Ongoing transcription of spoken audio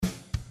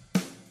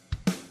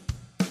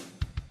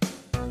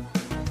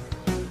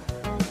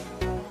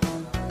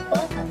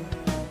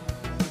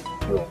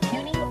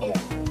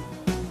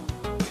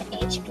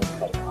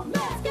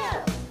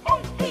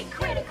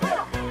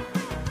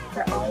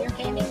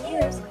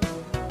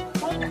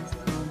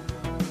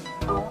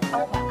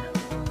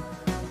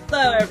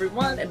Hello,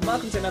 everyone, and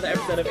welcome to another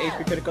episode of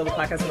HP Critical, the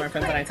podcast where my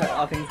friends and I talk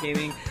all things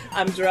gaming.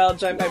 I'm Jarrell,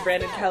 joined by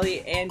Brandon,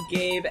 Kelly, and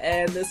Gabe,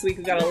 and this week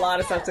we've got a lot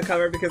of stuff to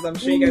cover because I'm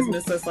sure you guys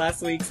missed us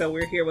last week, so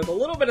we're here with a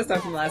little bit of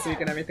stuff from last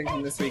week and everything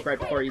from this week right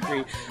before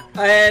E3.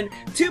 And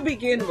to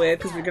begin with,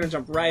 because we're going to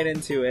jump right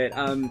into it,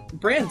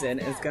 Brandon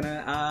is going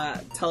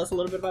to tell us a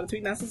little bit about a tweet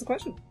and ask us a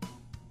question.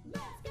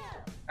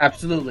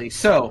 Absolutely.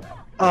 So,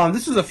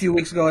 this was a few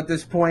weeks ago at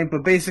this point,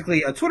 but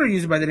basically a Twitter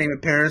user by the name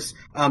of Paris,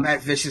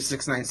 at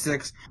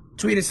Vicious696,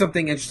 tweeted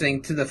something interesting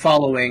to the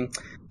following.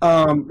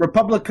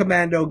 Republic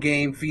Commando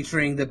game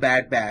featuring the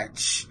Bad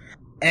Batch.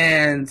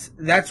 And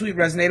that tweet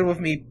resonated with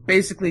me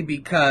basically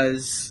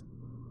because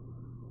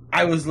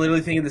I was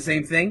literally thinking the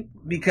same thing.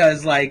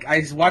 Because, like,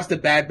 I watched the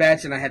Bad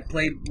Batch and I had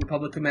played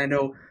Republic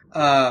Commando,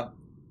 at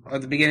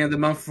the beginning of the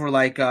month for,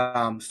 like,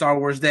 Star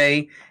Wars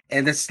Day.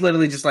 And that's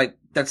literally just, like,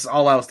 that's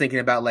all I was thinking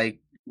about, like,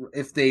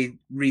 if they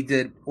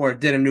redid or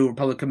did a new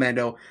Republic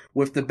Commando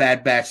with the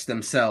Bad Batch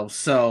themselves.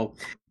 So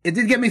it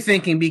did get me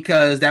thinking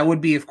because that would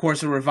be, of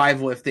course, a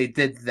revival if they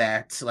did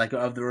that, like,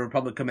 of the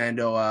Republic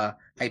Commando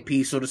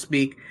IP, so to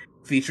speak,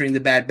 featuring the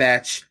Bad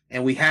Batch.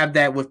 And we have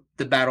that with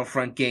the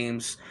Battlefront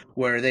games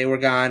where they were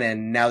gone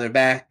and now they're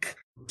back.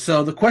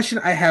 So the question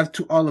I have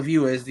to all of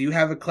you is, do you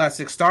have a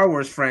classic Star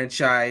Wars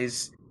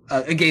franchise,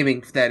 a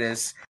gaming, that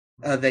is,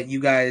 that you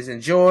guys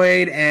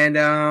enjoyed?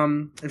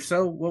 And if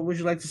so, what would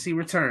you like to see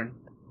return?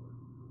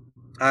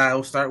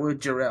 We'll start with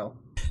Jarrell.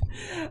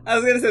 I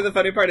was going to say the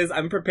funny part is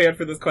I'm prepared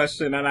for this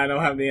question and I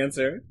don't have the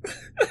answer.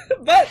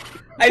 But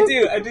I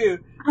do.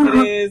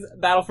 It is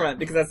Battlefront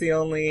because that's the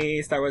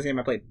only Star Wars game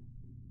I played.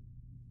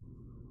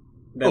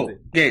 That's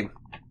it. Game.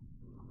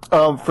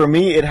 For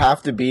me, it'd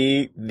have to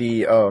be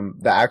the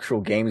actual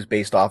games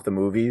based off the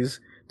movies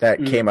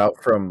that came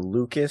out from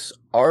Lucas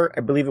Art,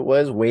 I believe it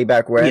was, way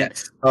back when.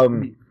 Yes.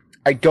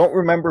 I don't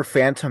remember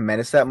Phantom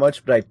Menace that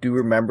much, but I do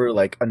remember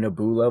like a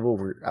Naboo level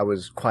where I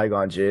was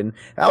Qui-Gon Jinn.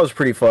 That was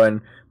pretty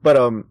fun.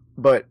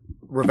 But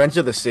Revenge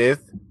of the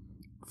Sith,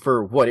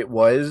 for what it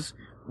was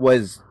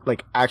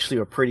like actually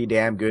a pretty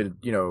damn good,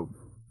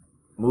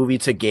 movie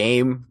to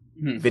game,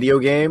 video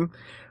game.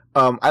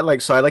 I like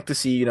to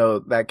see,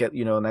 that get,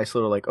 a nice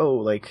little like, oh,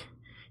 like,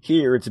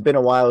 here, it's been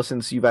a while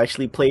since you've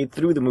actually played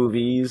through the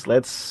movies.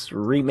 Let's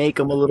remake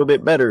them a little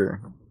bit better.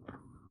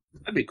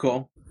 That'd be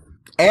cool.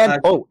 And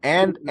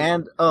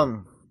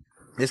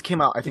this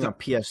came out I think on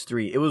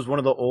PS3. It was one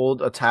of the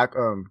old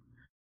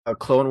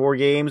Clone War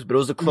games, but it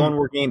was a Clone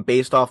War game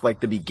based off like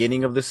the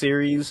beginning of the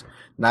series,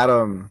 not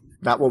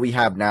what we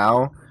have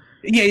now.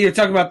 Yeah, you're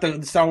talking about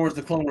the Star Wars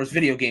The Clone Wars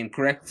video game,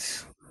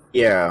 correct?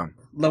 Yeah.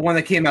 The one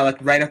that came out like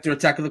right after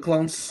Attack of the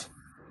Clones?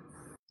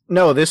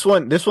 No, this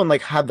one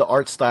like had the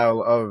art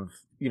style of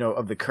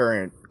the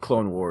current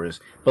Clone Wars,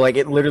 but like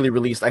it literally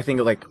released I think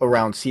like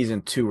around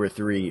season 2 or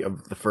 3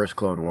 of the first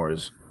Clone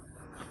Wars.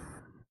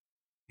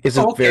 It's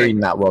a very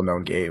not well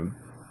known game.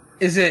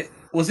 Was it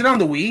on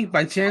the Wii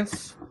by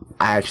chance?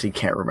 I actually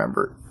can't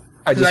remember.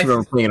 I just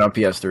remember playing it on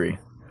PS3.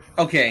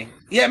 Okay.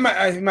 Yeah, I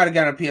might have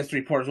gotten a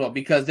PS3 port as well,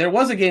 because there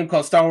was a game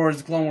called Star Wars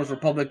The Clone Wars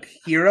Republic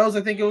Heroes,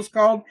 I think it was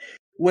called,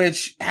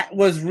 which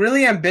was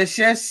really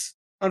ambitious.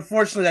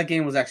 Unfortunately, that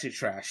game was actually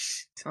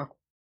trash.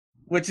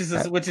 Which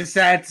is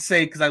sad to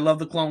say, because I love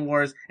the Clone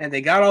Wars, and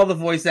they got all the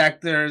voice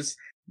actors.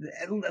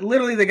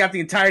 Literally, they got the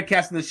entire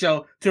cast of the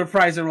show to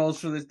reprise their roles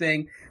for this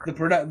thing.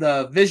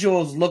 The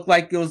visuals looked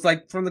like it was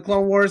like from the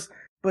Clone Wars,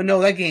 but no,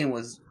 that game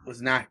was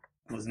not.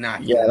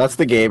 Yeah, that's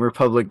the game,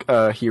 Republic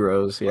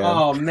Heroes. Yeah.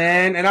 Oh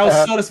man, and I was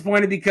so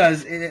disappointed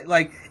because it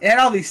had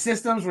all these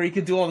systems where you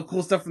could do all the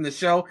cool stuff from the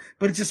show,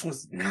 but it just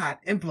was not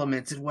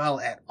implemented well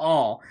at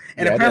all.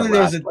 And apparently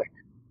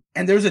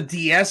there was a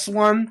DS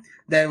one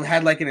that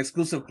had like an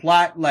exclusive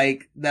plot,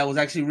 like that was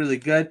actually really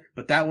good,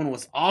 but that one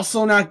was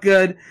also not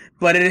good.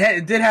 But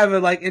it did have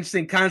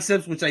interesting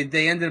concepts, which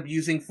they ended up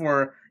using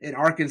for an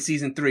arc in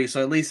season 3.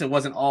 So at least it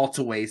wasn't all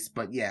to waste.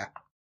 But yeah.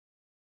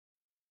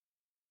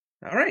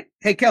 All right.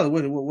 Hey Kelly,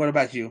 what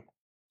about you?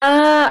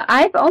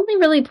 I've only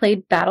really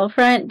played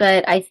Battlefront,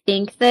 but I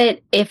think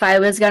that if I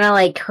was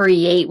gonna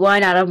create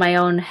one out of my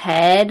own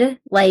head,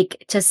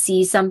 to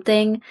see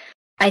something,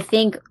 I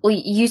think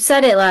you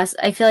said it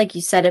I feel like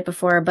you said it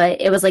before, but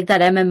it was like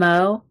that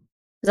MMO.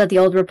 Was that the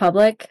Old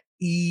Republic?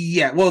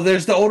 Yeah, well,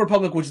 there's the Old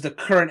Republic, which is the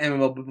current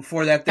MMO, but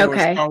before that there was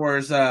Star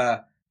Wars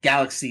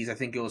Galaxies, I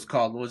think it was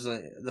called. It was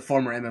the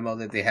former MMO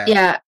that they had.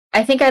 Yeah,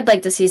 I think I'd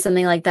like to see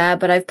something like that,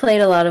 but I've played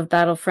a lot of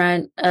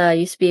Battlefront.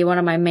 Used to be one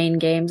of my main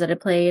games that I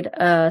played,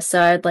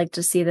 so I'd like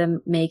to see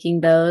them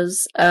making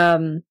those.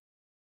 Yeah,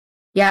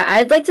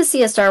 I'd like to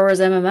see a Star Wars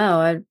MMO.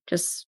 I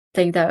just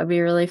think that would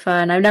be really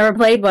fun. I've never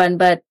played one,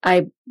 but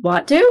I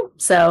want to,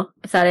 so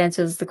if that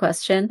answers the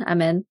question,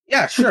 I'm in.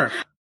 Yeah, sure.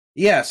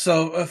 Yeah,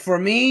 so for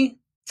me,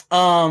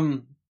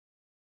 there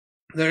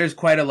is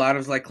quite a lot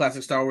of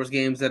classic Star Wars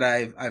games that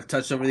I've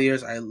touched over the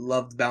years. I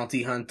loved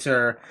Bounty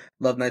Hunter,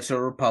 loved Knights of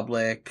the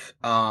Republic.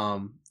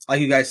 Like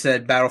you guys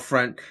said,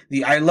 Battlefront.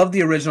 I love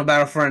the original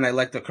Battlefront. I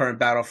like the current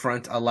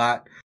Battlefront a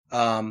lot.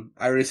 I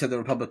already said the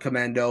Republic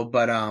Commando,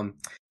 but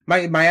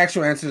my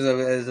actual answer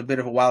is a bit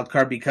of a wild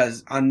card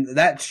because on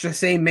that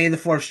same May the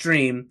 4th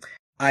stream,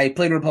 I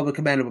played Republic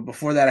Commando, but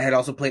before that I had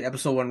also played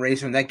Episode 1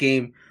 Racer, and that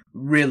game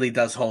really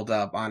does hold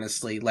up,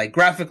 honestly. Like,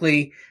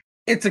 graphically,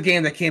 it's a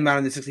game that came out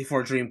in the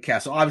 64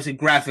 Dreamcast, so obviously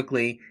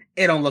graphically,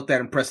 it don't look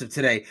that impressive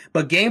today.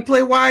 But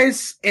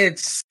gameplay-wise,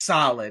 it's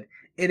solid.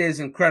 It is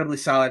incredibly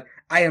solid.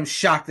 I am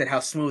shocked at how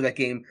smooth that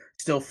game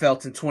still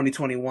felt in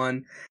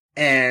 2021.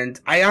 And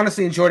I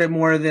honestly enjoyed it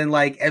more than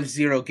like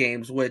F-Zero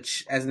games,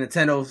 which as a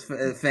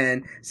Nintendo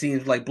fan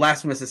seems like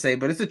blasphemous to say,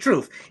 but it's the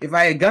truth. If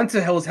I had a gun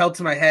was held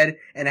to my head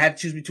and I had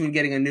to choose between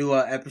getting a new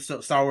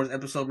Star Wars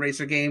Episode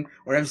Racer game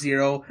or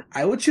F-Zero,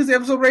 I would choose the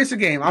Episode Racer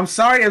game. I'm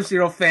sorry,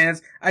 F-Zero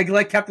fans. I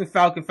like Captain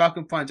Falcon,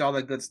 Falcon Punch, all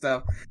that good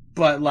stuff.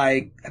 But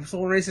like Episode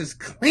 1 Racer is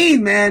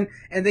clean, man,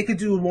 and they could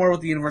do more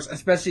with the universe,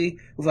 especially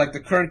with like the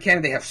current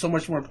canon. They have so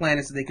much more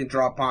planets that they can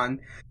draw upon.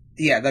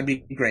 Yeah, that'd be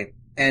great.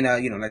 And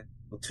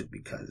too,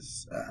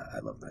 because I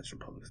love Knights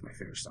Republic. It's my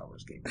favorite Star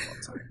Wars game of all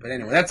time. But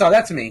anyway, that's all.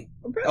 That's me.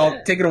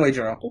 I'll take it away,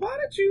 Jero. Why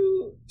did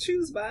you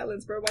choose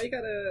violence, bro? Why you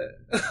gotta?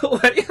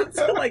 Why do you have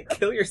to like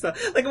kill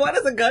yourself? Like, why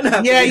does a gun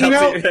have to be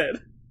held to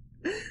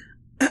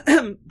your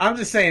head? I'm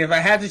just saying, if I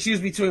had to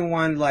choose between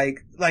one,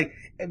 like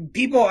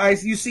people,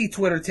 you see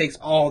Twitter takes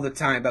all the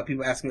time about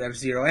people asking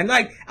F-Zero, and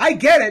like I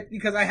get it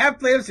because I have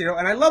played F-Zero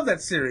and I love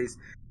that series,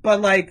 but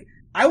like.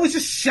 I was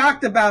just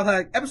shocked about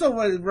like Episode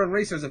 1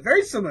 Racer is a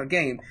very similar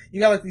game.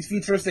 You got like these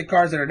futuristic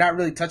cars that are not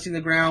really touching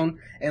the ground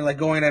and like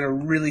going at a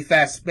really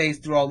fast pace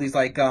through all these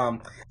like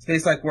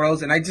space-like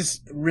worlds, and I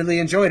just really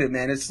enjoyed it,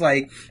 man. It's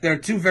like they're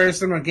two very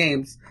similar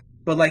games,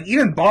 but like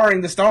even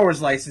barring the Star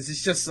Wars license,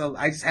 it's just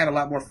I just had a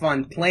lot more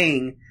fun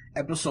playing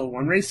Episode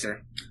 1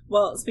 Racer.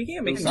 Well, speaking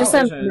of making just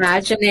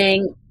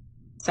imagining.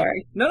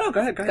 Sorry. No,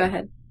 go ahead. Go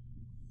ahead.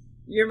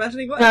 You're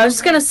imagining what? No, I was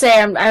just gonna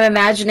say I'm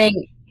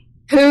imagining.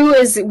 Who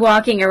is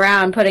walking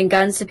around putting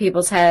guns to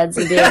people's heads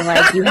and being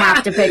like, you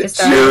have to pick a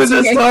Star Wars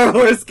game? Choose a Star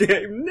Wars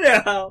game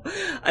now!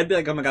 I'd be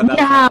like, oh my god,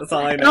 that's all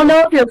I know. I don't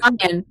know if you're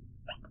lying.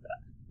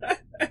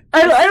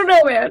 I don't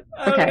know, man.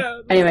 Okay.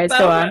 Anyways,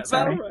 go on.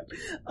 Sorry.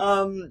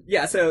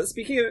 Yeah, so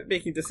speaking of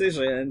making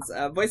decisions,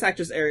 voice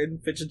actress Erin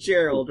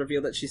Fitzgerald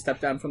revealed that she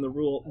stepped down from the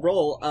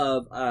role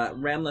of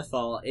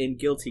Ramlethal in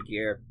Guilty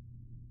Gear.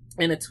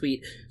 In a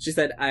tweet, she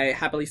said, I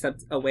happily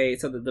stepped away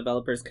so the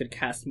developers could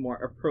cast more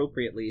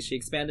appropriately. She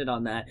expanded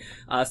on that,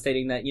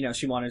 stating that,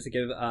 she wanted to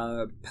give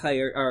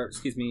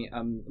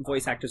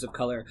voice actors of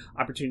color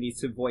opportunities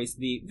to voice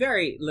the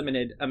very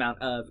limited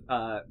amount of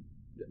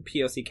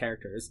POC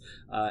characters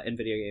in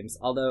video games.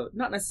 Although,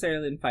 not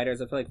necessarily in fighters.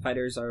 I feel like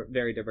fighters are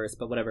very diverse,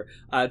 but whatever.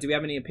 Do we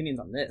have any opinions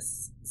on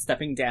this?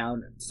 Stepping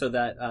down so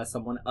that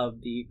someone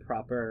of the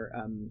proper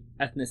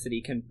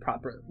ethnicity can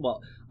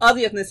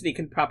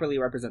properly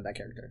represent that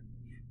character.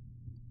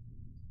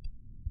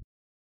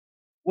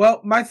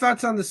 Well, my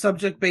thoughts on the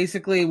subject,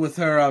 basically, with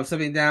her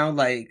stepping down,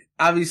 like,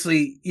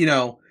 obviously,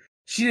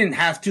 she didn't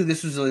have to.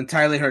 This was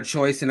entirely her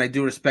choice, and I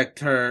do respect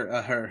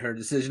her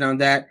decision on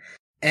that.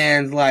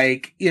 And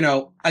like,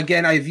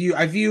 again, I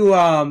view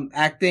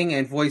acting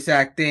and voice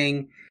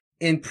acting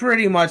in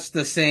pretty much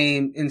the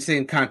same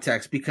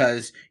context,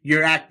 because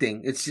you're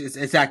acting.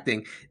 It's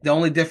acting. The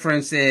only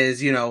difference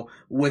is,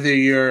 whether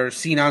you're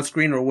seen on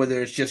screen or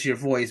whether it's just your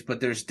voice, but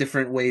there's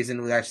different ways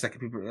in which that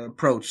can be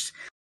approached.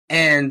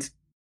 And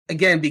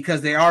again,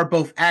 because they are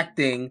both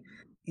acting,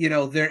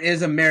 there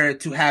is a merit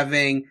to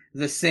having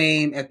the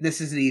same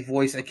ethnicity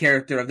voice a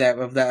character of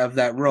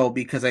that role,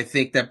 because I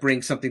think that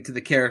brings something to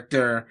the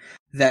character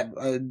that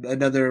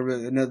another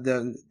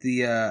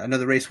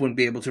race wouldn't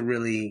be able to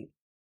really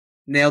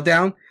nail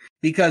down.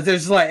 Because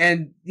there's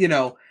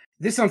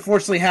this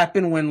unfortunately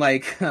happened when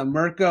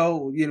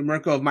Mirko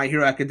of My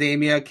Hero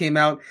Academia came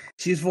out.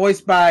 She's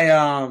voiced by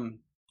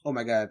oh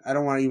my god, I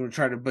don't want to even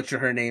try to butcher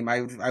her name.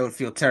 I would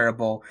feel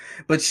terrible.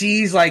 But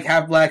she's like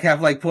half black,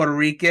 half like Puerto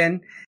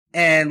Rican.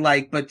 And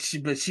but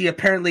she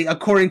apparently,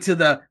 according to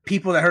the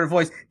people that heard her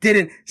voice,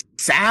 didn't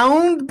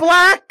sound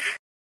black.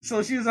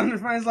 So she was under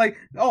fire, like,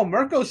 oh,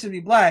 Mirko should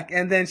be black.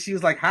 And then she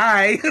was like,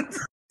 hi.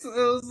 So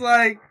it was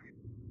like,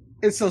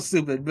 it's so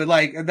stupid. But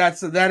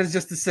that is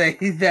just to say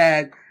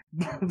that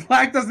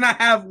black does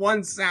not have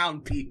one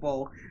sound,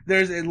 people.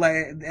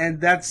 And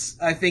that's,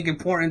 I think,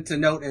 important to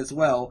note as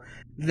well.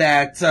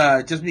 That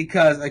just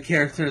because a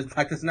character is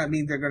black does not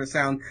mean they're going to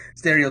sound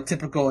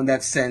stereotypical in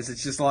that sense.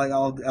 It's just like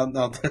all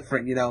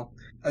different, You're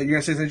going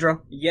to say something,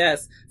 Drew?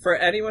 Yes. For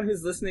anyone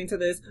who's listening to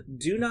this,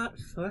 do not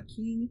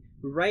fucking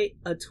write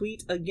a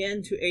tweet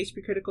again to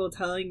HP Critical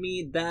telling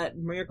me that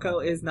Mirko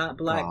is not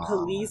black.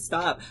 Aww. Please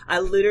stop. I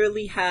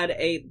literally had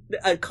a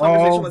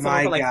conversation with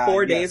someone for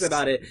 4 days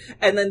about it.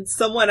 And then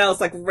someone else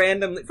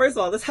randomly, first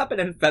of all, this happened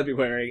in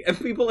February and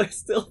people are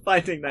still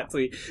finding that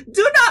tweet.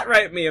 Do not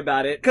write me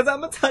about it, because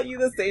I'm going to tell you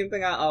the same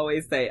thing I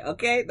always say.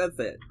 Okay? That's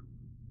it.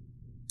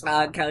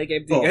 Callie,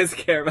 Gabe, do you guys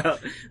care about,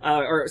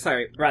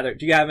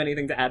 do you have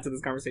anything to add to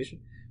this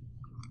conversation?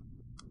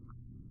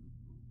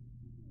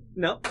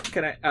 No?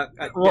 Can I?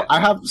 Well, yeah. I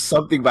have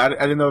something, but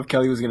I didn't know if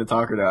Kelly was going to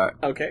talk or not.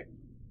 Okay.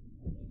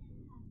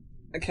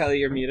 Kelly,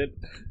 you're muted.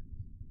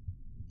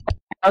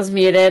 I was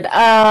muted.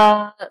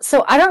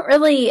 So I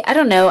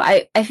don't know.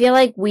 I feel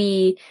like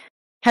we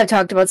have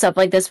talked about stuff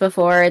like this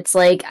before. It's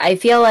like, I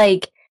feel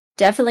like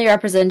definitely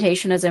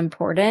representation is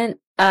important.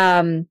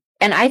 And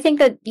I think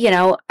that,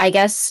 I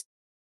guess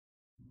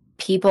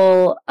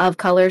people of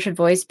color should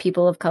voice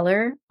people of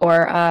color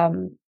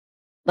or,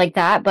 like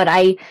that. But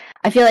I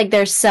feel like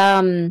there's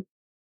some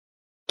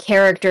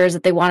characters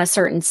that they want a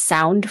certain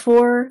sound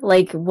for.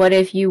 Like, what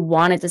if you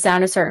want it to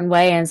sound a certain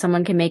way and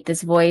someone can make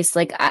this voice?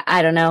 Like,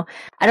 I don't know.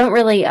 I don't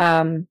really,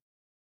 I don't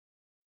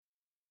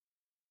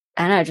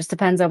know. It just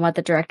depends on what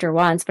the director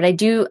wants. But I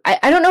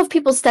don't know if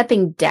people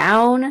stepping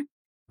down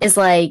is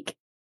like,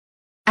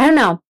 I don't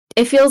know.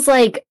 It feels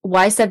like,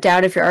 why step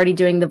down if you're already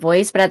doing the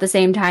voice? But at the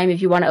same time,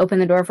 if you want to open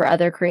the door for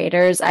other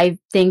creators, I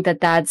think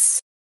that's,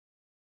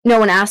 no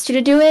one asked you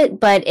to do it,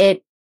 but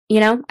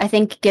I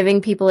think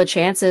giving people a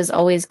chance is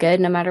always good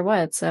no matter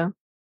what, so.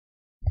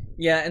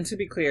 Yeah, and to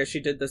be clear, she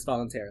did this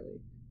voluntarily.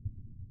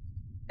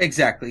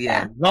 Exactly,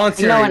 yeah.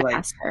 Voluntary, no one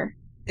asked her.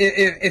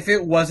 If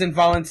it wasn't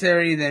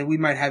voluntary, then we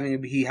might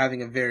be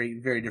having a very,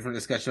 very different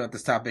discussion about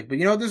this topic. But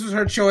this was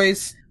her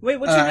choice. Wait,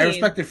 what do you mean? I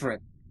respect it for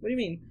it. What do you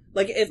mean?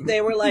 Like, if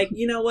they were like,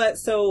 you know what,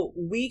 so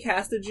we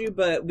casted you,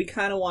 but we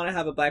kind of want to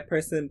have a black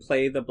person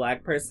play the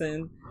black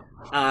person,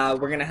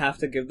 we're gonna have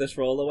to give this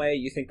role away,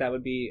 you think that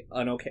would be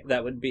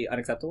that would be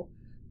unacceptable?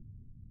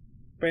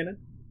 Brandon?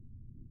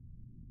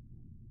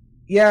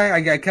 Yeah,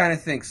 I kind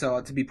of think so,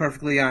 to be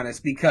perfectly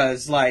honest,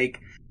 because,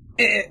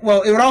 it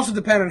would also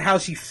depend on how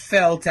she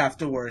felt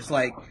afterwards.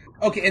 Like,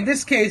 okay, in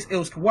this case, it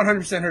was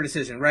 100% her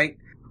decision, right?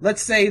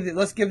 Let's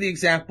give the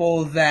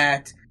example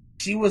that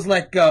she was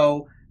let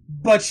go,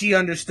 but she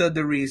understood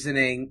the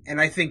reasoning, and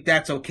I think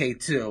that's okay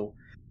too.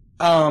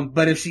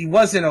 But if she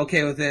wasn't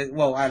okay with it,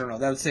 well, I don't know,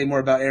 that would say more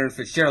about Erin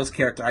Fitzgerald's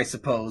character, I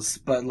suppose,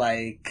 but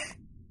I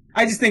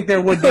just think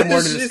there would be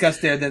more to discuss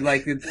there than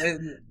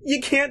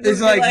you can't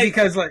just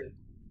because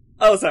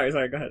oh, sorry,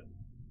 go ahead.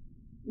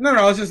 No,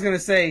 I was just gonna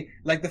say,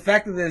 the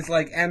fact that it's,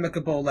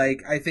 amicable,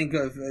 I think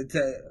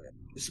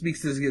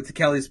speaks to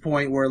Kelly's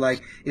point where,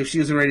 if she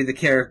was already the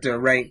character,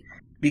 right?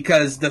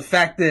 Because the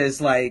fact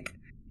is,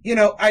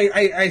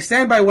 I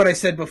stand by what I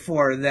said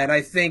before, that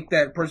I think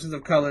that persons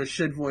of color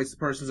should voice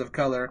persons of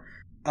color,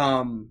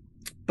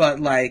 but,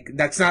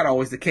 that's not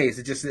always the case.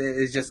 It just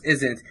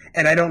isn't.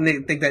 And I don't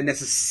think that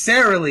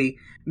necessarily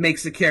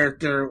makes the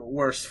character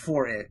worse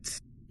for it.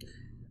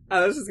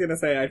 I was just gonna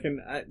say, I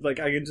can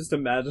just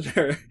imagine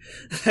her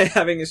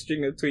having a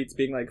string of tweets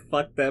being like,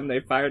 fuck them, they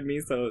fired me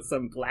so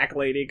some black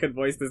lady could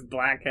voice this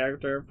black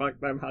character,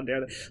 fuck them, how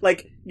dare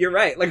they. You're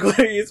right, what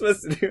are you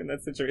supposed to do in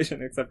that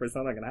situation except for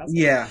sound like an asshole?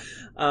 Yeah.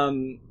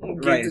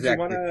 Right, did you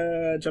want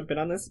to jump in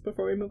on this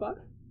before we move on?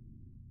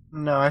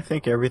 No, I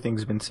think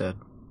everything's been said.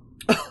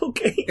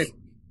 Okay.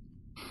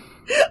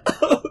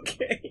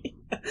 Okay.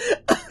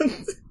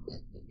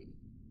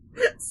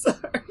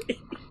 Sorry.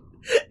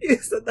 You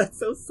said that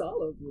so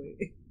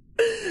solemnly.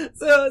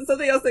 So,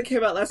 something else that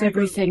came out last week.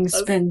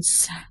 Everything's been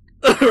said.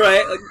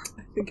 Right? I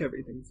think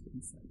everything's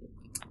been said.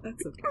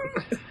 That's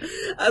okay.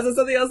 So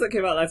something else that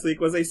came out last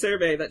week was a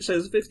survey that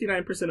shows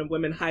 59% of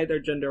women hide their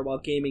gender while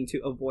gaming to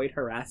avoid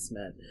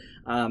harassment.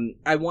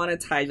 I want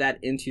to tie that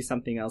into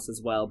something else as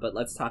well, but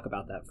let's talk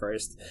about that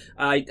first.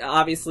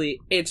 Obviously,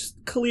 it's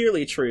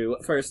clearly true,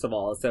 first of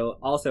all, so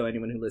also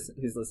anyone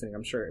who's listening,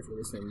 I'm sure if you're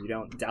listening, you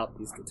don't doubt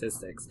these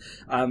statistics.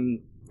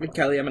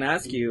 Kelly, I'm going to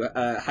ask you,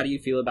 how do you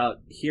feel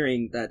about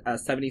hearing that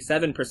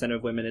 77%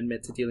 of women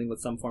admit to dealing with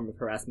some form of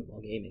harassment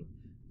while gaming?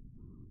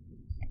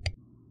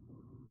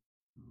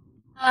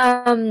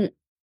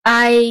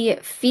 I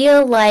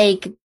feel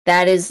like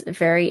that is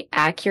very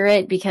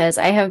accurate because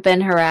I have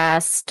been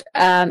harassed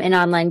in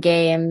online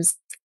games,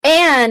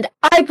 and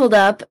I pulled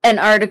up an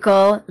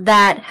article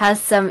that has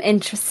some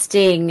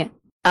interesting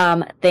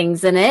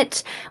things in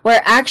it,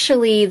 where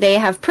actually they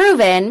have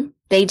proven.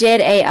 They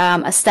did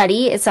a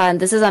study. This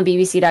is on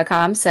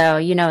BBC.com, so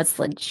it's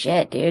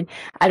legit, dude.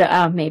 I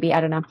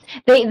don't know.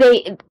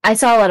 I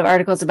saw a lot of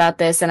articles about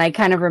this, and I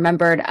kind of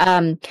remembered.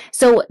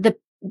 So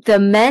the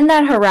men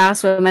that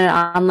harass women in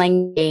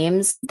online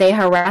games, they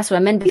harass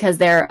women because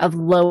they're of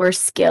lower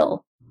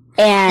skill,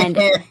 and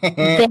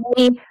they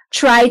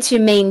try to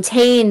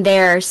maintain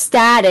their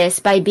status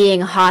by being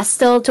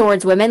hostile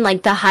towards women.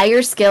 Like, the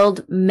higher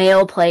skilled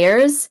male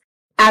players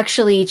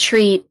actually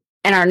treat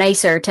and are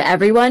nicer to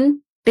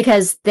everyone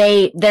because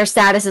their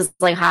status is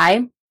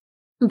high,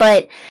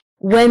 but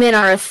women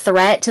are a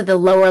threat to the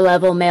lower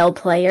level male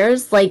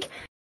players.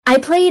 I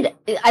played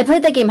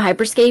that game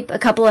Hyperscape a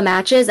couple of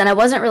matches, and I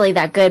wasn't really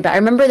that good, but I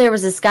remember there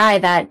was this guy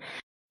that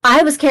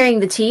I was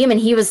carrying the team, and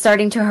he was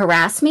starting to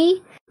harass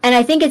me, and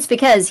I think it's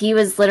because he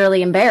was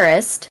literally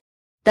embarrassed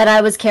that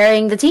I was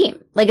carrying the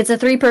team. It's a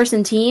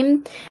 3-person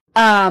team,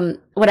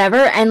 whatever,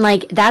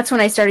 and that's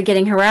when I started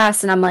getting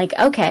harassed, and I'm like,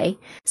 okay,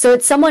 so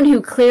it's someone who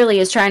clearly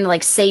is trying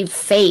to save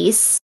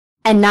face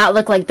and not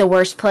look like the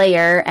worst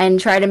player and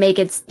try to make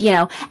it,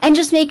 and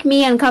just make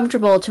me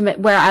uncomfortable to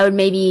where I would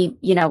maybe,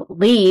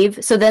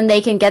 leave so then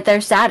they can get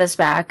their status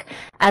back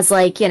as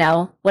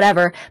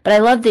whatever. But I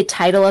love the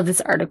title of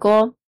this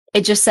article.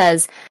 It just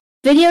says,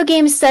 Video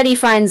game study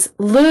finds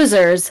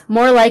losers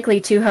more likely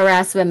to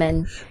harass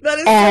women. That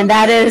is And so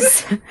that good.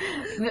 is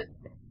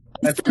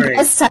That's the great.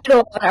 best title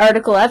of an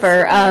article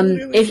ever.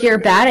 really If you're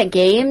good. bad at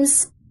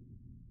games,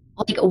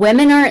 like,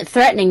 women aren't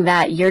threatening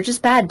that. You're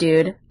just bad,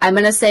 dude. I'm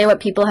gonna say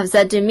what people have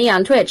said to me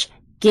on Twitch.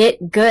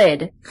 Get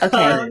good. Okay.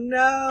 Oh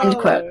no. End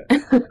quote.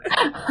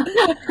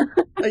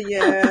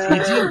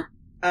 Yeah.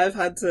 I've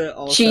had to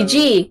also.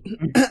 GG.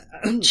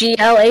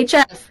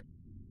 GLHF.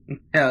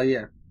 Hell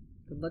yeah.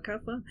 Look how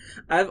fun.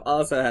 I've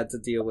also had to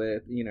deal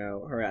with,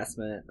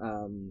 harassment.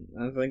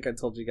 I think I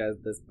told you guys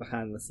this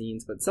behind the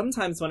scenes, but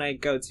sometimes when I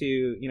go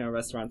to,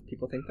 restaurants,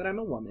 people think that I'm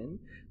a woman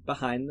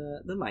behind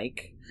the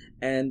mic.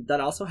 And that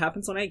also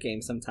happens when I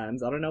game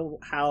sometimes. I don't know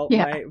how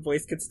my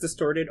voice gets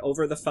distorted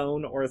over the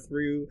phone or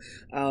through,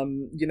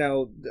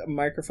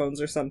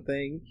 microphones or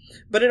something.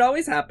 But it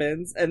always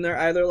happens, and they're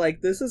either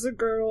like, this is a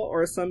girl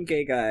or some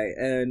gay guy.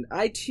 And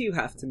I too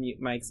have to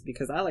mute mics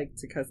because I like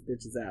to cuss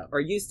bitches out. Or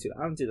used to.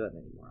 I don't do that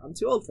anymore. I'm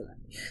too old for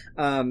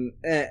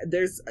that.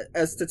 There's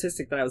a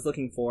statistic that I was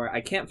looking for.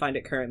 I can't find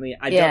it currently.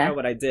 I don't know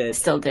what I did.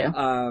 Still do.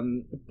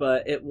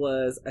 But it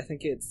was, I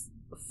think it's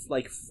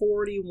like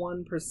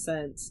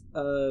 41%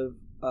 of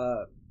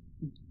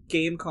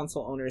game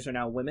console owners are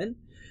now women,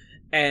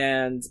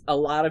 and a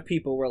lot of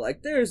people were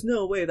like, there's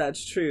no way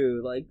that's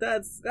true, like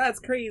that's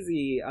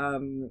crazy,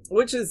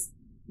 which is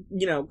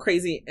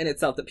crazy in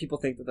itself that people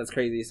think that that's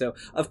crazy. So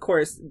of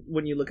course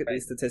when you look at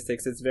these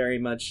statistics, it's very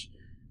much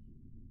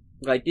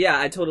like, yeah,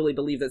 I totally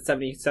believe that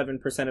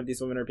 77% of these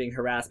women are being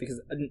harassed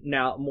because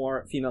now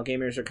more female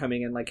gamers are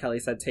coming in, like Kelly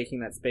said, taking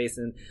that space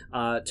and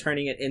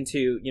turning it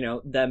into,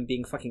 them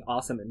being fucking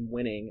awesome and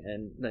winning.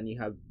 And then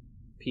you have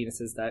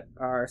penises that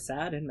are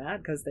sad and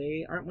mad because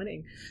they aren't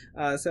winning.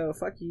 So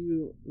fuck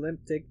you,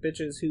 limp dick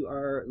bitches who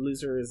are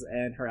losers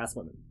and harass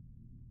women.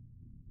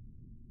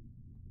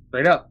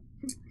 Straight up.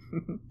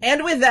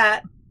 And with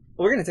that,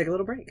 we're going to take a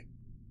little break.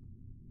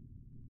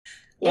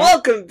 Yeah.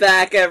 Welcome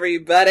back,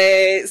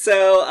 everybody.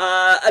 So,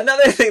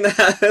 another thing that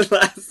happened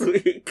last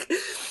week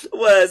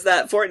was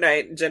that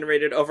Fortnite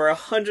generated over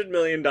 $100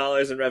 million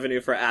in revenue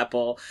for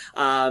Apple.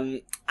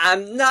 I'm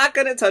not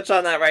gonna touch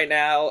on that right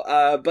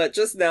now, but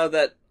just know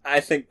that I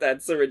think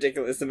that's a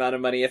ridiculous amount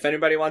of money. If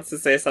anybody wants to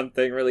say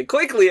something really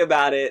quickly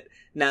about it,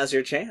 now's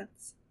your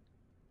chance.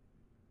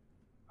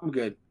 I'm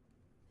good.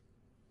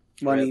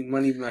 Money,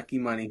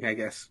 I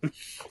guess.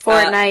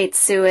 Fortnite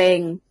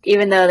suing,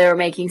 even though they were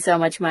making so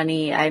much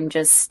money, I'm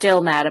just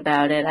still mad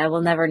about it. I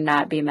will never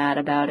not be mad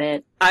about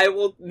it. I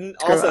will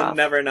also off.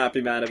 never not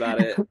be mad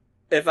about it.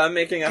 If I'm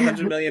making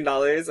 $100 million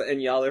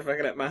and y'all are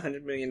fucking up my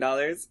 $100 million,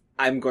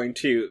 I'm going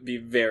to be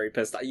very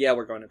pissed off. Yeah,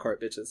 we're going to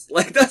court, bitches.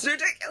 Like, that's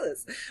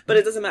ridiculous. But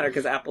it doesn't matter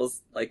because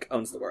Apple's,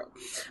 owns the world.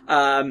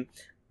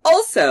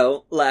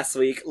 Also, last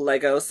week,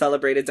 LEGO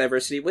celebrated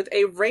diversity with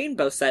a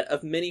rainbow set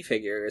of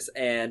minifigures,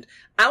 and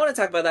I want to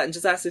talk about that and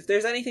just ask if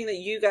there's anything that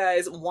you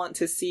guys want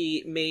to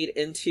see made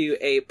into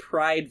a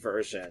Pride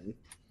version.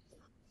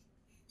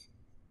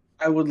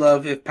 I would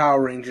love if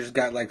Power Rangers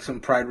got some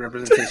Pride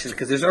representation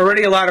because there's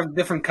already a lot of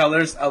different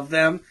colors of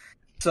them.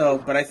 So,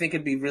 but I think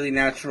it'd be really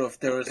natural if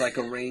there was a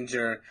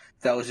Ranger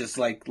that was just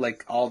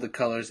like all the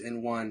colors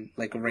in one,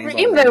 like a Rainbow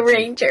Ranger. Rainbow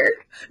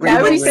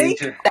That would be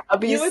Ranger.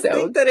 That'd be You would so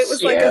think that it was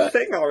cute. a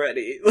thing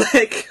already.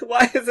 Like,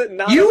 why is it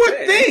not? You a would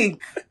thing?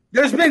 think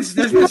there's been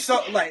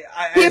so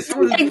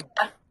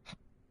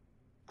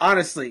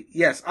honestly,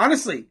 yes,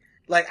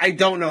 I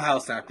don't know how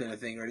it's not been a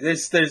thing. Or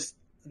there's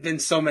been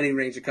so many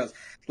Ranger colors.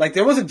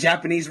 There was a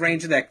Japanese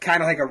Ranger that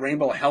kind of like a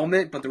rainbow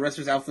helmet, but the rest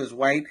of his outfit is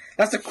white.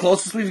 That's the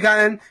closest we've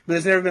gotten, but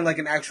there's never been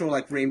an actual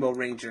Rainbow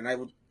Ranger, and I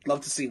would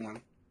love to see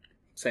one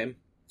Same.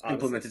 Honestly.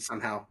 implemented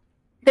somehow.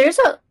 There's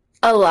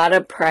a lot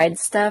of Pride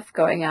stuff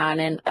going on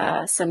in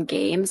some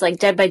games. Like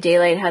Dead by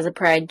Daylight has a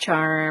Pride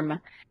charm.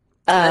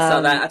 I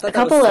saw that. I thought a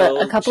that was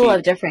couple so of cheap.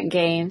 of different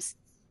games.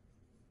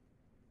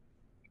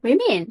 What do you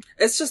mean?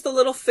 It's just a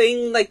little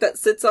thing that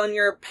sits on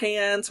your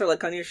pants or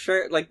on your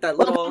shirt, that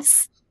little.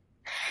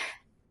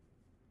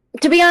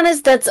 To be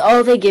honest, that's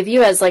all they give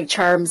you as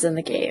charms in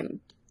the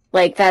game.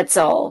 That's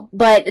all.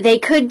 But they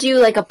could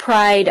do a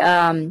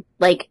Pride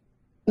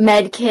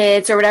med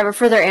kits or whatever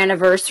for their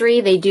anniversary.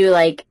 They do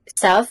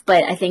stuff,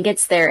 but I think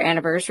it's their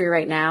anniversary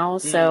right now,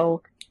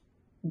 so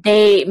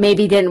they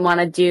maybe didn't want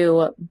to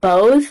do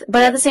both,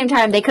 but at the same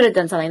time they could have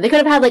done something. They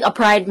could have had a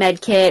Pride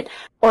med kit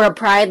or a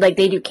Pride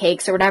they do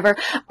cakes or whatever.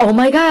 Oh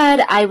my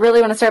god, I really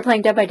want to start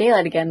playing Dead by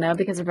Daylight again though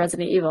because of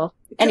Resident Evil.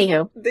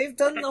 Anywho, they've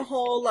done the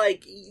whole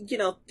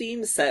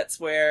theme sets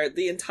where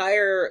the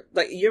entire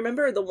you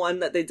remember the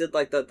one that they did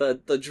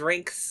the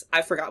drinks,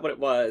 I forgot what it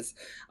was.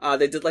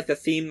 They did the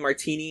themed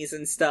martinis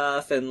and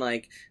stuff, and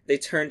they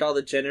turned all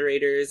the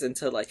generators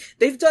into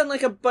they've done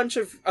a bunch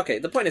of, okay,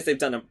 the point is they've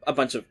done a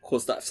bunch of cool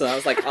stuff. So I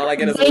was all I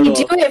get is they a little,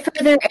 do it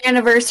for their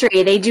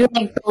anniversary. They do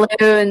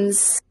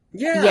balloons.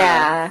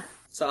 Yeah.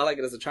 So all I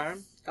get is a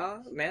charm.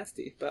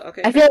 Nasty, but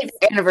okay. I feel like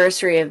the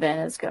anniversary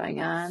event is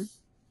going on.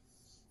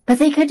 But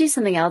they could do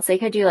something else. They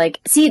could do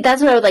see,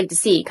 that's what I would like to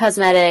see.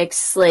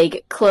 Cosmetics,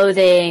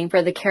 clothing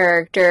for the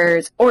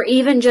characters, or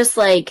even just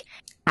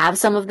have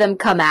some of them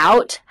come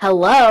out.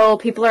 Hello,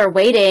 people are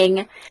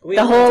waiting. We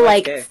The all know whole,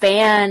 Dwight's like, gay.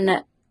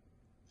 fan...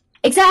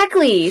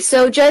 Exactly,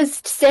 so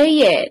just say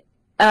it.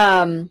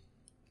 But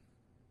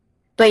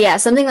yeah,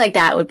 something like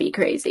that would be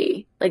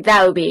crazy. Like,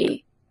 that would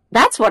be...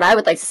 That's what I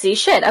would like to see.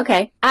 Shit,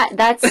 okay.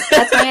 That's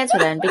my answer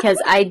then,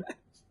 because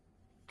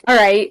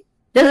Alright.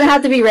 Doesn't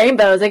have to be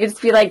rainbows. It could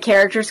just be, like,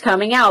 characters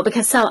coming out,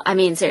 because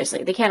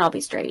seriously, they can't all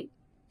be straight.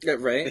 Yeah,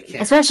 right?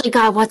 Especially,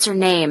 God, what's her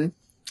name?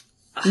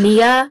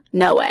 Nia?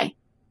 No way.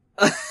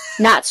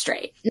 Not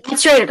straight. Not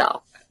straight at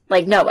all.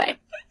 Like, no way.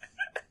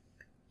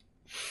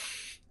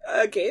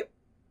 Okay.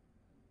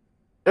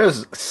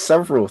 There's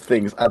several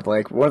things I'd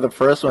like. One of the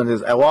first ones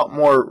is I want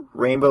more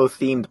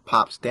rainbow-themed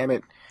pops. Damn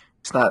it.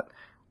 It's not...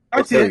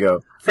 I see there it. you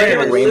go. For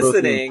anyone Rainbow-themed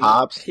listening,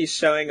 pops. he's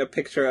showing a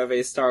picture of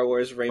a Star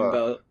Wars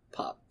rainbow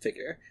pop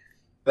figure.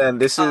 Then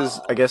this is,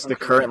 I guess, the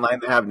okay. current line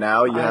they have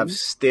now. You have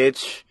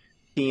Stitch,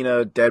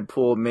 Tina,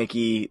 Deadpool,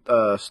 Mickey,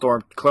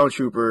 Storm, Clone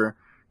Trooper.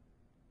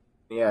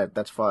 Yeah,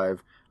 that's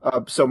 5.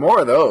 So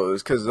more of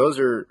those, because those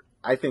are,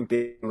 I think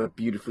they look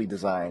beautifully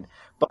designed.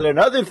 But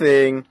another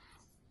thing,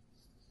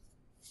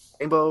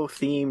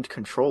 rainbow-themed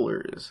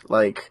controllers.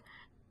 Like,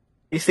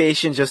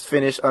 PlayStation just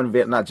finished,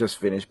 not just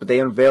finished, but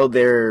they unveiled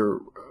their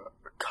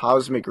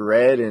Cosmic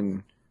Red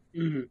and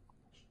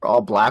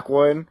all black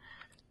one.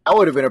 That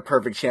would have been a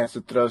perfect chance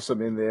to throw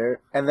some in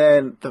there. And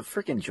then the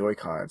freaking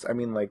Joy-Cons. I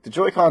mean, like, the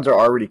Joy-Cons are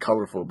already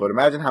colorful, but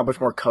imagine how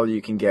much more color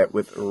you can get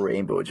with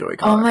rainbow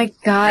Joy-Cons. Oh my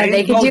God,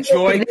 they Rainbow could do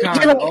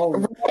Joy-Con, like, oh.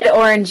 red,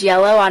 orange,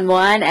 yellow on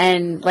one,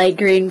 and like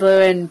green,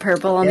 blue, and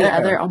purple on the Yeah.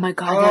 other. Oh my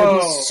God, that would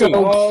be Oh, so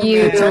oh,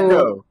 cute.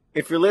 Nintendo,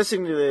 if you're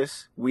listening to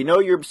this, we know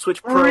your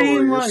Switch Pro or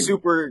Green your one.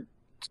 Super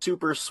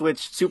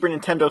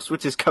Nintendo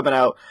Switch is coming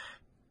out.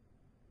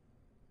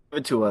 Give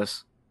it to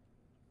us.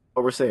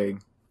 What we're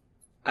saying.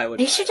 I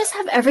would. They should just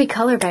have every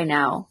color by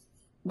now.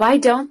 Why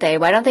don't they?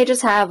 Why don't they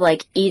just have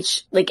like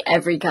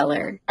every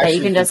color that you Actually,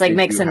 can just like they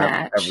mix do and have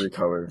match? Every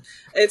color.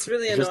 It's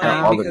really Just have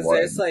annoying all in because one.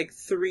 there's like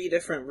 3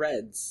 different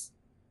reds.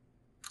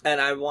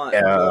 And I want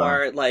Yeah.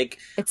 more, like,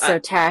 It's so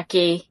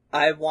tacky.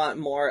 I want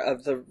more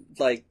of the,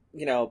 like,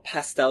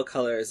 pastel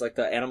colors, like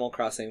the Animal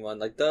Crossing one.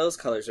 Like, those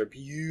colors are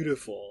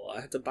beautiful.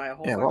 I have to buy a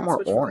whole Yeah, I fucking want more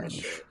Switch for that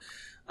orange. shit.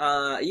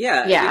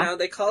 Yeah, Yeah.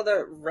 they call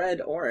it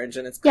red orange,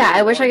 and it's Yeah, clearly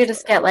I wish I orange could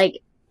just color. get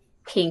like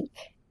pink.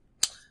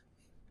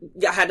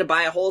 Yeah, I had to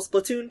buy a whole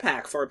Splatoon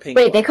pack for a pink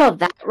Wait, one. they call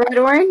that red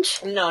orange?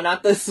 No,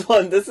 not this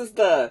one. This is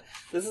the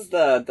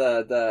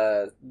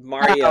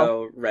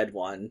Mario red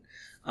one.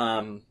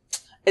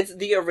 It's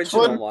the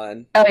original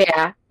one. Oh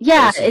yeah,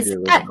 yeah. This is It's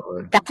the that. original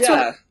one. That's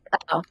Yeah, what.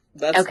 Oh,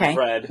 that's okay.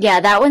 red. Yeah,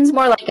 that one's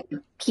more like a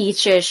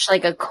peachish,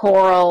 like a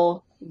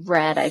coral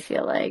red. I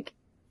feel like,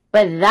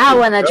 but that It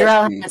one that does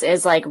Jarrell be. has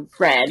is like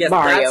red, Yes,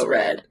 Mario that's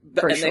red.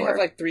 But, for and they sure. have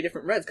like 3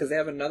 different reds because they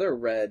have another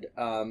red.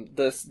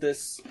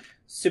 This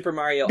Super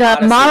Mario The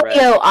Odyssey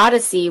Mario red.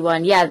 Odyssey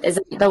one, yeah, is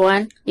it the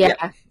one?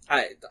 Yeah.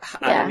 I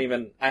Yeah. don't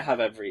even. I have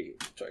every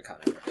Joy-Con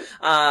ever.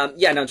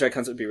 No,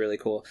 Joy-Cons would be really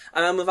cool.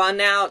 I'll move on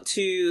now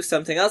to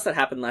something else that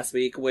happened last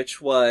week,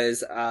 which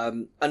was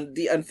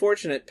the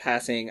unfortunate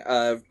passing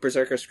of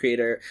Berserker's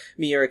creator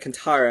Miura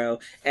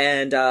Kentaro,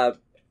 and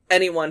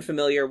anyone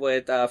familiar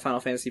with Final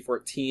Fantasy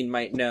XIV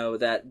might know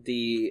that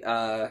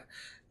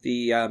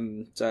oh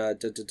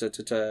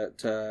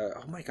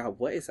my god,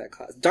 what is that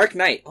class? Dark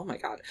Knight. Oh my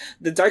god.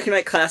 The Dark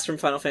Knight class from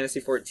Final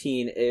Fantasy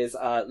XIV is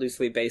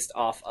loosely based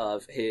off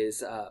of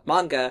his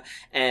manga,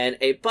 and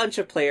a bunch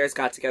of players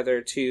got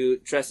together to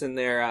dress in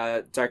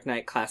their Dark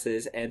Knight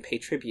classes and pay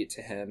tribute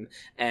to him,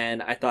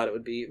 and I thought it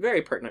would be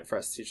very pertinent for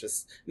us to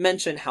just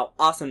mention how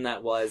awesome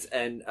that was,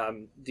 and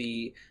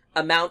the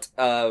amount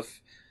of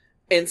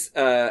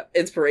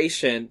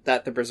inspiration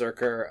that the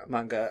Berserker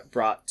manga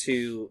brought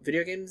to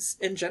video games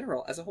in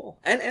general as a whole,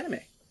 and anime.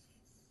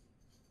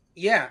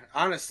 Yeah,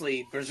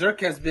 honestly,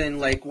 Berserk has been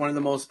like one of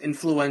the most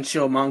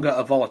influential manga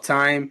of all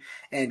time,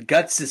 and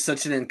Guts is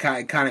such an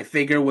iconic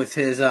figure with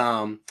his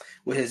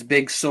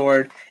big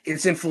sword.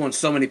 It's influenced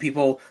so many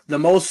people. The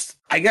most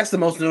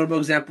notable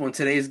example in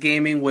today's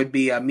gaming would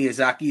be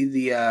Miyazaki,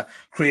 the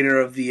creator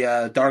of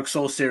the Dark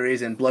Souls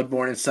series and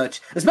Bloodborne and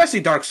such, especially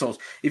Dark Souls.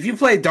 If you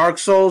play Dark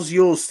Souls,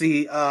 you'll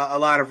see a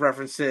lot of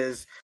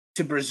references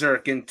to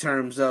Berserk in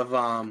terms of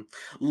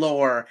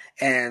lore,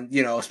 and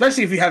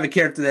especially if you have a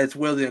character that's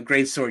wielding a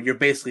greatsword, you're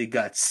basically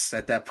Guts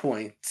at that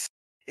point.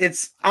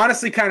 It's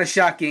honestly kind of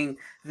shocking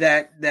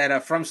that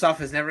FromSoft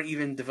has never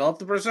even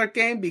developed a Berserk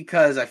game,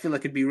 because I feel like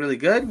it'd be really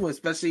good,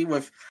 especially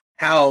with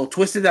how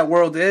twisted that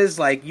world is.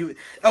 Like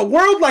a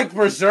world like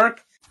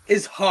Berserk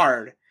is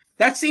hard.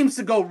 That seems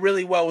to go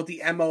really well with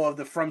the MO of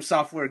the From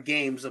Software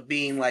games, of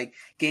being like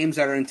games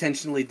that are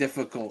intentionally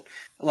difficult.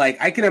 Like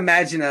I can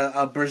imagine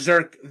a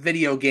Berserk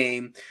video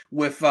game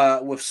with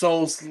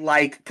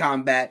Souls-like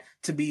combat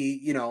to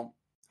be,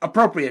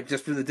 appropriate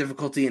just for the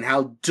difficulty and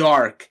how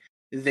dark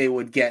they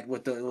would get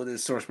with the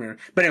source mirror.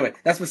 But anyway,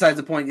 that's besides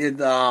the point.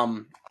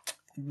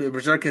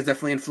 Berserk has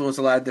definitely influenced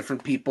a lot of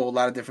different people, a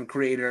lot of different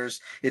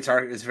creators. Its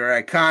art is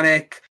very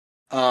iconic.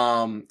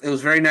 It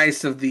was very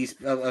nice of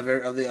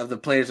the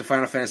players of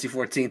Final Fantasy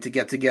XIV to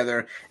get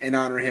together and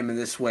honor him in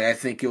this way. I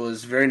think it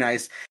was very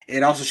nice.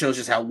 It also shows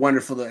just how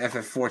wonderful the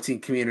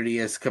FF14 community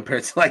is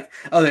compared to like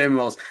other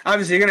MMOs.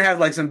 Obviously, you're gonna have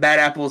like some bad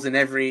apples in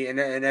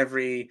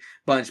every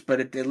bunch, but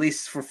at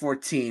least for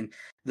 14,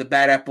 the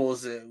bad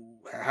apples,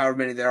 however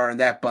many there are in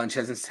that bunch,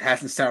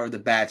 hasn't soured the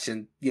batch.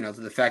 And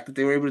the fact that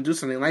they were able to do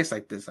something nice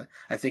like this,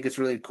 I think it's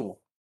really cool.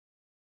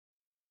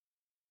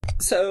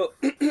 So,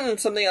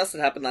 something else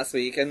that happened last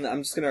week, and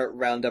I'm just going to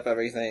round up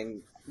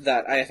everything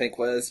that I think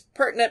was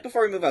pertinent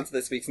before we move on to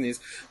this week's news,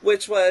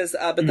 which was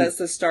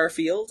Bethesda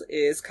Starfield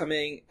is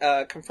coming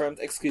confirmed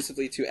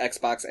exclusively to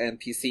Xbox and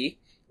PC.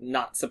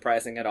 Not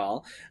surprising at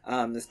all.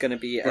 It's going to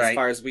be, as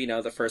far as we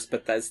know, the first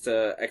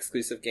Bethesda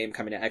exclusive game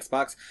coming to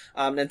Xbox.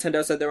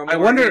 Nintendo said there were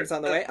more games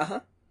on the way.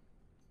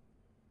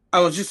 I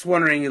was just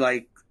wondering,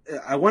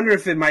 I wonder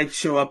if it might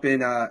show up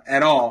in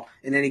at all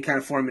in any kind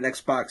of form in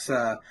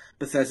Xbox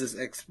Bethesda's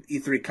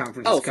E3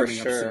 conference is coming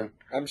up soon.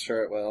 I'm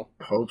sure it will.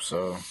 Hope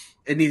so.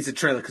 It needs a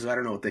trailer because I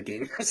don't know what the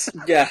game is.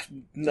 Yeah,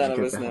 none of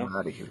us know.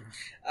 Out of here.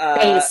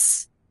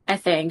 Ace, I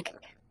think.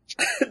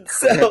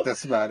 So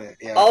that's about it.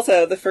 Yeah.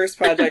 Also, the first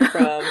project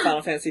from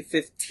Final Fantasy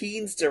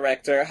XV's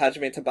director,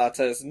 Hajime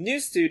Tabata's new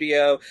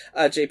studio,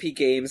 JP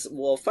Games,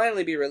 will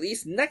finally be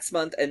released next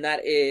month, and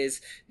that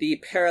is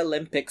the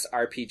Paralympics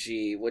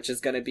RPG, which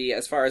is going to be,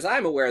 as far as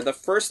I'm aware, the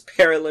first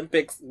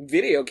Paralympics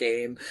video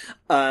game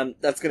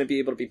that's going to be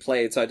able to be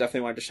played, so I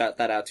definitely wanted to shout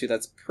that out, too.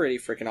 That's pretty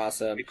freaking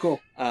awesome. Pretty cool.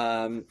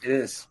 It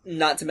is.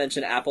 Not to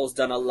mention, Apple's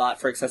done a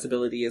lot for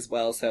accessibility as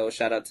well, so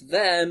shout out to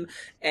them.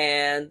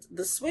 And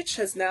the Switch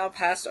has now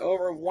passed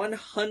over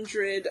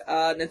 100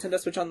 Nintendo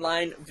Switch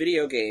Online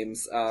video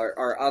games,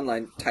 or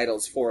online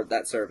titles for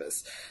that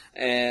service.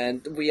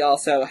 And we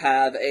also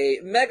have a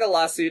mega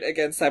lawsuit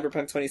against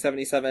Cyberpunk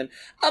 2077,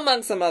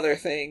 among some other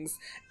things.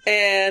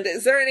 And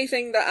is there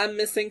anything that I'm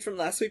missing from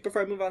last week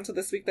before I move on to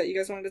this week that you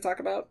guys wanted to talk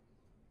about?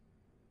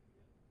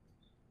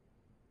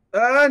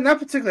 Not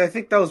particularly. I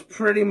think that was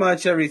pretty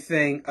much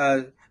everything.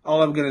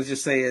 All I'm gonna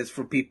just say is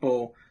for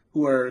people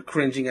who are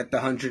cringing at the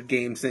 100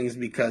 games things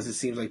because it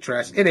seems like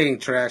trash. It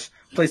ain't trash.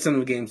 Play some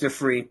of the games. They're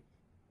free.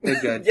 They're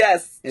good.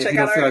 Yes. And if you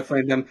don't feel like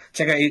playing them,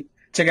 check out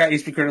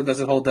ESP Critical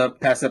doesn't hold up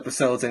past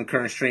episodes and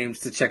current streams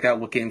to check out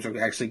what games are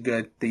actually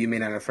good that you may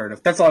not have heard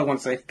of. That's all I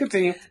want to say.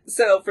 Continue.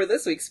 So, for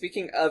this week,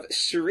 speaking of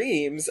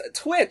streams,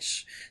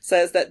 Twitch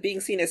says that being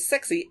seen as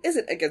sexy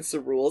isn't against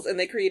the rules, and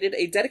they created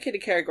a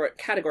dedicated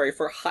category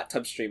for hot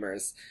tub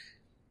streamers.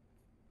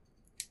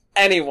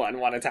 Anyone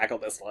want to tackle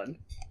this one?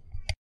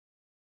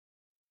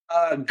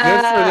 Good for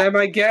them,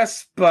 I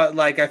guess, but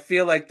I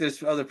feel like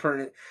there's other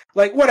pertinent,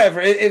 whatever.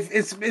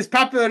 It's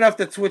popular enough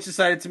that Twitch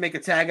decided to make a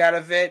tag out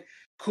of it.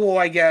 Cool,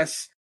 I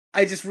guess.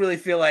 I just really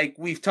feel like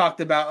we've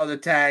talked about other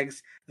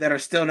tags that are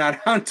still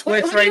not on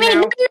Twitch right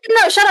now.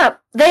 No, shut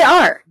up. They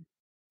are.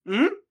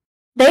 Hmm?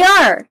 They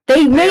are.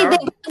 They made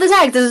the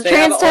tag. There's a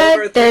trans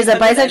tag. There's a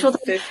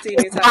bisexual tag.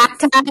 There's a black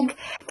tag.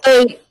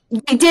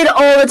 They did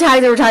all the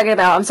tags that we're talking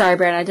about. I'm sorry,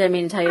 Brandon. I didn't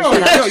mean to tell you.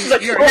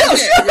 You're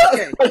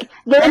okay.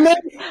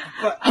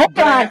 Hold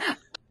on.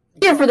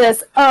 Here for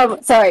this.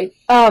 Sorry.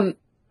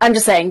 I'm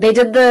just saying they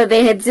did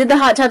the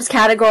hot tubs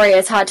category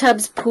as hot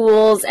tubs,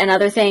 pools, and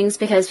other things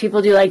because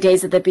people do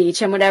days at the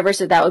beach and whatever.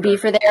 So that would be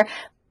for there.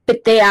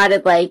 But they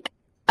added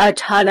a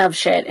ton of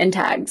shit in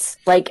tags.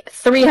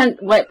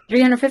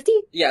 350?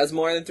 Yeah, it was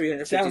more than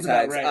 350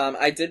 tags. Right.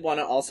 I did want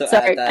to also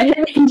Sorry, add that. I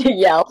didn't mean to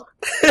yell.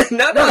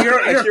 No,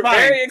 you're fine.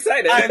 Very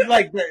excited. I'm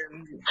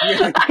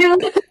I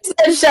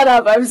said shut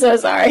up. I'm so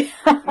sorry.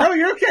 No,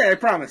 you're okay. I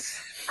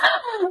promise.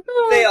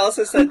 They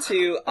also said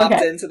to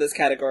opt into this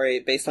category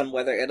based on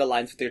whether it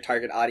aligns with your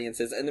target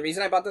audiences. And the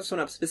reason I brought this one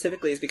up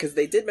specifically is because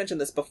they did mention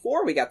this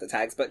before we got the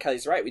tags, but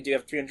Kelly's right. We do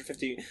have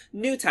 350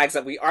 new tags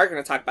that we are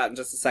going to talk about in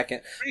just a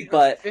second.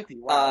 But,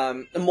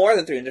 wow. More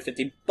than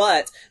 350.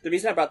 But the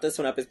reason I brought this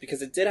one up is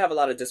because it did have a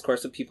lot of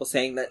discourse with people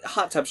saying that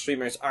hot tub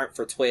streamers aren't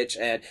for Twitch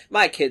and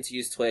my kids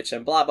use Twitch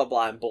and blah, blah,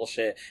 blah and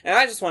bullshit. And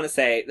I just want to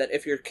say that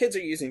if your kids are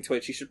using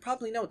Twitch, you should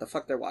probably know what the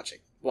fuck they're watching.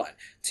 One.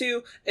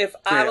 Two, if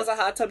I was a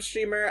hot tub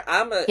streamer,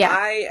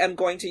 I am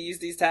going to use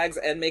these tags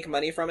and make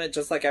money from it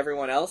just like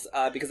everyone else,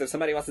 because if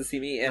somebody wants to see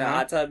me in a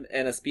hot tub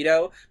and a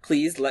Speedo,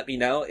 please let me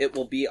know. It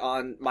will be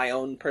on my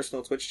own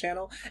personal Twitch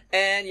channel,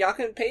 and y'all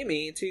can pay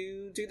me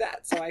to do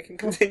that so I can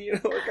continue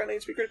to work on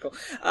HP Critical.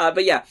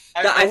 But yeah,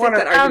 I think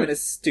that argument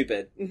is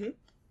stupid. Mm-hmm.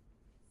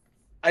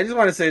 I just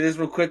want to say this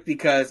real quick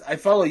because I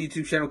follow a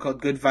YouTube channel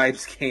called Good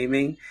Vibes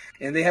Gaming,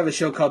 and they have a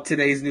show called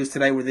Today's News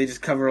Tonight where they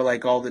just cover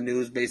all the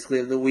news basically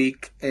of the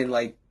week in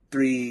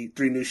three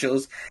new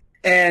shows.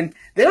 And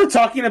they were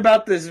talking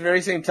about this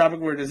very same topic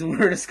we're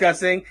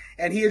discussing,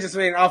 and he had just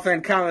made an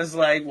offhand comment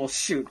well,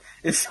 shoot,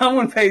 if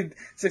someone paid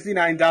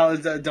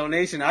 $69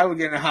 donation, I would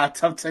get in a hot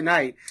tub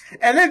tonight.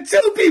 And then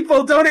 2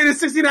 people donated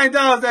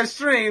 $69 that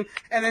stream,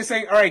 and they're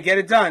saying, all right, get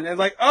it done.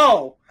 And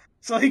oh.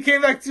 So he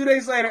came back 2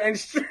 days later and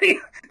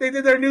streamed. They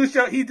did their new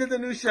show. He did the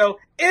new show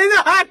in the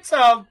hot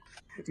tub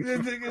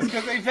because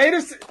they paid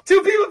us.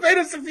 2 people paid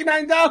us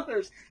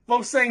 $69.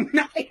 Both saying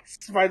nice,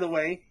 by the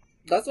way.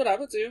 That's what I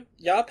would do.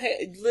 Y'all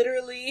pay.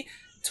 Literally,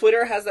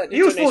 Twitter has that new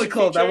He was donation fully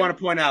clothed, feature. I want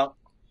to point out.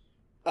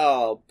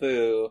 Oh,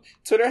 boo.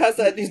 Twitter has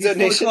that new He's fully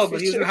donation clothed,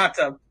 but he was in a feature. hot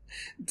tub.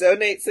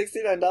 Donate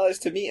 $69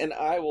 to me, and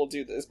I will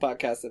do this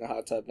podcast in a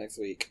hot tub next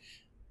week.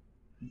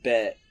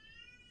 Bet.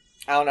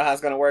 I don't know how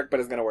it's gonna work, but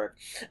it's gonna work.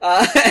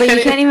 But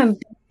you can't even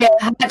get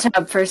a hot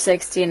tub for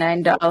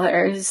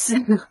 $69.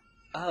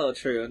 Oh,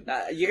 true.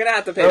 You're gonna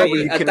have to pay Oh, but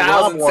me you can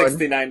rob one.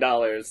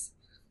 $1,069,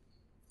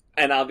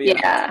 and I'll be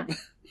Yeah.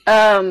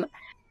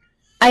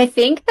 I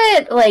think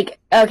that, like,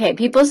 okay,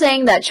 people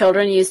saying that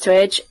children use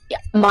Twitch,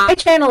 my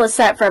channel is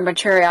set for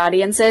mature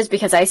audiences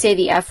because I say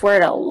the F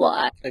word a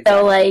lot. Exactly.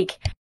 So, like,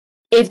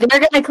 if they're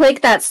gonna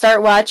click that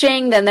start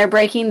watching, then they're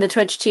breaking the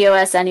Twitch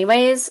TOS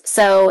anyways,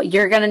 so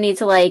you're gonna need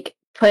to, like,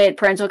 put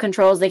parental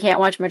controls, they can't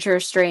watch mature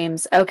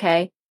streams,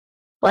 okay.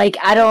 Like,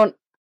 I don't...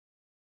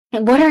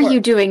 What are you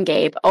doing,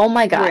 Gabe? Oh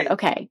my god, Wait.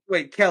 okay.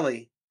 Wait,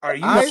 Kelly, are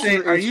you I saying?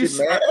 agree Are with you you,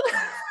 man.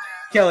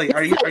 Kelly?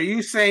 Are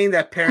you saying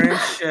that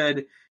parents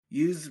should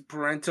use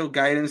parental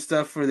guidance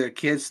stuff for their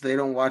kids so they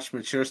don't watch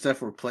mature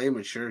stuff or play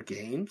mature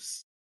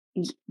games?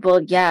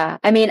 Well, yeah.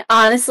 I mean,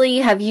 honestly,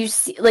 have you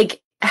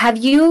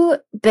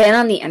been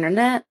on the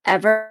internet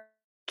ever?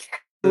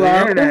 The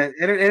Hello? internet,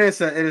 it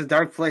is a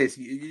dark place.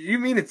 You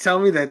mean to tell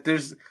me that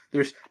there's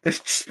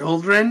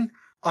children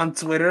on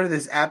Twitter?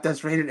 This app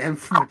that's rated M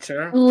for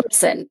mature.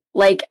 Listen,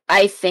 like,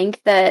 I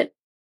think that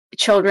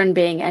children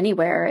being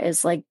anywhere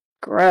is, like,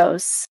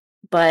 gross,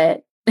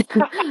 but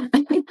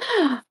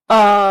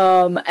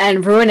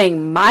and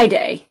ruining my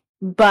day.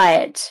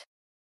 But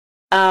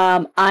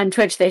on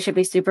Twitch they should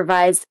be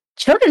supervised.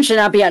 Children should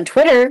not be on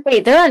Twitter.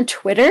 Wait, they're on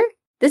Twitter?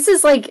 This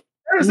is like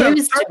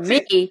news to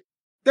me.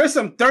 There's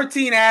some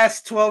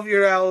 13-ass,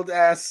 12-year-old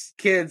ass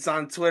kids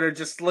on Twitter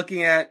just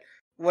looking at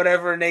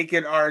whatever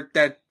naked art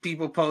that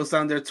people post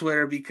on their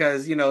Twitter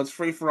because, you know, it's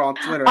free for all on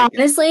Twitter.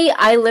 Honestly,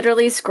 I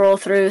literally scroll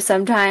through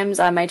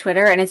sometimes on my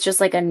Twitter and it's just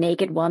like a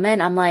naked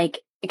woman. I'm like,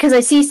 because I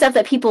see stuff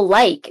that people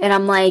like, and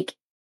I'm like,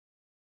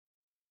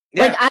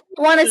 like, I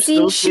want to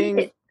see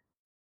shit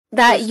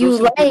that you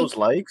like. People's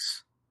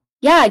likes?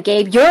 Yeah,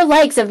 Gabe, your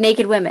likes of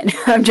naked women.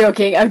 I'm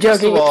joking.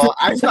 First of all,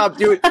 I stopped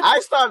doing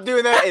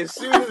that as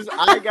soon as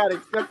I got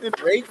accepted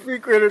for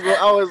HP Critical.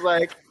 I was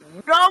like,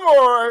 no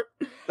more.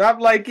 Stop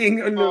liking.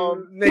 For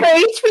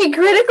HP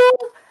Critical?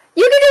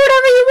 You can do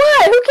whatever you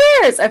want. Who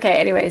cares? Okay,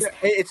 anyways.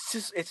 It's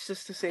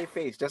just to save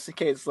face, just in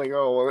case, like,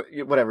 oh,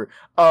 well, whatever.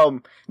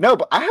 No,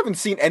 but I haven't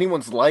seen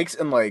anyone's likes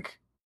in, like,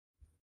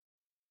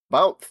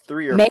 about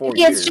 3 or 4 years.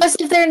 Maybe it's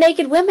just if they're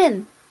naked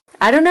women.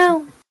 I don't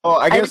know. Oh,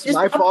 I guess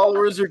my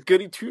followers are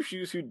goody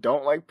two-shoes who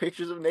don't like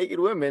pictures of naked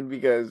women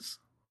because...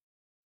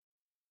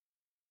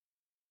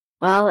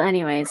 Well,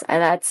 anyways,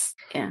 that's,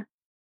 yeah.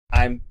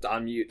 I'm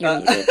on mute.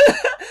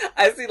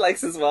 I see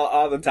likes as well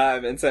all the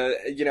time, and so,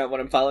 you know, when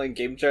I'm following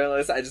game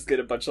journalists, I just get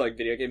a bunch of, like,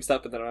 video game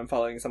stuff, but then when I'm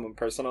following someone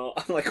personal,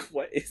 I'm like,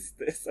 what is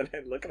this? And I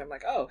look and I'm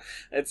like, oh,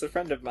 it's a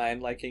friend of mine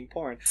liking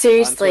porn.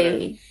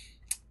 Seriously.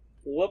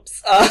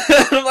 Whoops.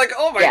 I'm like,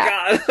 oh my Yeah.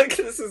 god, like,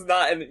 this is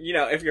not, and, you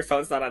know, if your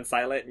phone's not on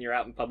silent and you're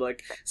out in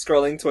public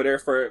scrolling Twitter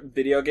for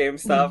video game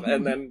stuff,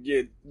 and then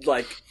you,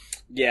 like,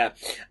 yeah.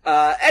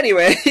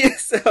 Anyway,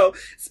 so,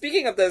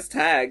 speaking of those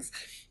tags,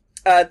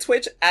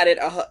 Twitch added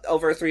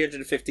over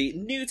 350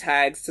 new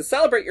tags to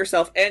celebrate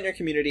yourself and your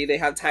community. They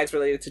have tags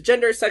related to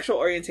gender, sexual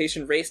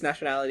orientation, race,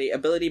 nationality,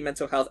 ability,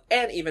 mental health,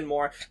 and even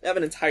more. They have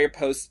an entire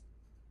post.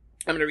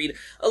 I'm going to read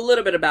a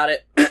little bit about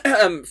it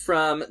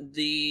from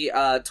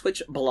the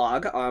Twitch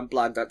blog on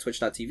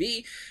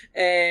blog.twitch.tv.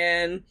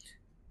 And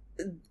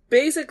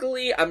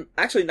basically, I'm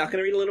actually not going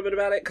to read a little bit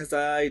about it because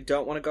I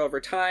don't want to go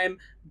over time,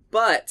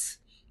 but...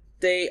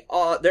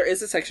 there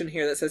is a section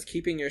here that says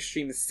keeping your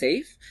streams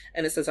safe,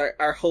 and it says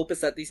our hope is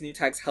that these new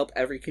tags help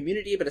every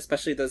community, but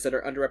especially those that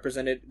are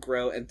underrepresented,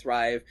 grow and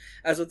thrive.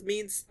 As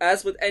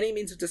with any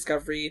means of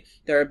discovery,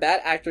 there are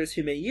bad actors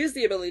who may use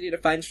the ability to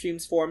find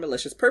streams for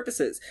malicious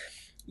purposes.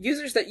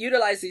 Users that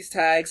utilize these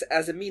tags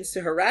as a means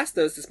to harass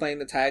those displaying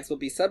the tags will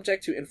be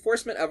subject to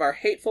enforcement of our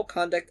hateful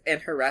conduct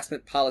and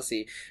harassment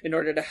policy. In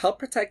order to help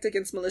protect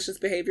against malicious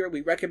behavior, we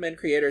recommend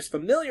creators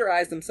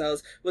familiarize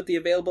themselves with the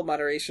available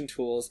moderation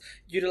tools,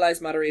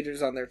 utilize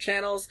moderators on their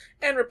channels,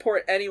 and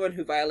report anyone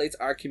who violates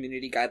our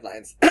community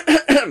guidelines.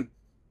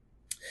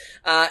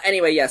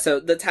 Anyway, yeah, so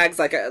the tags,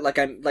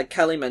 like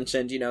Kelly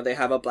mentioned, you know, they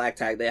have a black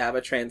tag, they have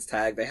a trans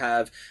tag, they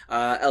have,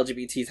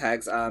 LGBT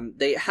tags,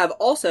 they have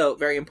also,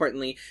 very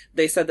importantly,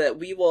 they said that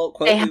we will,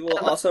 quote, we will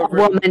also...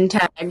 woman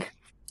tag.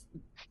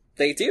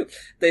 They do.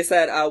 They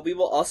said, we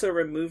will also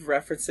remove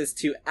references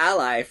to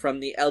ally from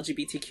the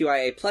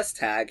LGBTQIA plus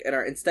tag and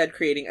are instead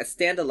creating a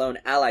standalone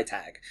ally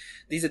tag.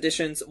 These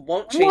additions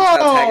won't change how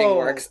tagging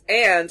works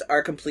and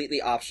are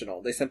completely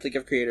optional. They simply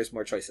give creators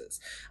more choices.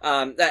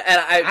 And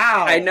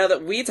I know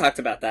that we talked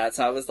about that,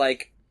 so I was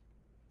like,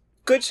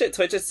 good shit,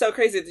 Twitch. It's so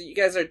crazy that you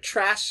guys are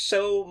trash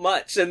so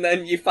much and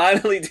then you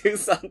finally do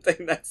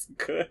something that's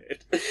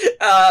good.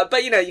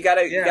 But you know, you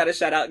gotta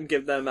shout out and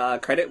give them,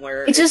 credit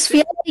where I just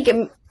feel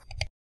like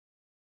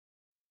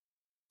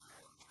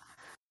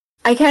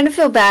I kind of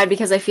feel bad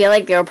because I feel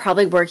like they were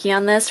probably working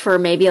on this for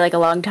maybe like a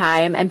long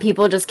time, and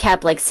people just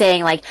kept like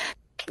saying like,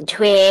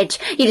 Twitch,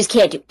 you just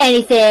can't do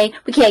anything,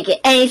 we can't get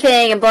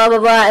anything, and blah blah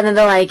blah, and then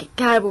they're like,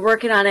 God, we're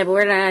working on it, but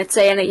we're not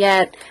saying it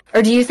yet.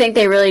 Or do you think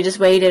they really just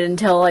waited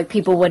until like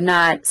people would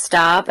not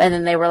stop, and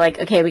then they were like,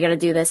 okay, we gotta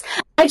do this?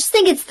 I just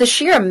think it's the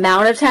sheer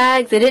amount of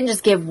tags. They didn't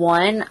just give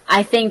one.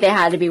 I think they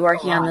had to be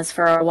working on this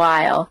for a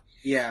while.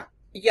 Yeah.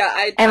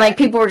 Yeah, and like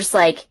people were just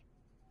like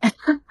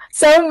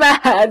so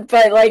mad,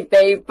 but like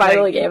they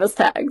finally gave us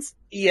tags.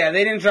 Yeah,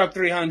 they didn't drop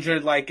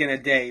 300 like in a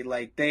day.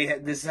 Like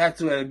this had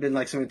to have been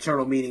like some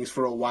internal meetings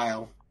for a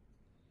while.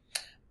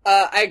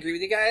 I agree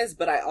with you guys,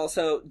 but I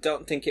also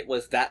don't think it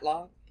was that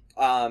long.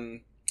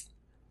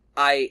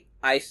 I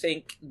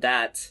think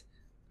that.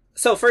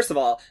 So first of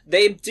all,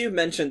 they do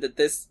mention that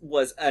this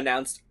was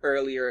announced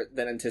earlier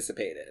than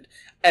anticipated.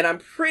 And I'm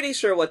pretty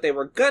sure what they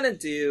were gonna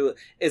do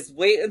is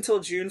wait until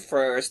June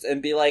 1st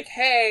and be like,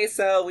 hey,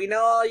 so we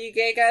know all you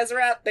gay guys are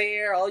out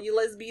there, all you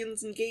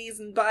lesbians and gays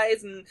and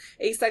bis and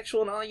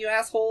asexual and all you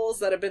assholes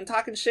that have been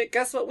talking shit,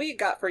 guess what we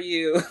got for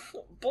you?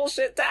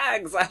 Bullshit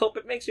tags! I hope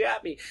it makes you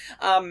happy.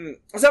 So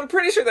I'm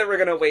pretty sure that we're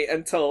gonna wait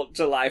until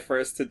July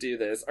 1st to do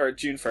this, or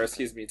June 1st,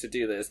 excuse me, to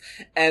do this.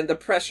 And the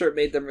pressure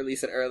made them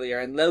release it earlier,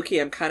 and low-key,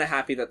 I'm kinda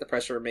happy that the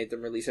pressure made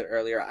them release it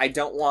earlier. I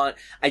don't want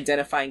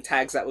identifying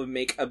tags that would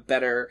make a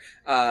better,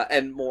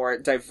 and more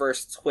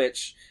diverse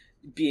Twitch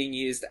being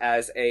used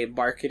as a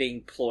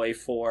marketing ploy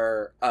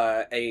for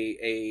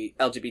a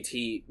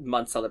LGBT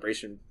month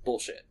celebration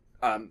bullshit.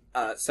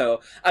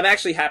 So I'm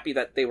actually happy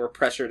that they were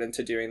pressured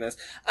into doing this.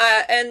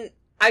 And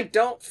I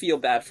don't feel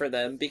bad for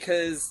them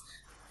because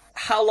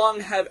how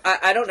long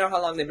I don't know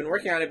how long they've been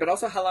working on it, but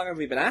also how long have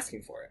we been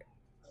asking for it?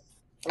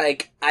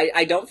 Like,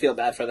 I don't feel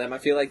bad for them. I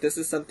feel like this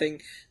is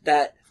something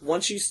that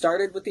once you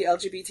started with the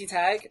LGBT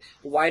tag,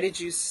 why did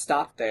you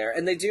stop there?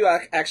 And they do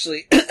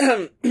actually,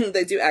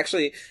 they do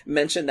actually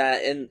mention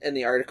that in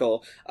the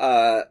article,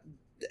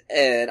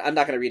 and I'm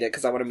not going to read it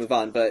because I want to move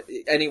on, but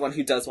anyone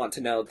who does want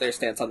to know their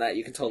stance on that,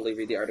 you can totally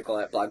read the article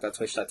at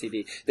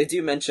blog.twitch.tv. They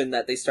do mention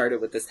that they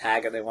started with this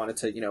tag and they wanted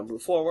to,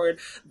 move forward,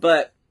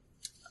 but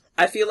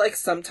I feel like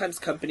sometimes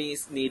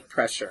companies need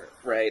pressure,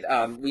 right?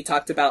 We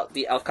talked about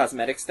the Elf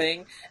Cosmetics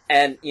thing,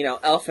 and,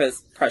 Elf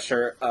has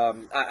pressure.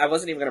 I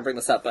wasn't even going to bring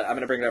this up, but I'm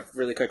going to bring it up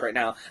really quick right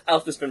now.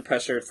 Elf has been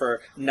pressured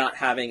for not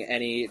having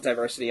any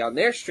diversity on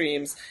their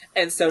streams,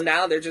 and so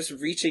now they're just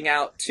reaching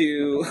out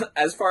to,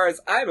 as far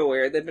as I'm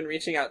aware, they've been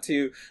reaching out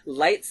to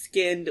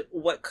light-skinned,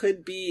 what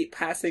could be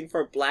passing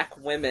for black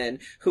women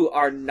who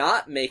are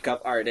not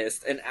makeup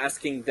artists, and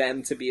asking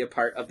them to be a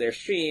part of their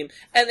stream,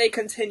 and they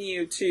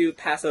continue to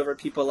pass over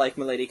people like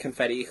Milady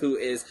Confetti, who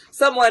is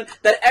someone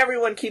that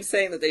everyone keeps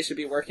saying that they should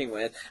be working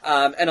with.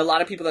 And a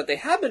lot of people that they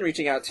have been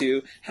reaching out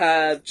to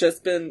have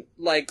just been,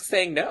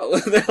 saying no.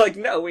 They're like,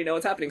 no, we know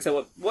what's happening.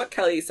 So what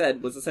Kelly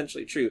said was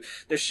essentially true.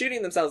 They're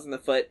shooting themselves in the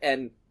foot,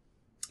 and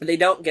they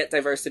don't get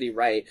diversity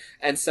right.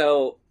 And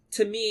so,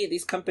 to me,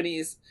 these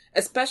companies,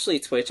 especially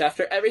Twitch,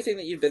 after everything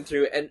that you've been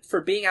through, and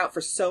for being out for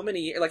so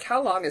many years,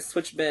 how long has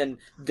Twitch been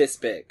this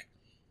big?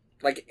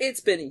 It's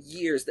been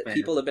years that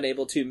people have been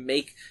able to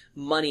make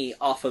money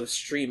off of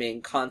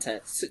streaming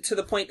content to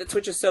the point that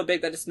Twitch is so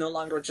big that it's no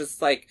longer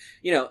just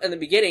in the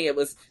beginning it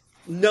was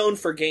known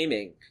for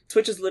gaming.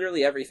 Twitch is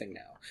literally everything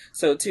now.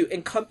 So to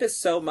encompass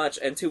so much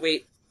and to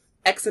wait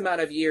X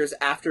amount of years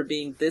after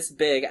being this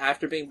big,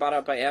 after being bought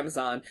out by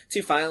Amazon,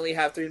 to finally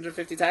have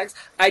 350 tags,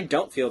 I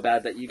don't feel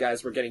bad that you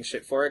guys were getting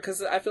shit for it,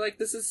 because I feel like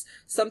this is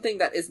something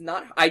that is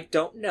not, I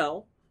don't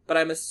know, but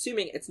I'm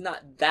assuming it's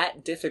not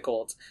that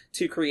difficult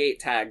to create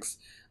tags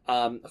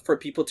for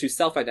people to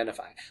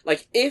self-identify.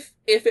 If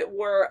it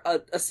were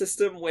a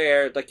system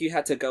where, you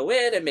had to go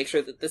in and make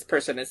sure that this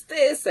person is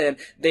this, and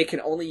they can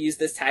only use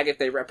this tag if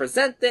they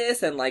represent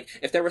this, and,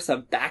 if there was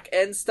some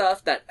back-end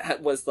stuff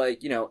that was,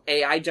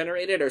 AI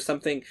generated or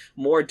something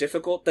more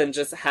difficult than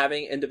just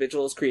having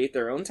individuals create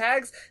their own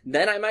tags,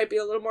 then I might be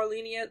a little more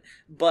lenient,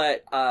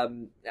 but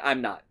I'm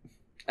not.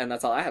 And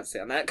that's all I have to say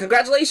on that.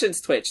 Congratulations,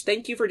 Twitch.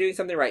 Thank you for doing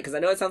something right, because I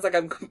know it sounds like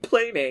I'm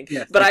complaining,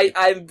 yes, but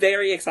I'm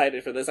very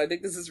excited for this. I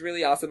think this is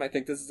really awesome. I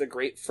think this is a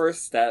great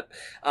first step,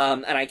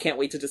 and I can't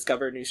wait to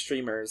discover new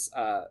streamers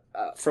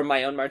from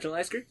my own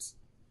marginalized groups.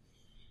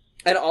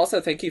 And also,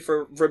 thank you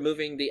for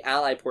removing the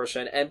ally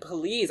portion. And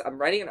please, I'm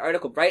writing an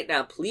article right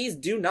now. Please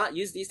do not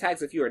use these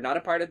tags if you are not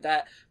a part of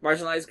that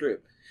marginalized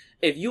group.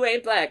 If you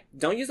ain't black,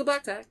 don't use a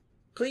black tag.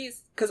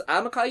 Please, because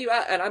I'm going to call you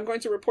out, and I'm going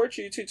to report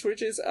you to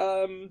Twitch's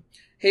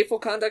hateful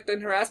conduct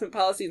and harassment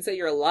policy and say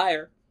you're a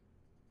liar.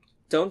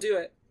 Don't do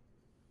it.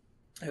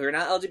 If you're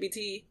not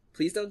LGBT,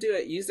 please don't do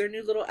it. Use their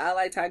new little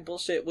ally tag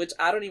bullshit, which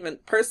I don't even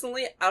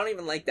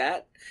like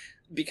that,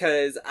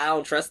 because I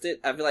don't trust it.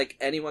 I feel like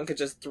anyone could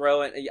just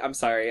throw in, I'm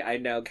sorry, I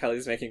know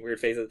Kelly's making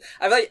weird faces.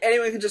 I feel like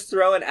anyone could just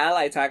throw an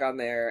ally tag on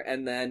there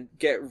and then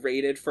get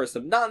rated for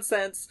some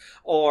nonsense,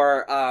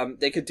 or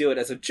they could do it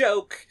as a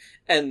joke,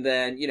 and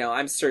then,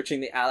 I'm searching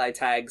the ally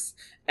tags,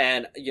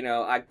 and,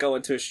 I go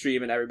into a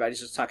stream and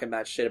everybody's just talking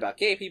bad shit about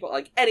gay people.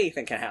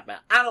 Anything can happen.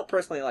 I don't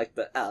personally like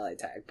the ally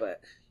tag,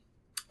 but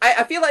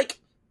I feel like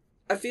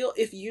I feel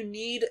if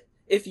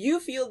you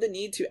feel the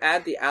need to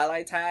add the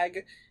ally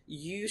tag,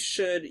 you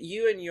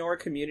and your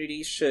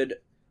community should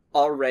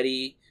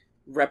already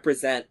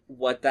represent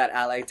what that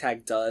ally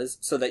tag does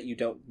so that you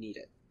don't need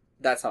it.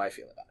 That's how I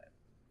feel about it.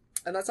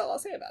 And that's all I'll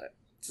say about it.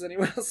 Does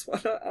anyone else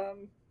want to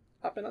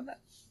hop in on that?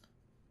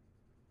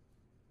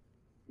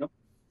 Nope.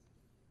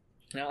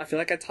 No, I feel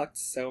like I talked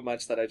so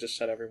much that I just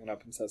shut everyone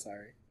up. I'm so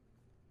sorry.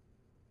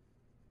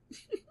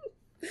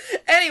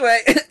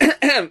 Anyway.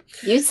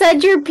 You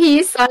said your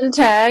piece on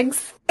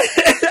tags.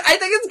 I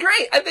think it's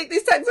great. I think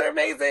these tags are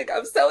amazing.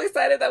 I'm so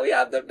excited that we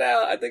have them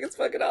now. I think it's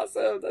fucking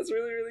awesome. That's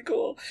really, really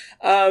cool.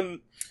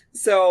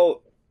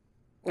 So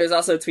there's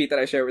also a tweet that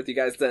I share with you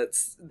guys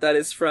that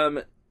is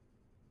from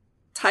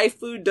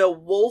Taifu de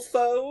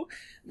Wolfo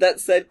that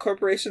said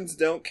corporations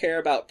don't care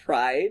about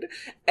pride,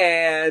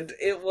 and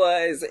it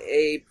was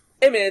a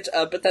image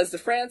of Bethesda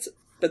France,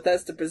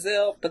 Bethesda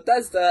Brazil,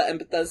 Bethesda, and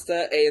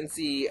Bethesda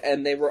ANC,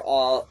 and they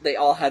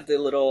all had the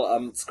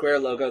little square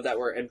logo that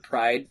were in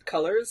pride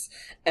colors,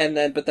 and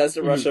then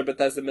Bethesda Russia,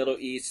 Bethesda Middle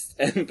East,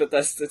 and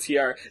Bethesda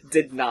TR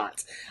did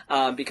not,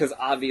 because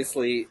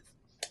obviously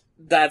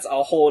that's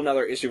a whole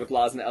nother issue with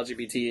laws in the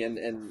LGBT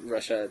and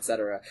Russia,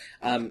 etc.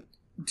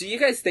 Do you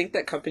guys think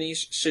that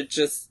companies should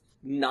just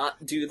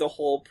not do the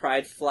whole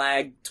pride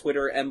flag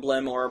Twitter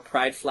emblem or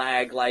pride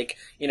flag, like,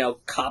 you know,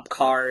 cop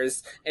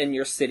cars in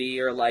your city,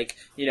 or like,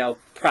 you know,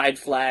 pride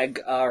flag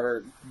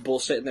or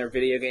bullshit in their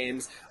video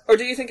games? Or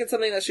do you think it's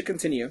something that should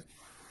continue?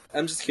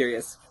 I'm just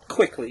curious.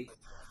 Quickly.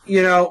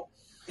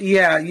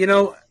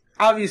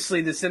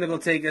 Obviously the cynical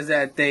take is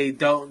that they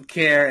don't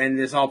care and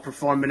it's all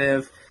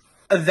performative.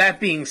 That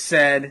being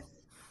said,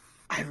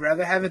 I'd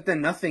rather have it than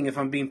nothing, if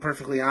I'm being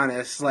perfectly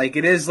honest. Like,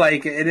 it's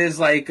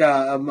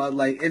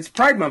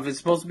Pride Month. It's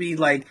supposed to be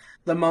like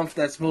the month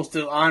that's supposed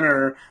to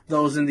honor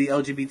those in the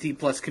LGBT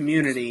plus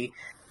community.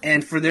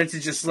 And for there to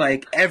just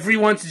like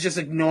everyone to just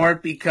ignore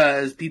it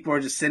because people are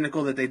just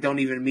cynical that they don't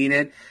even mean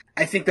it,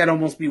 I think that'd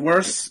almost be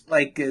worse.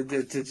 Like to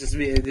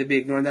be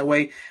ignored that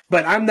way.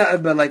 But I'm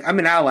not. But like I'm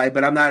an ally,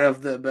 but I'm not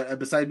of the. But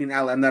besides being an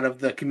ally, I'm not of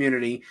the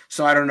community.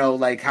 So I don't know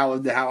like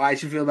how I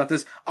should feel about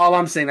this. All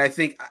I'm saying,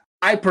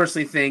 I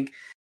personally think,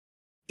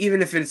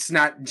 even if it's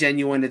not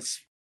genuine,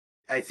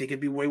 I think it'd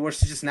be way worse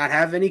to just not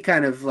have any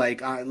kind of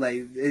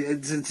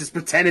just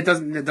pretend it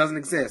doesn't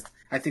exist.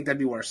 I think that'd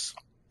be worse.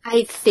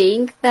 I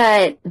think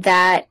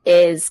that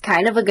is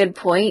kind of a good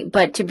point,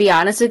 but to be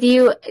honest with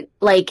you,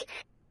 like,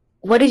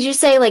 what did you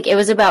say? Like, it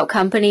was about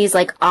companies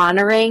like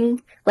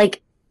honoring,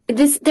 like,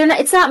 this.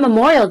 It's not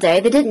Memorial Day.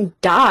 They didn't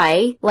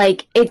die.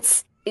 Like,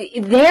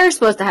 they're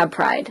supposed to have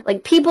pride.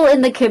 Like, people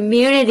in the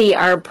community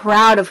are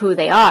proud of who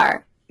they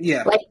are.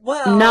 Yeah. Like,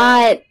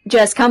 not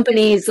just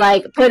companies,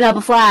 like, putting up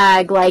a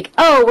flag, like,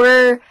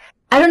 oh,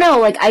 I don't know,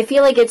 like, I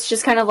feel like it's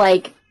just kind of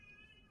like,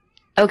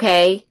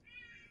 okay,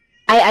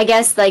 I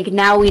guess, like,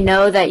 now we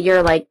know that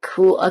you're, like,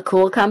 a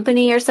cool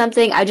company or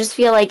something. I just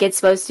feel like it's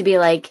supposed to be,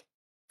 like,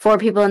 for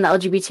people in the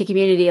LGBT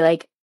community,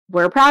 like,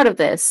 we're proud of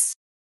this.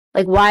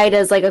 Like, why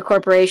does, like, a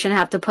corporation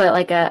have to put,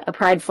 like, a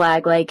pride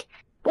flag? Like,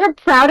 we're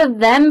proud of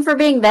them for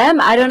being them?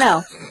 I don't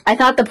know. I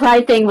thought the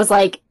pride thing was,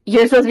 like,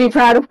 you're supposed to be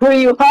proud of who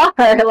you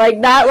are. Like,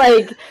 not,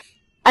 like,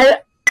 I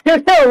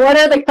don't know. What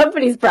are the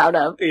companies proud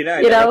of? I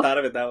never thought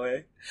of it that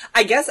way.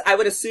 I guess I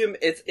would assume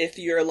if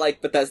you're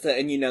like Bethesda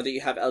and you know that you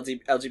have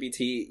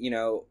LGBT, you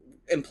know,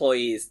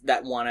 employees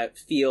that want to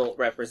feel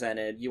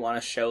represented, you want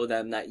to show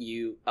them that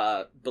you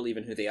believe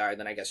in who they are,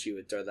 then I guess you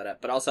would throw that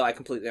up. But also, I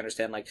completely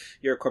understand, like,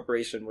 you're a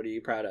corporation, what are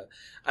you proud of?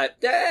 I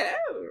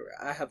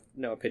have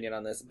no opinion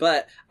on this,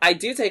 but I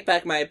do take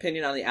back my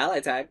opinion on the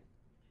ally tag.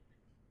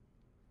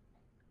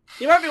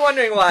 You might be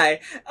wondering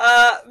why.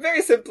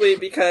 Very simply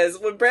because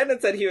when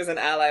Brandon said he was an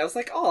ally, I was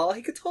like, oh,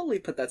 he could totally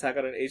put that tag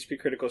on an HP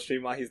Critical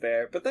stream while he's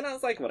there. But then I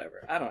was like,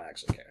 whatever. I don't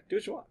actually care. Do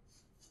what you want.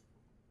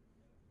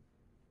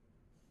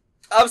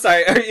 I'm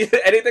sorry.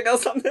 Anything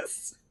else on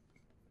this?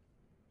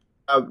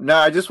 No,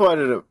 I just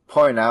wanted to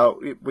point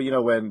out, you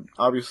know, when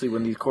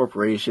these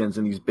corporations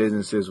and these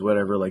businesses,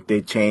 whatever, like,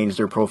 they change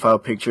their profile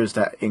pictures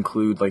to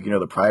include, like, you know,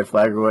 the pride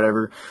flag or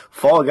whatever,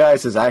 Fall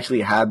Guys has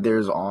actually had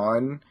theirs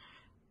on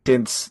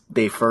since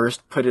they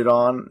first put it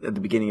on at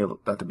the beginning of,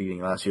 not the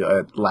beginning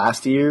of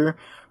last year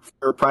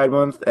for Pride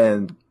Month.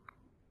 And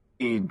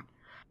to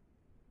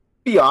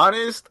be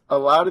honest, a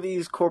lot of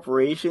these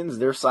corporations,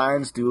 their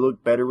signs do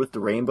look better with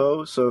the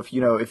rainbow. So if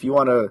you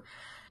want to,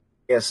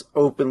 I guess,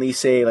 openly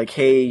say, like,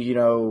 hey, you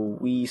know,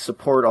 we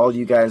support all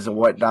you guys and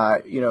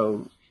whatnot, you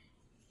know,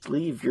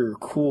 leave your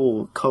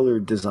cool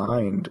colored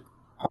design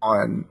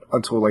on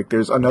until, like,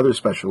 there's another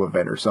special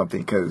event or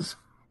something, because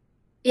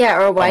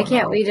yeah, or why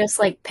can't we just,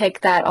 like,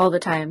 pick that all the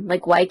time?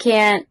 Like, why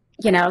can't,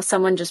 you know,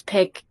 someone just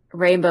pick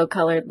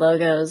rainbow-colored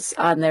logos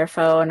on their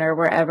phone or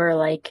wherever,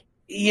 like,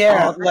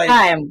 all the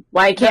time?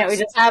 Why can't we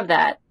just have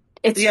that?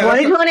 It's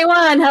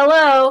 2021,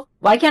 hello!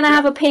 Why can't I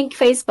have a pink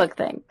Facebook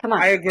thing? Come on.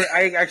 I agree.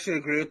 I actually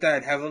agree with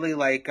that heavily.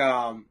 Like,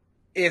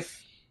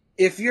 if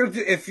if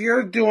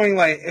you're doing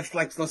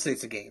let's say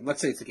it's a game.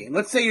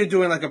 Let's say you're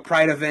doing like a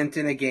Pride event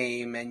in a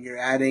game and you're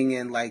adding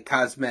in like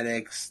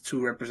cosmetics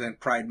to represent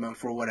Pride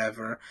Month or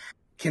whatever.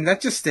 Can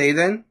that just stay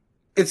then?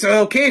 It's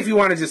okay if you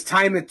want to just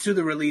time it to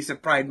the release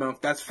of Pride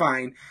Month. That's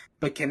fine.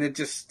 But can it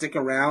just stick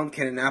around?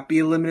 Can it not be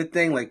a limited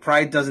thing? Like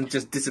Pride doesn't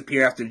just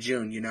disappear after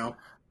June, you know?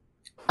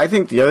 I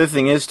think the other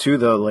thing is too,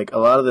 though, like a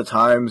lot of the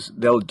times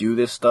they'll do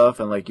this stuff,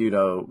 and like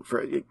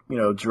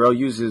Jarrell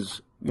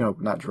uses,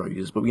 not Jarrell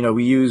uses, but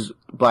we use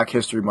Black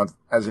History Month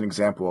as an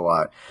example a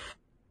lot.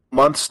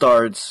 Month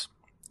starts,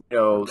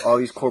 all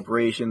these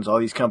corporations, all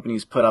these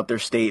companies put out their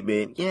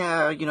statement.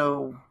 Yeah,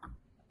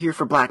 here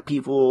for Black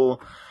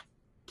people,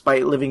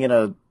 despite living in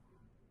a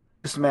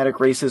systematic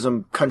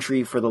racism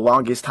country for the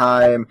longest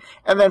time,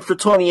 and then for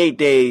 28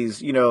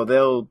 days,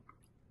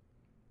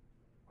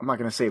 I'm not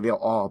going to say they'll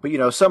all, but,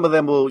 some of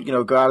them will,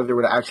 go out of their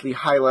way to actually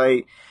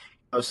highlight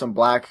some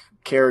Black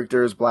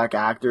characters, Black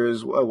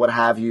actors, what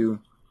have you.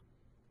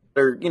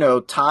 They're,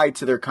 tied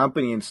to their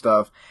company and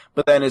stuff.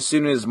 But then as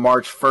soon as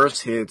March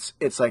 1st hits,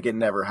 it's like it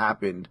never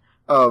happened.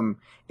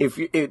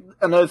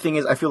 Another thing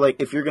is, I feel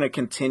like if you're going to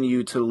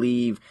continue to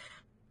leave,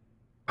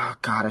 oh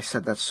God, I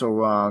said that so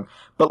wrong.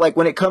 But like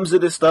when it comes to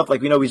this stuff,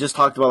 like, we just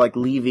talked about like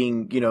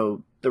leaving,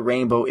 the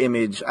rainbow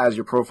image as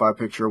your profile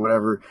picture or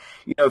whatever.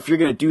 If you're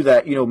going to do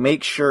that,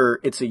 make sure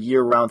it's a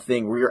year-round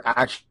thing where you're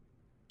actually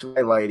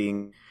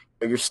highlighting,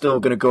 you're still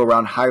going to go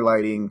around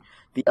highlighting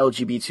the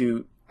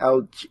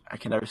I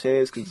can never say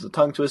this because it's a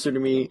tongue twister to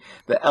me,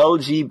 the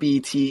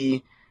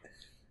LGBT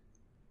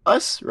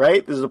plus,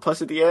 right? There's a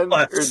plus at the end?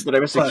 Plus. Or did I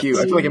miss a Q?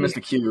 I feel like I missed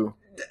a Q.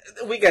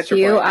 We got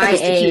your point. I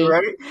missed a Q,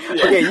 right?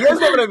 Yeah. Okay, you guys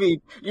know what I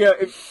mean.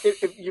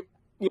 If you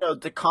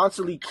to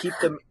constantly keep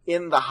them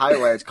in the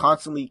highlights,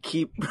 constantly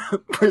keep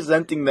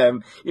presenting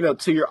them,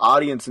 to your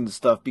audience and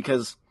stuff.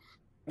 Because,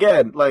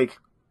 again, like,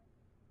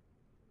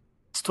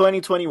 it's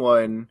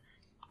 2021.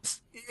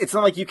 It's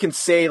not like you can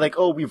say, like,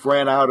 oh, we've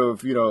ran out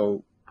of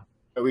people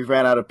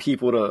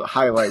to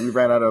highlight. We've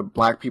ran out of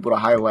Black people to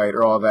highlight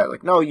or all that.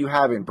 Like, no, you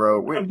haven't,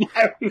 bro. There's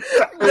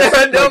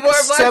no more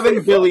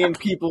 7 billion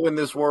people in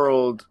this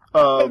world.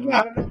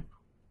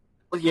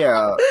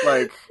 Yeah,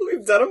 like.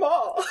 We've done them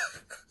all.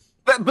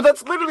 But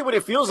that's literally what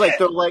it feels like,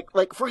 though.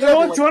 Like for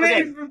example,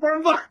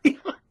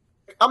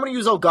 I'm gonna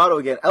use Elgato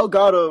again.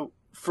 Elgato,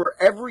 for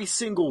every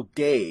single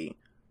day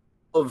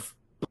of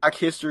Black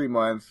History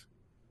Month,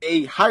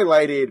 they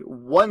highlighted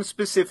one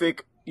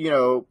specific,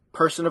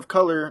 person of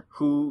color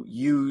who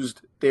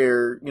used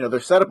their, their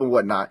setup and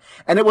whatnot.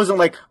 And it wasn't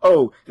like,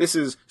 oh, this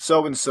is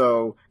so and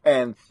so,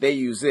 and they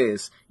use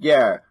this.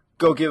 Yeah,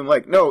 go give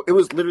them no. It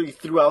was literally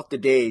throughout the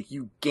day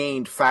you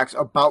gained facts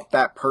about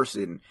that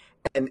person,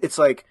 and it's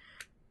like.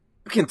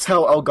 You can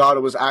tell Elgato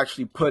was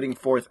actually putting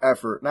forth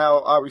effort.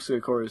 Now, obviously,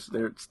 of course,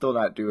 they're still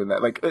not doing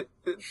that. Like, they're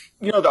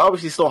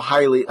obviously still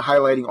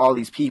highlighting all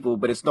these people,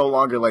 but it's no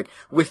longer, like,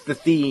 with the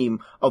theme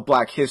of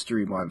Black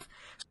History Month.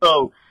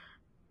 So,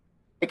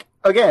 like,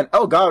 again,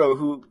 Elgato,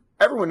 who,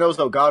 everyone knows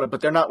Elgato, but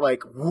they're not,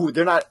 like, woo,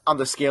 they're not on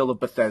the scale of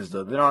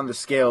Bethesda. They're not on the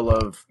scale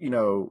of,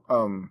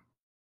 someone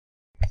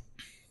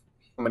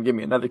give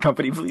me another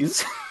company,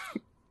 please.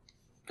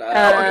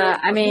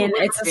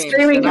 It's a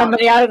streaming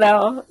company. I don't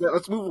know. Yeah,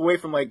 let's move away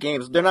from like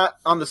games. They're not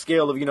on the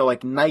scale of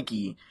like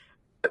Nike.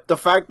 The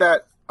fact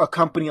that a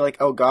company like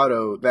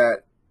Elgato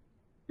that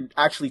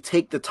actually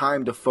take the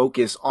time to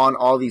focus on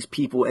all these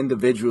people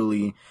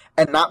individually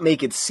and not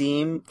make it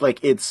seem like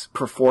it's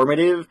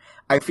performative,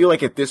 I feel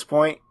like at this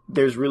point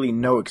there's really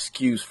no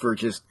excuse for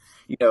just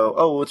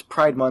oh, it's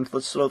Pride Month.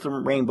 Let's throw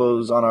some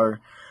rainbows on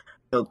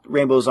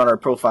our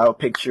profile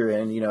picture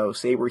and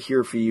say we're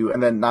here for you,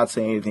 and then not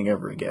say anything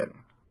ever again.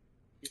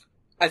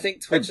 I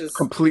think Twitch is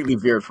completely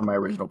veered from my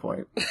original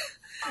point.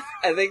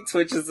 I think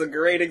Twitch is a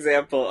great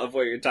example of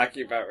what you're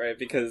talking about, right?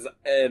 Because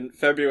in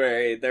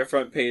February, their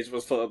front page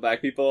was full of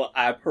Black people.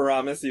 I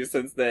promise you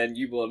since then,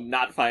 you will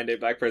not find a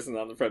Black person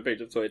on the front page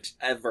of Twitch,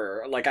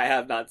 ever. Like, I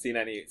have not seen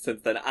any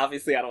since then.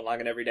 Obviously, I don't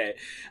log in every day.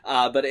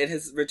 But it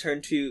has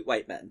returned to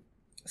white men.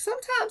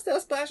 Sometimes they'll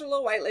splash a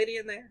little white lady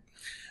in there.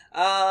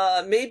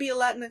 Maybe a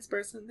Latinx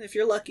person, if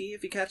you're lucky,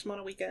 if you catch them on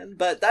a weekend.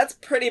 But that's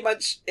pretty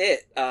much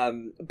it.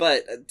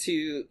 But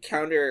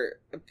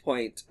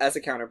as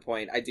a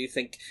counterpoint, I do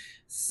think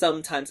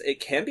sometimes it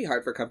can be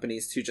hard for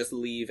companies to just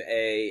leave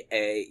a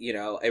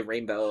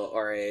rainbow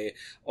or a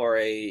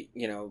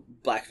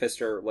Black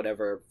Fist or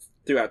whatever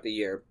throughout the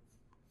year.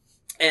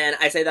 And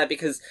I say that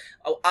because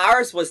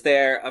ours was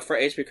there for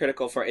HP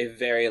Critical for a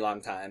very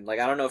long time. Like,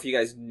 I don't know if you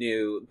guys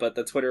knew, but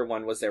the Twitter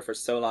one was there for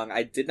so long.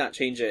 I did not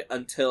change it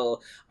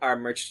until our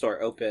merch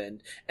store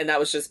opened. And that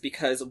was just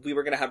because we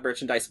were going to have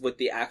merchandise with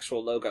the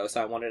actual logo.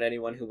 So I wanted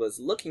anyone who was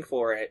looking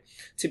for it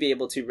to be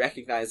able to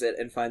recognize it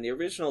and find the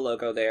original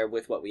logo there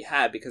with what we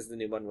had, because the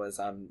new one was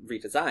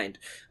redesigned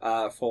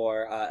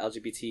for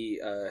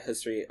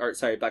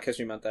Black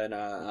History Month and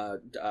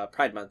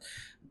Pride Month.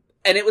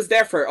 And it was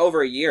there for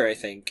over a year, I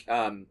think.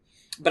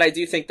 But I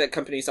do think that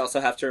companies also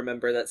have to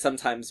remember that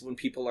sometimes when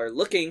people are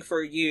looking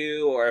for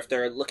you, or if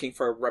they're looking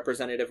for a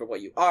representative of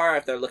what you are,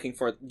 if they're looking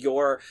for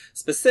your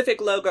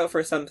specific logo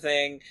for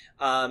something,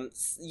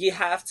 you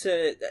have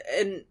to,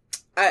 and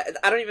I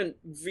don't even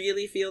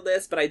really feel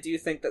this, but I do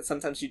think that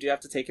sometimes you do have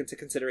to take into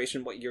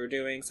consideration what you're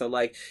doing. So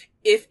like,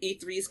 if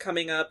E3 is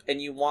coming up and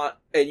you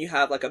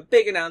have like a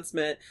big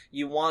announcement,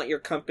 you want your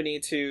company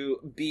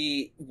to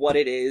be what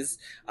it is,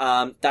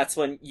 that's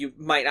when you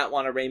might not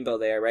want a rainbow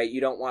there, right?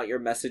 You don't want your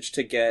message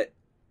to get,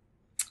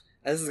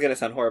 this is gonna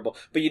sound horrible,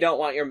 but you don't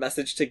want your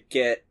message to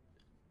get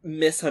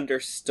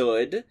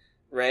misunderstood,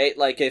 right?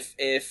 Like if,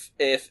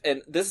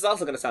 and this is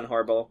also gonna sound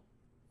horrible,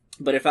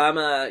 but if I'm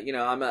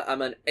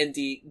I'm an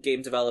indie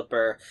game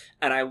developer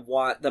and I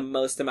want the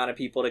most amount of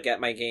people to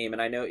get my game,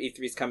 and I know E3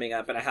 is coming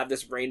up and I have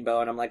this rainbow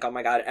and I'm like, oh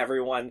my god,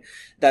 everyone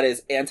that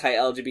is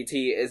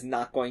anti-LGBT is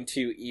not going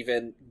to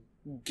even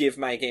give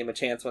my game a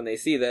chance when they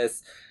see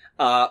this.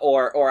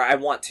 Or I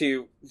want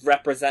to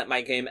represent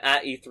my game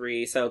at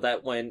E3 so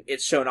that when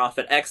it's shown off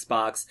at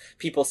Xbox,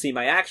 people see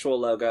my actual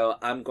logo.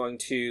 I'm going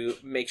to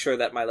make sure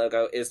that my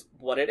logo is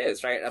what it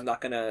is, right? I'm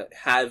not going to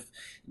have,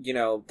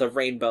 the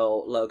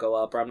rainbow logo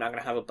up, or I'm not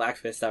going to have a black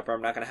fist up, or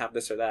I'm not going to have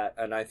this or that.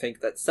 And I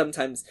think that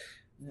sometimes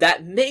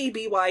that may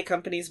be why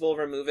companies will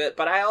remove it.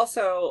 But I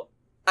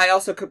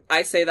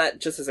say that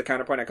just as a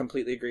counterpoint. I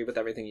completely agree with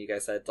everything you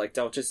guys said. Like,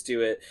 don't just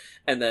do it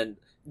and then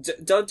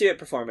don't do it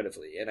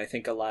performatively, and I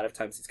think a lot of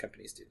times these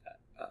companies do that.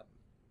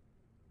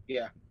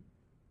 Yeah.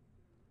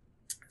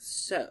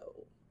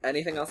 So,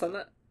 anything else on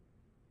that?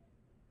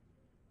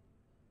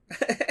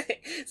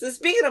 So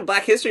speaking of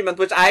Black History Month,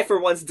 which I for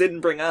once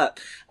didn't bring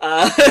up,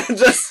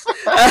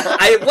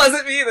 it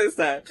wasn't me this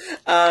time.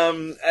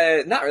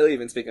 Not really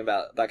even speaking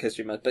about Black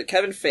History Month, but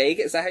Kevin Feige,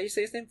 is that how you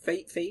say his name?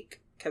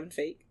 Fake? Kevin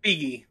Feige?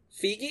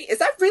 Feige? Is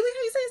that really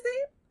how you say his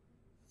name?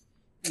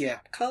 Yeah.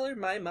 Color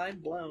my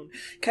mind blown.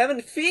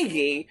 Kevin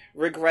Feige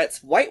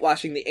regrets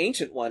whitewashing the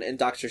Ancient One in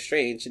Doctor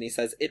Strange, and he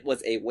says it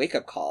was a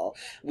wake-up call.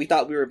 We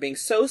thought we were being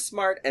so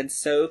smart and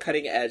so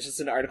cutting edge. This is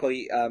an article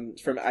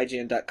from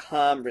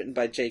IGN.com written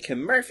by J.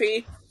 Kim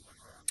Murphy.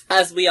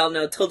 As we all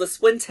know, Tilda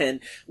Swinton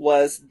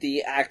was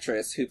the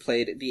actress who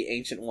played the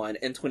Ancient One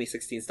in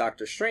 2016's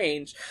Doctor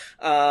Strange.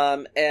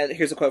 And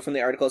here's a quote from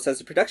the article. It says,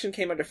 the production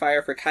came under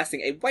fire for casting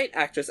a white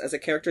actress as a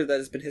character that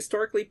has been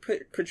historically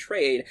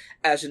portrayed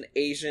as an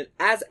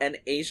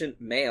Asian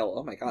male.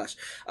 Oh my gosh.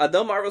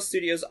 Though Marvel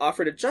Studios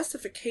offered a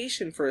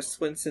justification for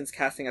Swinton's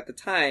casting at the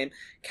time,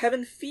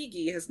 Kevin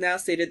Feige has now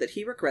stated that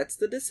he regrets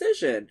the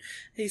decision.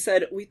 He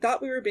said, we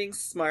thought we were being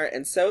smart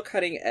and so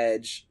cutting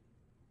edge.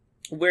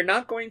 We're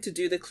not going to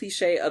do the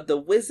cliche of the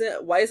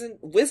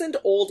wizened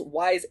old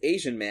wise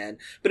Asian man,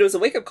 but it was a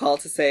wake-up call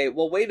to say,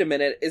 well, wait a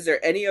minute, is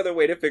there any other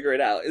way to figure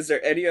it out? Is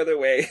there any other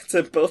way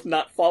to both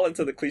not fall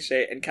into the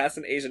cliche and cast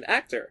an Asian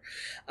actor?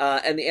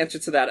 And the answer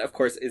to that, of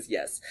course, is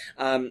yes.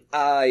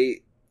 I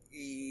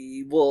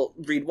will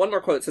read one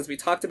more quote. It says, we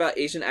talked about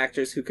Asian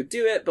actors who could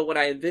do it, but when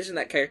I envisioned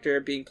that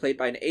character being played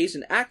by an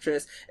Asian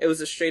actress, it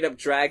was a straight-up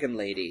dragon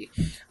lady.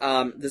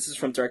 This is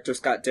from director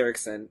Scott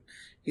Derrickson.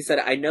 He said,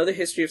 I know the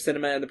history of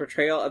cinema and the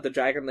portrayal of the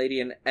Dragon Lady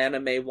in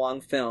anime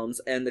Wong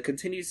films and the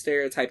continued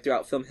stereotype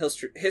throughout film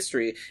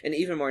history and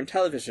even more in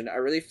television. I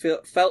really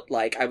felt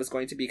like I was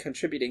going to be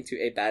contributing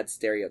to a bad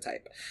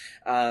stereotype.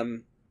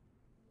 And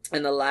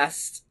the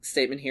last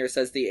statement here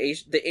says,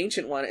 the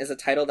Ancient One is a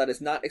title that is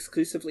not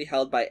exclusively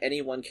held by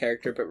any one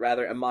character, but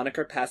rather a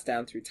moniker passed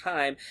down through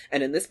time.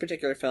 And in this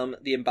particular film,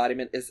 the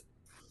embodiment is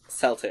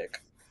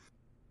Celtic.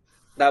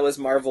 That was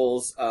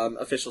Marvel's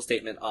official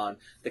statement on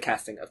the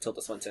casting of Tilda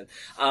Swinton.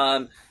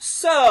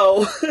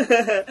 So,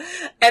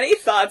 any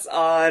thoughts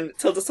on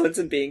Tilda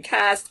Swinton being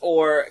cast,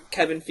 or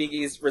Kevin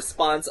Feige's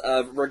response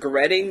of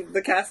regretting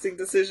the casting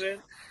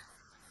decision?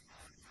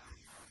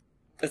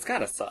 It's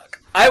gotta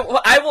suck. I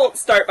will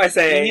start by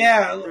saying,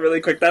 really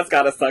quick, that's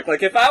gotta suck.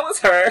 Like, if I was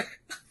her,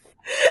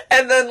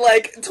 and then,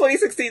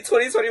 2016,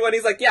 2021,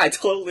 he's like, yeah, I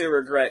totally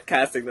regret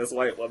casting this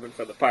white woman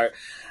for the part.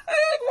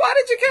 Why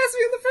did you cast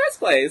me in the first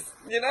place?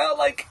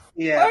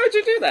 Why would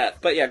you do that?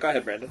 But yeah, go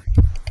ahead, Brandon.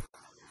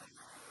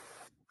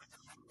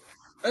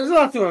 There's a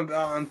lot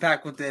to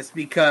unpack with this,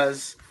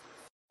 because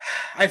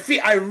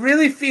I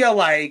really feel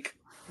like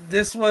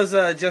this was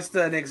just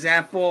an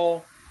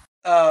example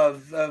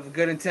of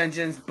good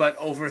intentions, but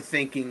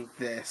overthinking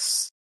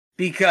this.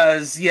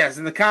 Because, yes,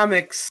 in the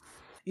comics,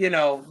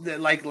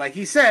 like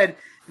he said,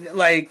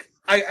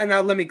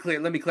 now let me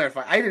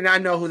clarify. I did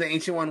not know who the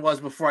Ancient One was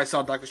before I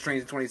saw Doctor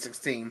Strange in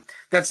 2016.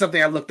 That's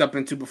something I looked up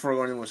into before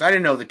going to watch. I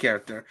didn't know the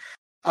character.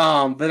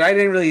 But I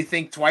didn't really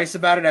think twice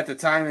about it at the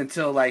time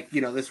until,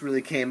 this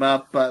really came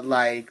up. But,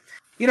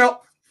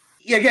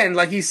 again,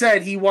 like he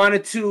said, he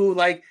wanted to,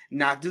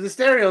 not do the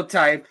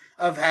stereotype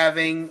of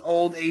having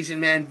old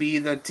Asian man be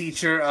the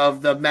teacher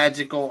of the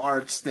magical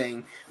arts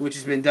thing, which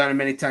has been done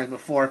many times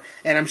before.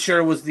 And I'm sure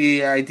it was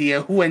the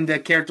idea when the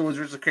character was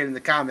originally created in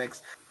the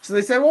comics. So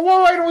they said, well,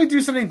 why don't we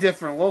do something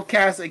different? We'll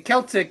cast a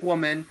Celtic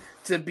woman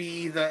to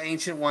be the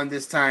Ancient One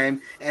this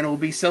time, and it will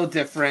be so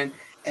different.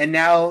 and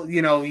now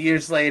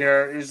years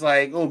later it's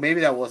like, oh,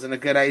 maybe that wasn't a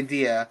good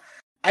idea.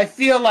 I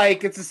feel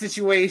like it's a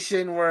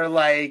situation where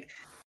like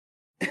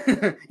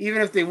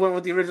even if they went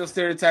with the original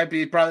stereotype,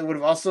 it probably would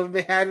have also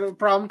had a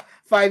problem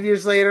 5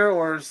 years later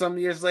or some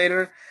years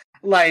later.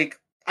 Like,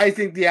 I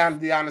think the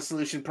honest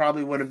solution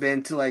probably would have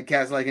been to like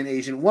cast like an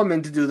Asian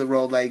woman to do the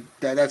role. Like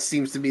that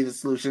seems to be the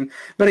solution.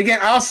 But again,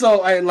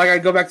 I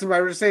go back to my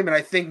original statement.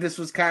 I think this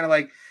was kind of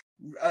like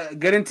a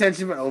good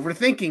intention, but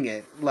overthinking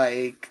it.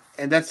 Like,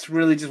 and that's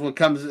really just what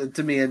comes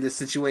to me in this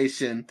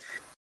situation.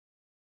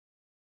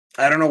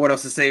 I don't know what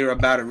else to say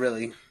about it,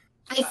 really.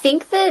 I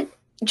think that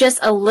just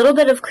a little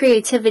bit of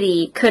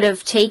creativity could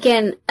have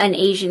taken an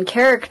Asian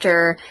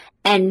character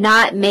and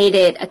not made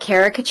it a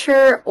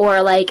caricature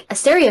or like a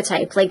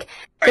stereotype. Like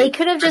they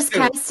could have just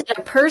casted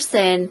a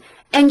person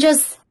and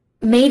just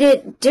made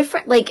it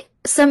different. Like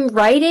some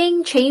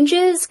writing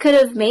changes could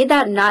have made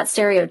that not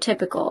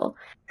stereotypical.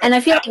 And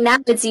I feel like now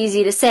it's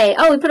easy to say,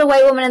 oh, we put a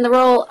white woman in the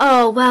role.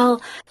 Oh,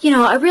 well,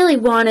 I really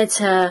wanted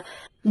to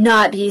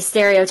not be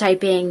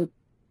stereotyping.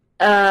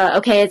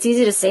 Okay, it's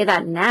easy to say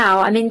that now.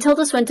 I mean,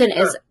 Tilda Swinton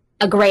is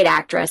a great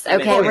actress.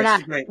 Okay, we're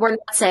not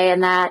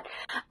saying that.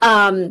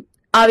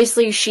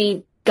 Obviously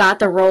she got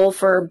the role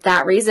for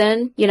that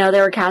reason. They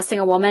were casting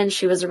a woman.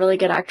 She was a really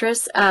good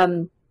actress.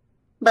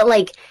 But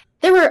like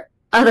there were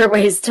other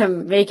ways to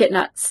make it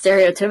not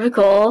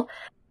stereotypical.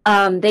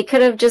 They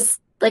could have just,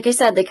 like I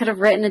said, they could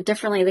have written it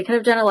differently. They could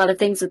have done a lot of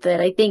things with it.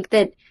 I think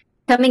that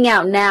coming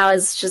out now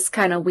is just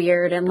kind of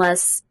weird,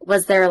 unless,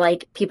 was there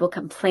like people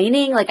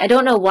complaining? Like, I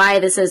don't know why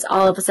this is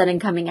all of a sudden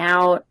coming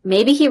out.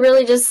 Maybe he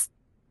really just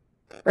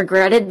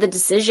regretted the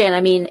decision.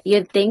 I mean,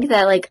 you'd think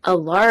that like a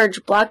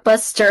large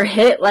blockbuster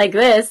hit like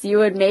this, you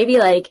would maybe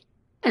like,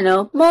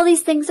 mull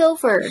these things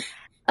over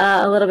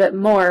a little bit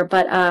more.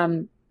 But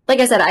like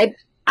I said,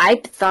 I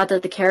thought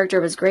that the character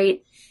was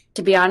great,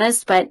 to be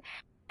honest, but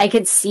I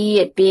could see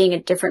it being a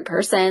different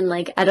person.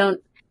 Like,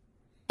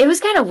 it was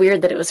kind of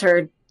weird that it was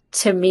her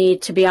to me,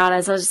 to be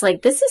honest. I was just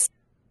like, this is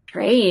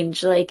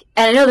strange. Like,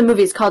 and I know the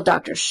movie is called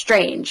Doctor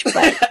Strange,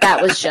 but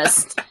that was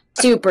just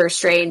super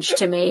strange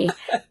to me.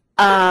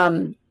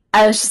 I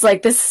was just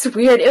like, this is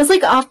weird. It was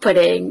like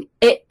off-putting.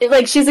 It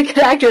like, she's a good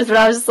actress, but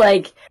I was just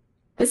like,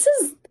 this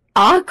is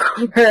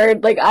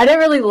awkward. Like, I didn't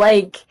really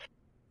like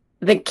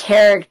the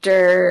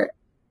character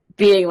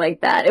being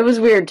like that. It was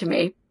weird to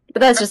me,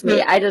 but that's just me.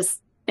 That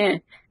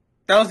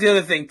was the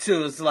other thing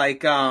too. Is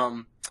like,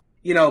 barring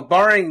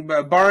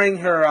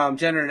her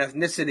gender and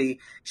ethnicity,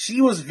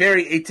 she was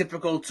very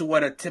atypical to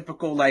what a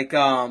typical like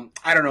I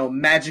don't know,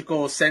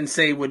 magical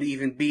sensei would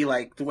even be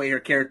like. The way her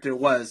character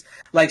was,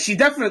 like she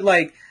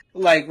definitely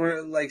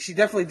she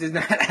definitely did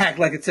not act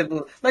like a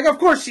typical. Like, of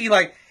course she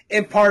like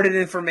imparted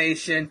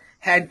information,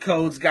 had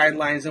codes,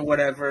 guidelines, and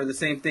whatever. The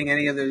same thing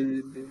any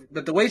other,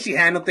 but the way she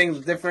handled things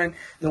was different.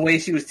 The way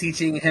she was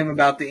teaching him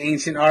about the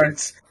ancient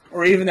arts,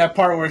 or even that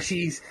part where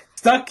she's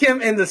stuck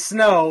him in the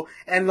snow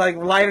and like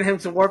relied on him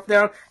to warp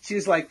down. She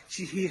was like,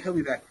 he'll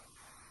be back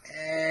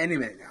any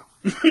minute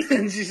now.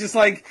 And she's just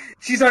like,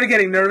 she started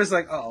getting nervous,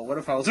 like, oh, what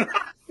if I was wrong?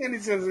 And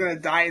he's just gonna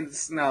die in the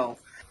snow.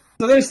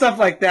 So there's stuff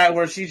like that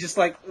where she just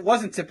like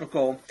wasn't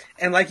typical.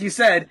 And like you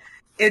said,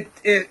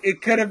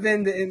 it could have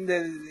been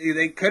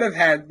they could have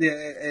had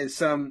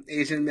some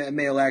Asian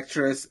male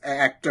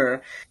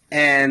actor,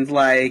 and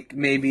like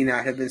maybe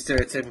not have been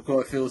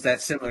stereotypical if it was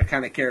that similar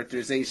kind of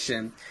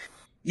characterization.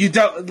 You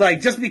don't,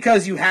 like, just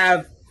because you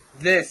have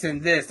this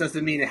and this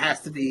doesn't mean it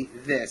has to be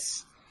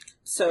this.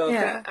 So,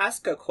 can I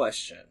ask a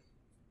question?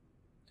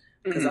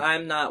 Because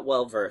I'm not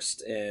well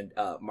versed in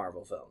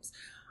Marvel films.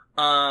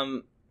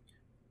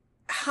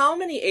 How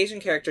many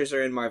Asian characters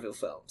are in Marvel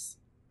films?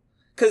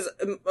 Because,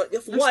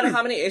 one,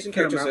 how many Asian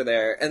characters are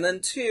there? And then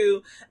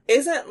two,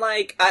 isn't,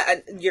 like,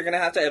 you're gonna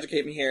have to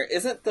educate me here,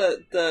 isn't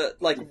the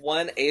like,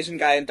 one Asian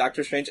guy in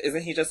Doctor Strange,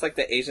 isn't he just, like,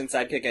 the Asian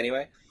sidekick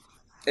anyway?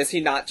 Is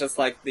he not just,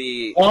 like,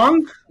 the...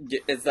 Wong?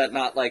 Is that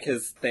not, like,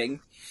 his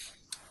thing?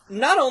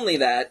 Not only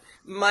that,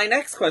 my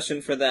next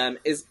question for them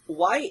is,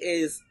 why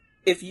is...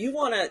 If you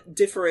want to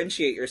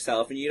differentiate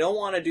yourself, and you don't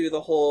want to do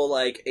the whole,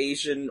 like,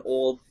 Asian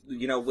old,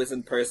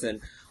 wizened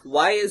person,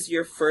 why is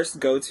your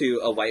first go-to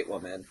a white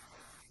woman?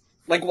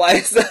 Like, why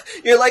is that?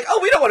 You're like, oh,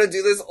 we don't want to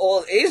do this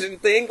old Asian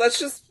thing. Let's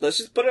just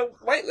put a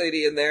white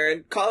lady in there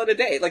and call it a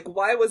day. Like,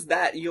 why was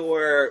that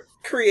your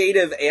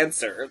creative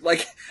answer?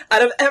 Like,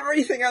 out of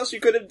everything else you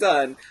could have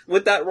done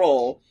with that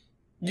role,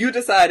 you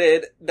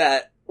decided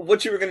that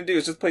what you were going to do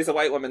is just place a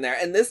white woman there.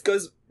 And this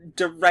goes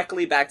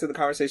directly back to the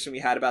conversation we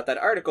had about that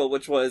article,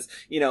 which was,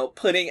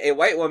 putting a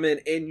white woman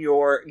in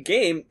your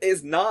game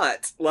is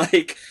not,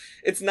 like,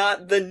 it's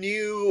not the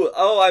new,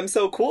 oh, I'm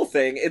so cool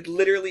thing. It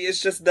literally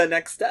is just the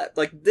next step.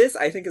 Like, this,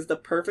 I think, is the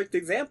perfect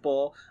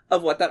example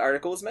of what that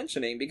article was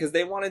mentioning, because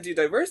they want to do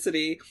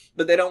diversity,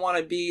 but they don't want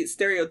to be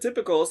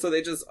stereotypical, so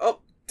they just,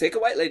 take a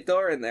white lady, throw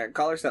her in there,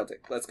 call her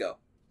Celtic, let's go.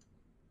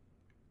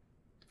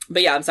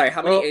 But yeah, I'm sorry,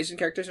 how many Asian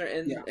characters are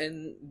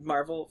in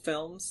Marvel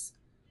films?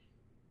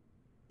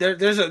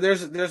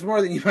 There's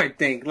more than you might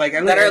think. Like,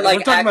 we're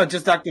talking about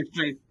just Doctor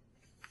Strange.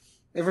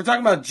 If we're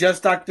talking about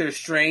just Doctor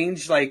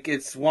Strange, like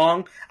it's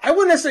Wong, I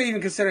wouldn't necessarily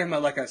even consider him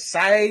like a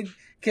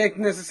sidekick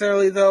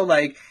necessarily, though.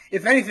 Like,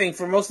 if anything,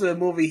 for most of the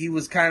movie, he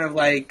was kind of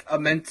like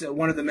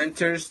one of the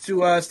mentors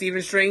to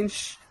Stephen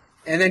Strange,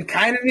 and then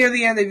kind of near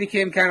the end, they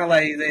became kind of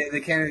like they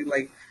kind of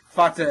like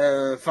fought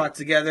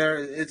together.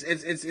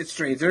 It's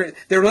strange. Their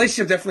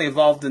relationship definitely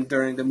evolved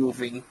during the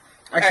movie.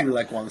 I actually really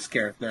like Wong's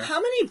character. How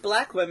many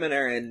black women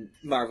are in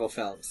Marvel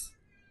films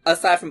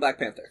aside from Black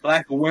Panther?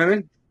 Black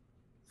women.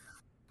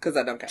 Because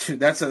I don't count.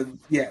 That's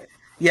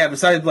yeah.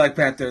 Besides Black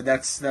Panther,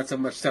 that's a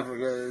much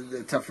tougher.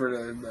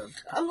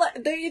 I'm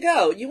like, there you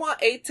go. You want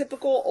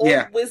atypical old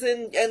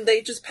wizened, and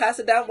they just pass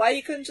it down. Why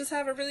you couldn't just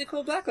have a really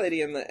cool black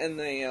lady in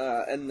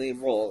the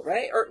role,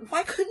 right? Or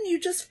why couldn't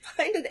you just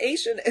find an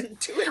Asian and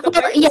do it the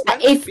way it's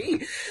meant to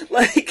be?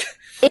 Like,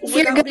 if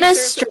you're gonna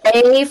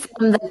stray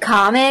from the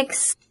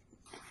comics,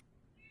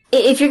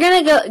 if you're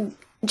gonna go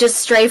just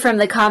stray from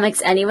the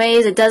comics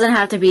anyways, it doesn't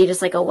have to be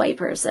just like a white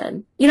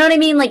person. You know what I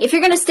mean? Like, if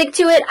you're gonna stick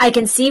to it, I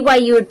can see why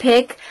you would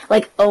pick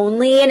like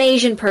only an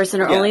Asian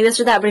person or only this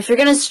or that, but if you're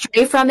gonna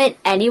stray from it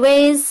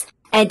anyways,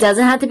 and it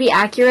doesn't have to be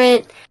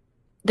accurate,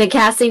 the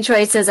casting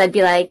choices, I'd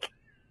be like,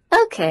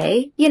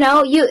 okay,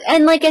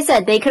 and like I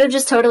said, they could have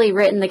just totally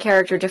written the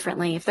character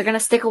differently. If they're gonna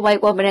stick a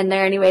white woman in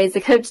there anyways,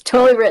 they could have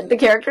totally written the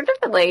character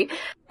differently.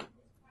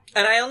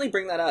 And I only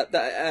bring that up,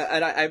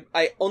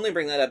 I only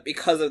bring that up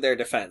because of their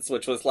defense,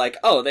 which was like,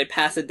 oh, they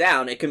pass it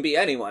down, it can be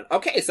anyone.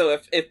 Okay, so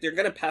if they're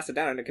gonna pass it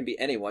down and it can be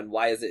anyone,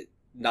 why is it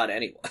not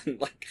anyone?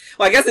 Like,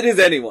 well, I guess it is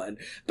anyone,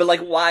 but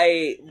like,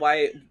 why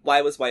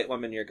was white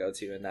woman your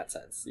go-to in that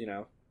sense,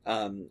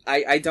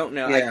 I don't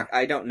know. Yeah.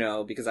 I don't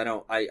know because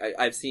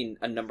I've seen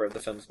a number of the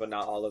films, but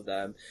not all of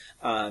them.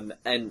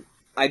 And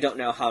I don't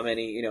know how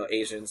many,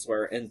 Asians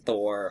were in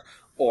Thor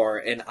or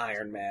in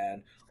Iron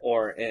Man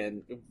or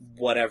in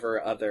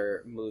whatever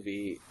other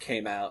movie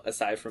came out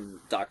aside from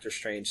Doctor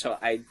Strange. So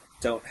I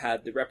don't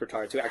have the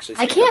repertoire to actually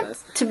speak on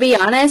this. To be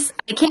honest,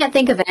 I can't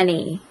think of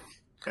any.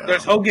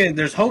 There's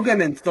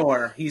Hogan in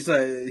Thor. He's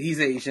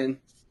Asian.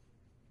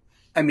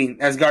 I mean,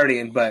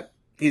 Asgardian, but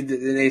he's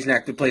an Asian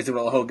actor plays the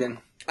role of Hogan.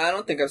 I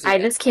don't think I've seen I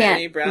just can't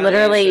any brown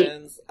literally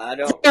Asians. I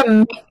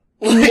don't.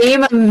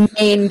 Name a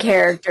main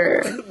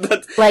character.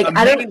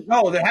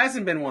 No, there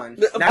hasn't been one.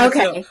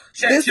 Okay.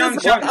 Shang-Chi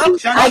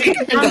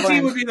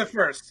would be the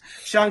first.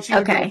 Shang-Chi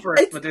would be the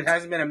first, but there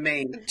hasn't been a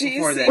main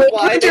before that.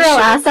 When Darryl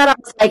asked that, I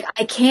was like,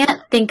 I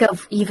can't think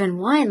of even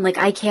one. Like,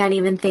 I can't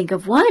even think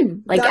of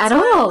one. Like, at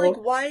all.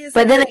 Like, why is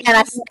but then again,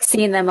 I've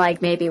seen them,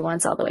 like, maybe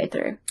once all the way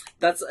through.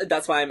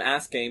 That's why I'm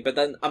asking, but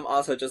then I'm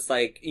also just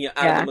like,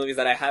 out of the movies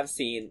that I have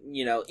seen,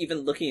 even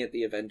looking at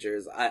the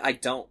Avengers, I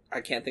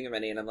can't think of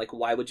any, and I'm like,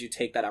 why would you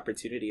take that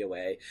opportunity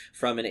away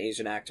from an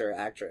Asian actor or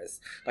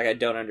actress? Like, I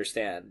don't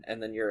understand,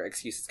 and then your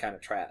excuse is kind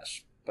of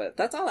trash. But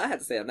that's all I had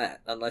to say on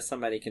that, unless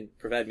somebody can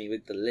provide me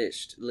with the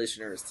list.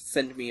 Listeners,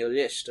 send me a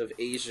list of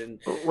Asian...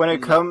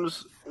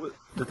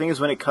 The thing is,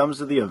 when it comes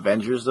to the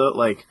Avengers, though,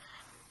 like,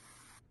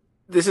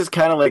 this is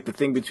kind of like the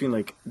thing between,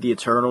 like, the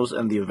Eternals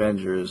and the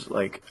Avengers.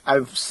 Like,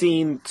 I've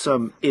seen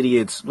some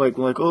idiots, like,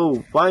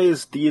 oh, why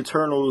is the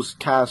Eternals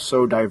cast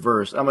so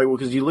diverse? I'm like, well,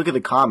 because you look at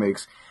the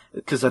comics,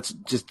 because that's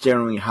just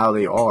generally how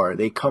they are.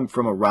 They come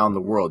from around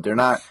the world. They're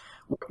not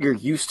what you're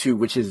used to,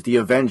 which is the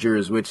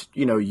Avengers, which,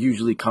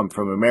 usually come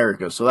from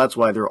America. So that's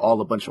why they're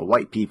all a bunch of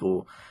white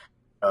people,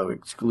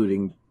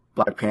 excluding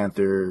Black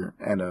Panther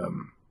and,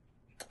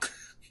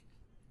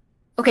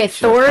 Okay,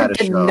 Thor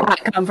did not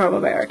come from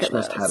America,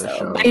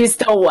 though, but he's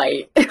still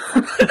white.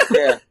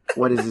 Yeah.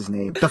 What is his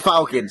name? The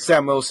Falcon,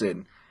 Sam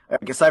Wilson.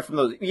 Like, aside from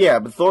those, yeah,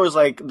 but Thor's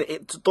like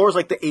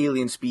the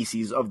alien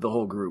species of the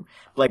whole group.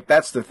 Like,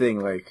 that's the thing.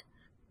 Like,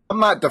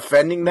 I'm not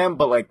defending them,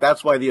 but like,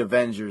 that's why the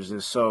Avengers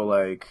is so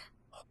like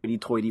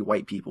hoity-toity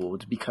white people.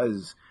 It's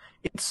because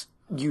it's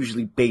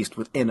usually based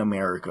within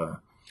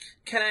America.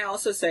 Can I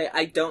also say,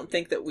 I don't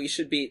think that we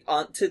should be,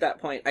 on to that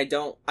point,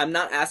 I'm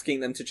not asking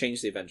them to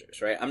change the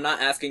Avengers, right? I'm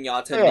not asking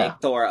y'all to make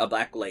Thor a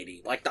black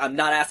lady. Like, I'm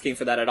not asking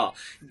for that at all.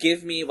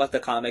 Give me what the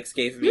comics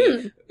gave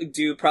me.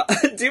 Do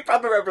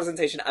proper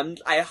representation.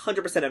 I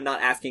 100% am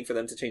not asking for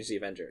them to change the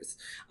Avengers.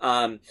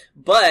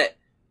 But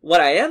what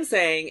I am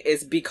saying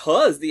is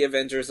because the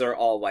Avengers are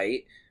all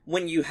white,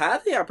 when you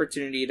have the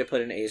opportunity to put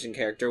an Asian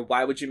character,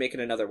 why would you make it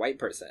another white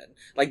person?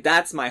 Like,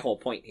 that's my whole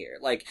point here.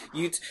 Like,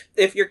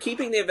 if you're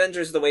keeping the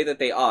Avengers the way that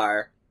they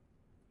are,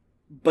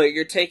 but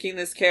you're taking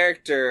this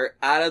character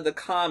out of the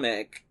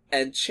comic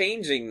and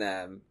changing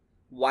them,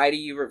 why do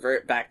you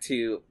revert back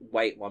to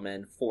white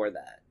woman for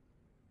that?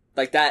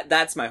 Like,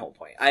 that's my whole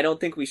point. I don't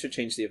think we should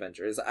change the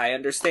Avengers. I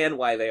understand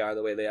why they are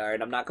the way they are,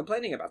 and I'm not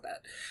complaining about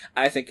that.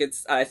 I think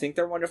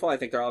they're wonderful. I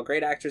think they're all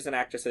great actors and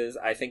actresses.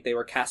 I think they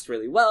were cast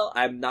really well.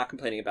 I'm not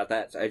complaining about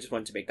that. I just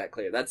wanted to make that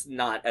clear. That's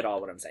not at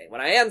all what I'm saying. What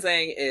I am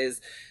saying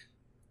is,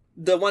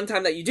 the one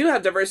time that you do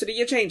have diversity,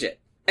 you change it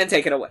and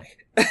take it away.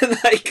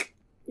 Like,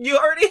 you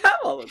already have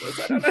all of this.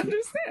 I don't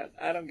understand.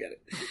 I don't get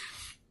it.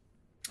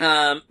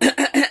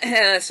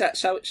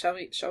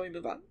 Shall we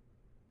move on?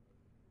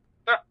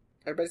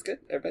 Everybody's good?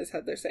 Everybody's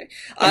had their say?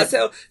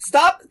 So,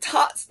 stop.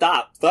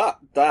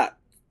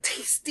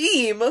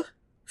 Steam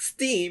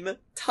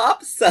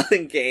top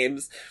selling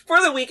games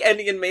for the week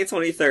ending in May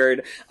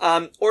 23rd,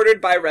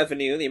 ordered by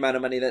revenue, the amount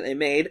of money that they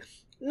made.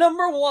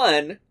 Number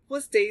 1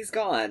 was Days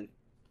Gone.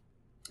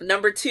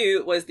 Number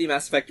 2 was the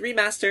Mass Effect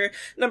Remaster.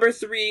 Number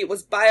 3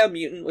 was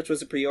Biomutant, which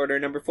was a pre-order.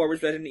 Number 4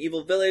 was Resident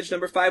Evil Village.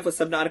 Number 5 was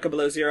Subnautica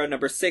Below Zero.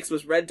 Number 6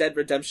 was Red Dead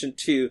Redemption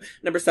 2.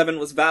 Number 7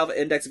 was Valve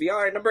Index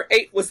VR. Number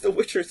 8 was The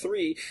Witcher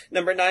 3.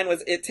 Number 9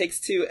 was It Takes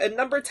Two. And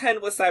number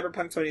 10 was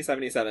Cyberpunk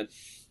 2077.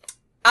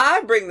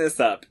 I bring this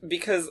up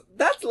because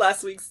that's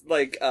last week's,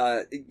 made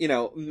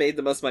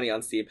the most money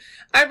on Steam.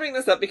 I bring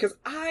this up because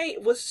I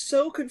was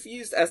so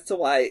confused as to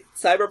why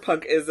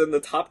Cyberpunk is in the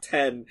top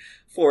 10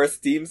 for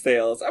Steam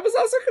sales. I was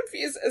also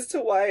confused as to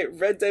why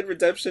Red Dead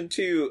Redemption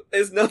 2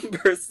 is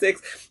number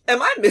 6.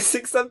 Am I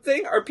missing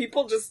something? Are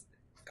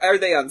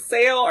they on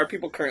sale? Are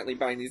people currently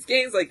buying these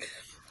games?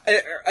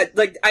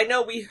 I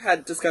know we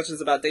had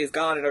discussions about Days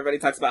Gone and everybody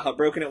talks about how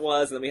broken it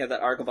was, and then we had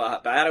that article about how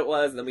bad it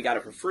was, and then we got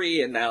it for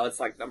free, and now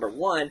it's number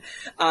 1.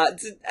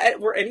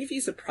 Were any of you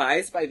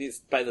surprised by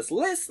this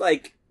list?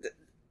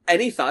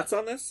 Any thoughts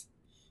on this?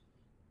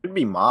 It'd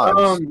be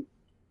mods.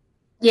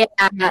 Yeah,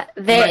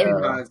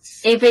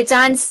 if it's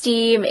on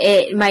Steam,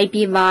 it might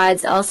be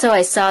mods. Also,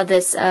 I saw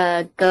this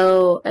it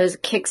was a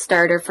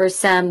Kickstarter for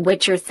some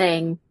Witcher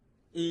thing.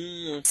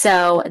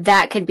 So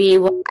that could be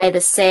why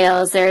the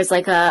sales. There's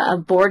a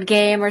board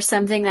game or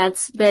something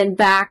that's been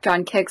backed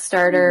on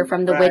Kickstarter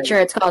from The Witcher.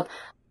 It's called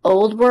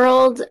Old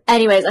World.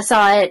 Anyways, I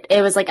saw it.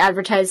 It was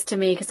advertised to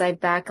me because I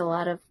back a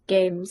lot of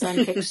games on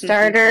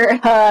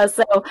Kickstarter.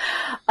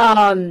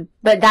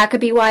 But that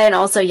could be why. And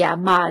also, yeah,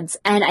 mods.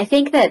 And I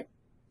think that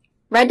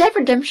Red Dead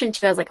Redemption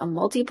 2 has a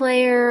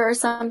multiplayer or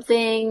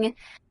something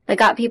that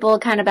got people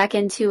kind of back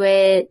into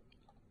it.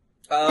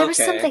 There was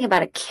something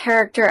about a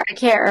character. I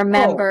can't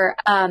remember.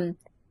 But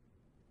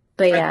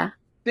yeah.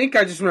 I think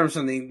I just remember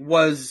something.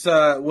 Was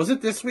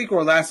it this week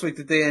or last week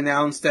that they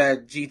announced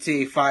that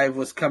GTA 5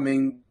 was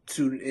coming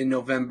in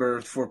November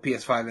for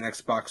PS5 and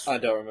Xbox? I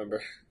don't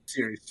remember.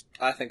 Series.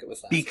 I think it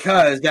was last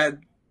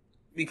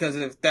because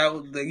if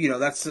that,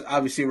 that's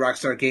obviously a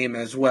Rockstar game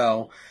as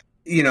well.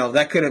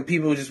 That could have,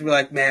 people would just be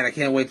like, man, I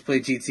can't wait to play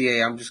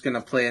GTA. I'm just going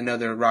to play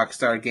another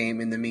Rockstar game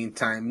in the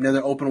meantime.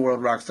 Another open world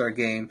Rockstar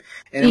game.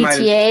 And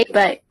GTA,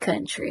 but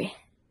country.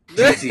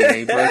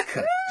 GTA, but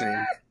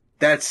country.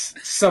 That's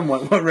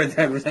somewhat what Red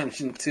Dead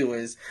Redemption 2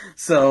 is.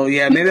 So,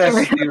 yeah, maybe that's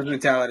the Steam's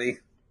mentality.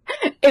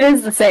 It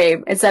is the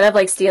same. Instead of,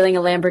 stealing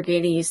a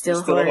Lamborghini, you steal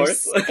a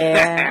horse.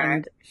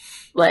 And,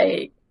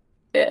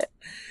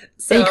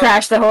 so you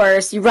crash the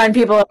horse. You run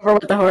people over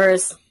with the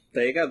horse.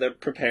 There you go. They're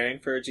preparing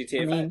for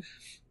GTA 5.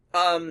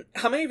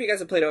 How many of you guys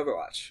have played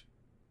Overwatch?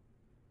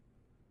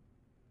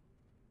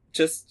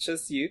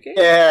 Just you, Gabe?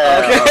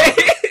 Yeah.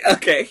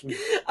 Okay.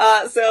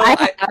 So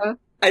I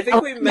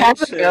think we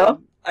mentioned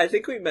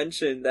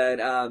that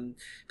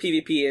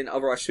PvP in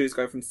Overwatch 2 is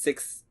going from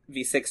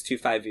 6v6 to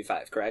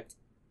 5v5, correct?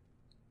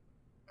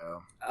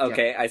 Oh.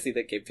 Okay, yeah. I see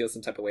that Gabe feels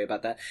some type of way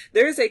about that.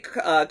 There's a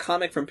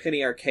comic from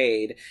Penny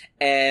Arcade,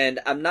 and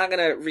I'm not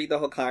gonna read the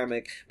whole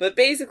comic, but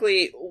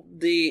basically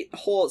the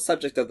whole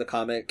subject of the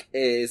comic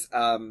is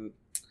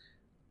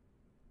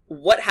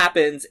what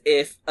happens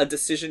if a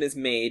decision is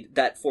made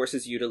that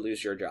forces you to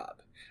lose your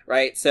job,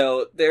 right?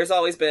 So there's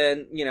always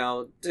been,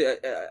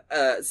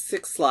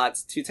 6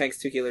 slots, 2 tanks,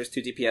 2 healers,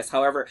 2 DPS,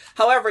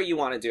 however you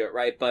want to do it,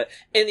 right? But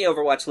in the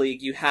Overwatch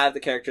League, you have the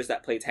characters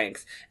that play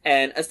tanks.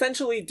 And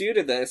essentially due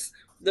to this,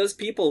 those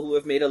people who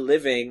have made a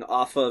living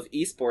off of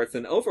esports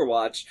and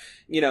Overwatch,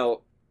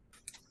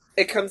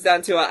 it comes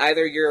down to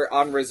either you're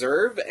on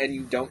reserve and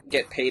you don't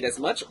get paid as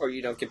much, or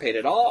you don't get paid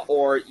at all,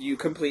 or you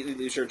completely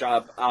lose your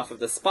job off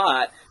of the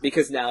spot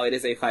because now it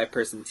is a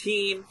 5-person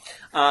team.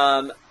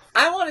 I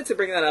wanted to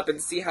bring that up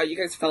and see how you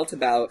guys felt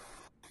about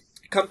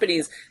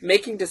companies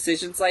making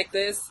decisions like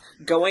this,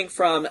 going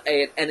from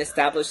an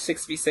established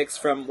 6v6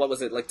 from,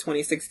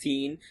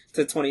 2016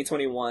 to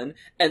 2021,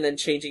 and then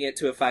changing it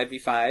to a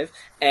 5v5,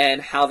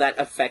 and how that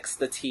affects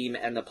the team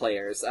and the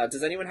players.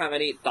 Does anyone have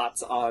any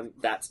thoughts on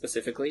that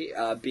specifically,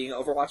 being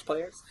Overwatch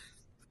players?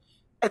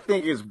 I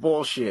think it's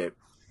bullshit.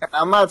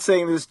 I'm not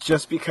saying this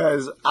just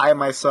because I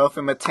myself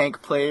am a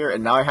tank player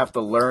and now I have to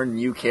learn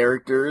new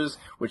characters,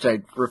 which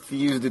I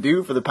refuse to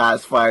do for the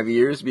past 5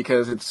 years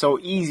because it's so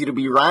easy to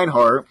be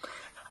Reinhardt.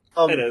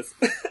 It is.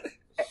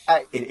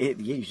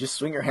 You just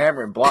swing your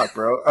hammer and block,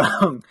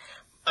 bro.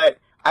 But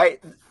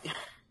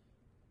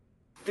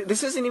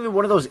this isn't even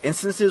one of those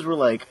instances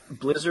where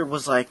Blizzard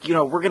was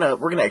we're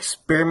gonna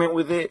experiment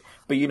with it,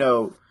 but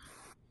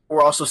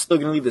we're also still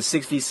gonna leave the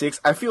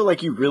 6v6. I feel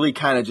like you really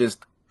kind of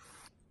just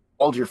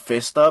hold your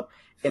fist up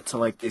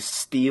into this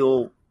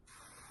steel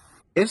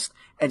fist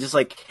and just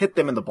hit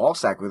them in the ball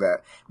sack with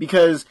that.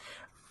 Because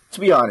to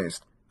be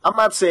honest, I'm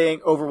not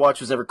saying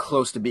Overwatch was ever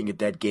close to being a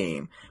dead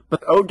game,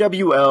 but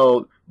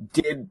OWL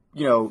did,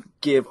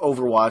 give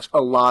Overwatch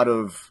a lot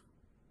of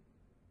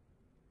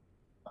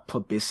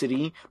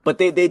publicity, but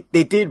they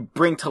did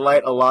bring to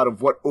light a lot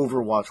of what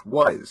Overwatch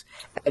was.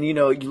 And, you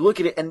look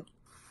at it and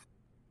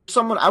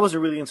someone I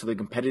wasn't really into the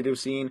competitive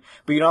scene,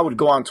 but I would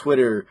go on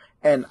Twitter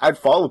and I'd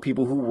follow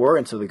people who were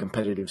into the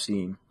competitive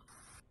scene.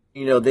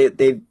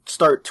 They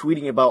start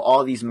tweeting about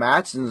all these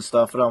matches and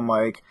stuff, and I'm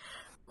like,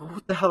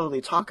 what the hell are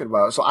they talking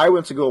about? So I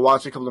went to go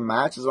watch a couple of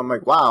matches. I'm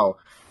like, wow,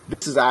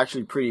 this is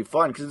actually pretty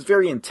fun because it's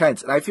very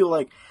intense, and I feel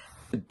like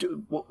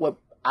what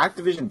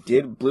Activision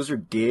did,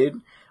 Blizzard did,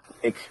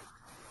 like,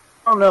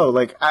 I don't know,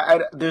 like,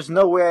 there's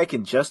no way I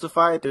can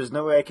justify it. There's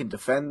no way I can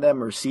defend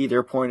them or see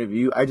their point of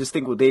view. I just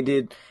think what they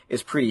did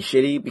is pretty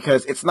shitty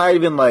because it's not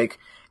even like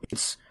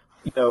it's,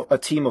 a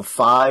team of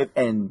 5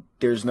 and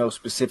there's no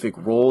specific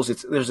roles.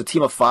 There's a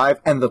team of 5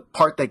 and the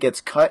part that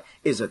gets cut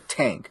is a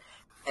tank.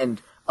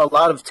 And a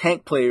lot of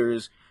tank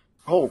players'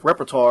 whole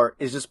repertoire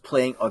is just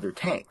playing other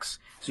tanks.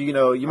 So,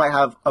 you might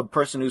have a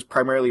person who's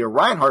primarily a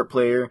Reinhardt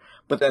player,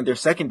 but then their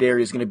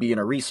secondary is going to be an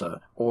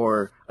Orisa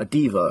or a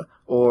D.Va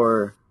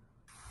or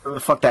whatever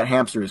the fuck that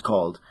hamster is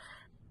called.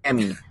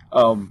 Emmy.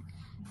 I don't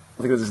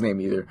think that's his name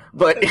either.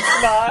 But,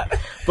 It's not.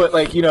 but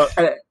like,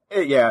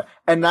 yeah.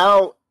 And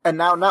now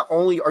not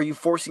only are you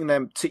forcing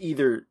them to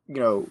either,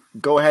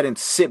 go ahead and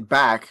sit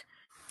back,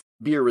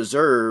 be a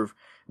reserve,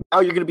 now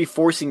you're going to be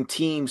forcing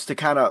teams to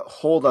kind of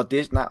hold not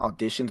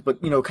auditions,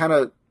 but, kind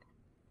of,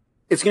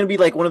 it's going to be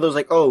like one of those,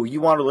 like, oh, you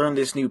want to learn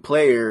this new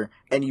player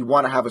and you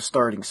want to have a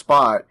starting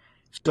spot.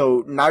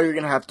 So now you're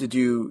going to have to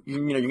you're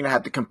going to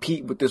have to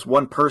compete with this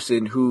one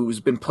person who's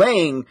been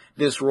playing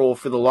this role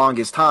for the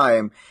longest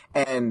time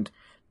and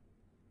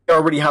they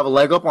already have a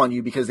leg up on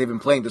you because they've been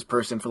playing this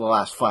person for the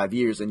last 5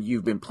 years and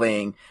you've been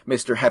playing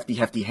Mr.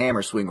 Hefty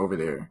Hammer Swing over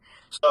there.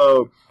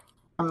 So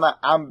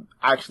I'm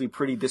actually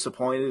pretty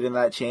disappointed in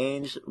that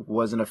change.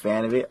 Wasn't a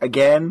fan of it.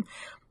 Again,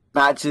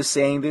 not just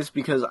saying this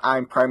because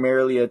I'm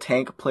primarily a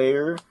tank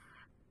player.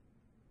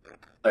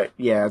 But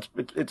yeah,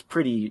 it's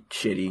pretty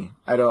shitty.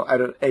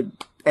 And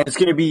it's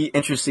going to be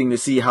interesting to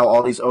see how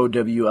all these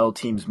OWL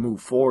teams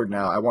move forward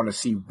now. I want to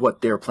see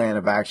what their plan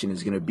of action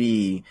is going to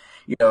be,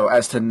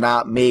 as to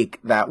not make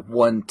that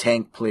one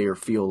tank player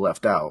feel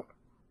left out.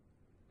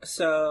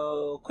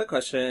 So, quick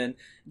question.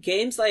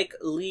 Games like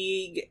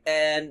League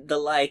and the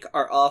like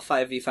are all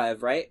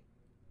 5v5, right?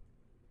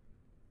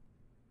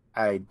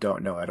 I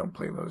don't know. I don't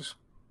play those.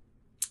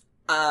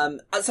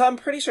 So I'm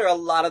pretty sure a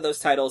lot of those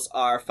titles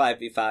are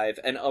 5v5,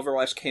 and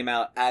Overwatch came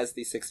out as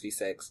the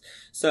 6v6.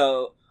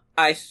 So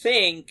I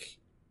think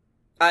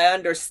I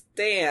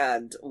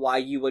understand why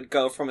you would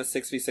go from a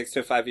 6v6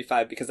 to a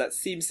 5v5 because that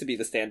seems to be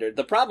the standard.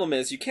 The problem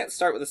is you can't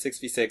start with a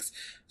 6v6,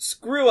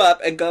 screw up,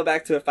 and go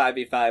back to a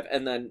 5v5,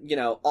 and then,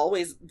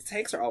 always,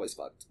 tanks are always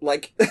fucked.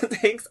 Like,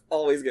 tanks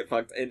always get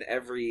fucked in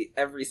every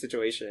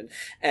situation.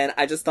 And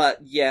I just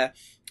thought,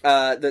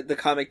 the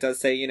comic does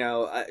say,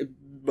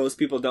 most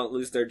people don't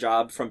lose their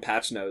job from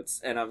patch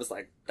notes, and I was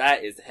like,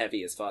 that is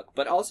heavy as fuck,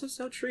 but also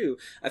so true.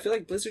 I feel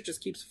like Blizzard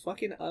just keeps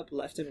fucking up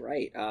left and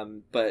right.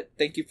 But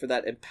thank you for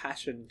that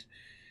impassioned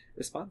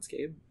response,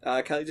 Gabe.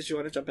 Kelly, did you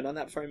want to jump in on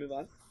that before I move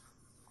on?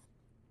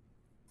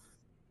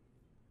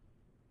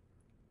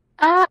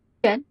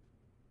 Good.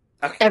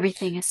 Okay.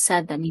 Everything is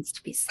said that needs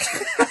to be said.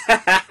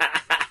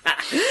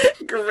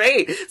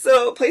 Great.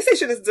 So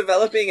PlayStation is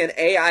developing an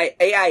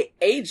AI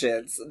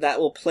agents that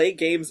will play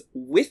games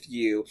with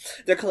you.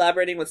 They're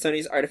collaborating with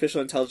Sony's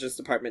artificial intelligence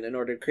department in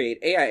order to create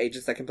AI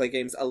agents that can play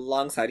games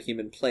alongside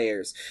human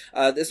players.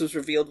 This was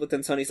revealed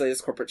within Sony's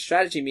latest corporate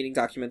strategy meeting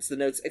documents. The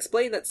notes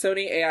explain that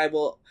Sony AI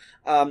will,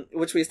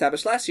 which we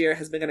established last year,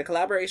 has begun a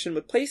collaboration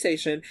with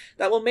PlayStation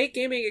that will make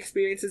gaming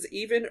experiences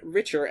even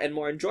richer and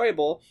more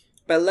enjoyable.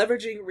 By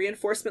leveraging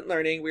reinforcement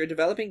learning, we are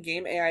developing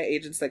game AI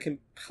agents that can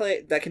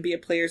be a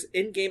player's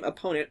in-game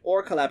opponent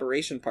or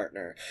collaboration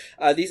partner.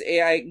 These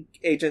AI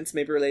agents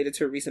may be related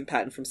to a recent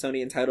patent from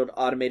Sony entitled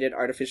Automated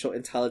Artificial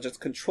Intelligence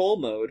Control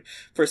Mode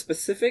for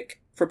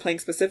playing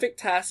specific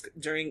tasks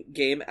during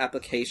game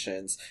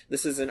applications.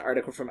 This is an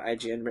article from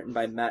IGN written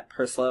by Matt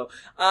Purslow.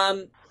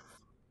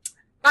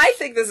 I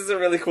think this is a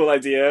really cool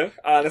idea,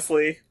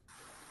 honestly.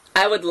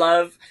 I would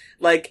love,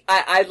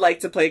 I'd like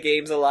to play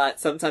games a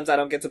lot. Sometimes I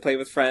don't get to play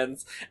with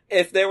friends.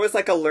 If there was,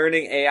 a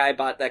learning AI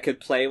bot that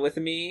could play with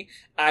me,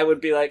 I would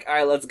be like,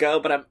 alright, let's go,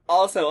 but I'm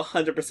also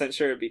 100%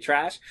 sure it'd be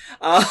trash.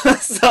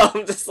 So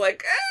I'm just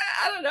like,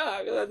 I don't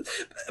know.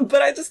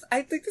 But I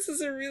think this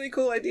is a really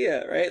cool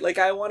idea, right?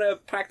 I want to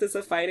practice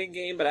a fighting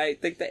game, but I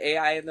think the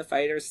AI in the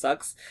fighter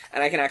sucks,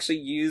 and I can actually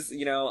use,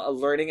 a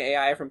learning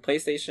AI from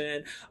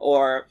PlayStation,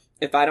 or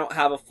if I don't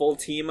have a full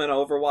team in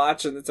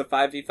Overwatch and it's a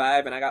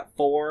 5v5 and I got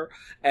 4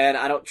 and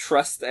I don't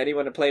trust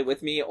anyone to play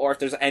with me, or if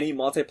there's any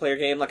multiplayer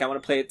game, I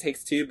want to play It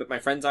Takes Two but my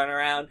friends aren't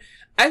around,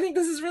 I think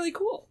this is really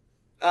cool.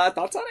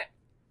 Thoughts on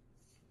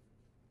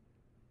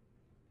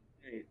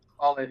it?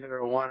 All I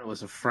ever wanted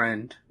was a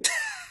friend.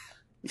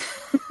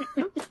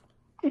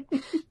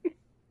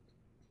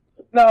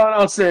 No, in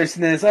all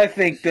seriousness, I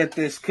think that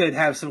this could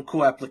have some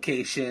cool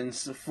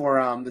applications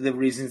for the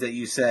reasons that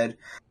you said.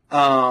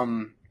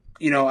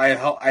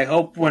 I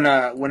hope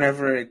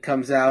whenever it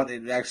comes out,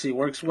 it actually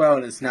works well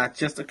and it's not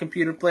just a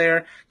computer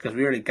player, because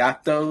we already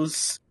got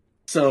those.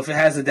 So if it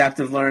has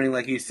adaptive learning,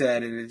 like you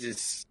said, and it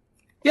just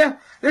Yeah,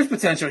 there's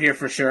potential here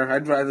for sure.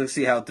 I'd rather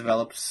see how it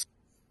develops.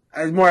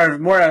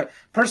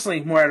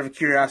 Personally, more out of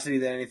curiosity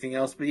than anything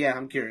else. But yeah,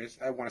 I'm curious.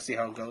 I want to see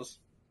how it goes.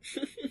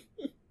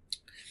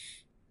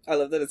 I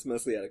love that it's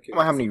mostly out of I don't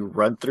know how curiosity. many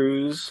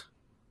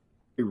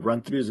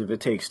run-throughs of It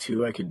Takes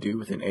Two I could do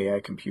with an AI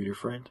computer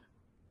friend.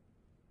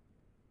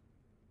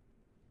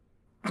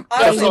 Yeah,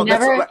 Honestly, you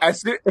never- As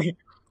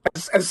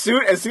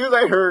soon as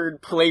I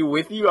heard "play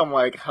with you," I'm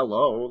like,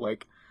 "Hello,"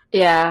 like,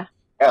 Yeah.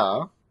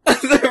 yeah.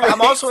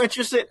 I'm also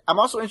interested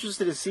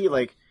to see,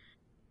 like,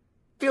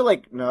 feel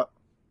like no,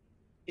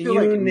 feel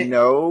like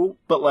no,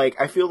 but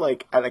like I feel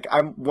like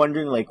I'm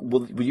wondering, like,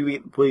 will you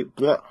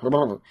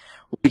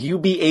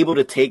be able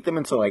to take them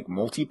into like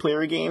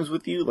multiplayer games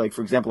with you? Like,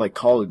 for example, like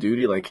Call of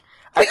Duty. Like,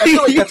 I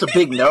feel like that's a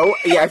big no.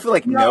 Yeah, I feel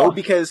like no,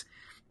 because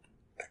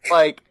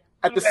like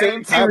at the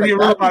same time, like, Your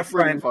that'd be robot pretty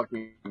friend.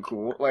 fucking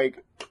cool.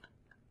 Like,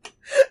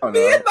 I don't me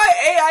know. and my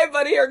AI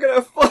buddy are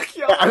gonna fuck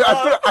y'all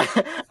up.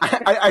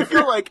 I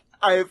feel like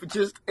I've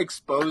just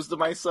exposed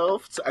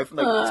myself to, I feel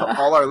like, to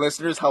all our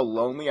listeners how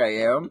lonely I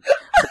am.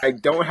 I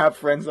don't have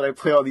friends that I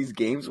play all these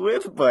games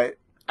with, but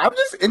I'm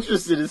just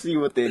interested to see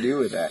what they do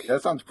with that.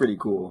 That sounds pretty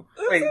cool.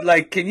 Wait,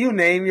 like, can you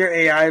name your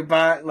AI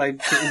bot?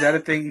 Like, is that a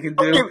thing you can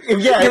do? If Give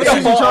it a it's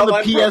whole on the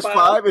online PS5,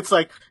 profile. it's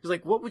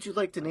like, what would you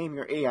like to name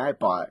your AI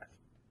bot?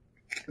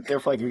 There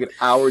for like a good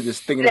hour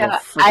just thinking Yeah,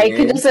 about I freaking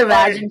could names. just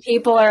imagine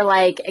people are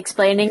like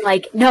explaining,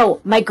 like,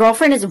 no, my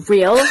girlfriend is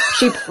real.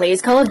 She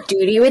plays Call of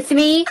Duty with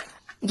me.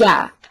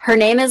 Yeah, her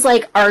name is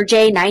like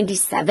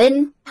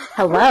RJ97.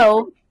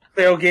 Hello.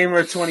 Fail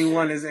Gamer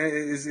 21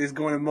 is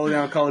going to mow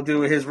down Call of Duty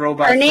with his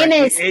robot. Her name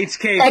friend, is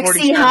HK47.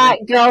 Sexy Hot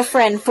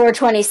Girlfriend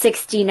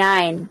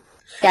 42069.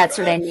 That's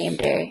what I named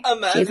her.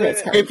 Imagine She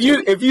plays Call of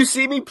Duty. If you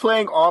see me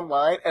playing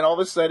online and all of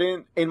a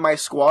sudden in my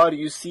squad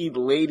you see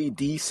Lady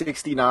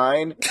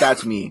D69,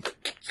 that's me.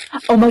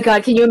 Oh my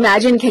god, can you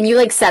imagine? Can you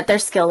like set their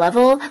skill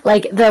level?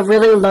 Like the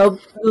really low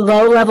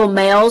level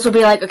males will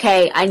be like,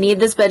 okay, I need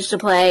this bitch to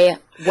play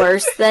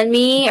worse than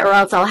me, or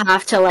else I'll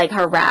have to like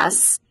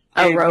harass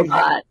a And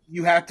robot.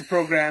 You have to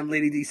program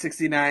Lady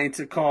D69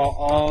 to call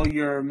all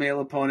your male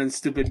opponents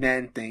stupid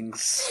man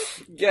things.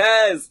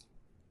 Yes.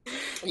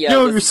 Yeah,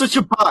 Yo, this you're such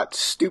a bot,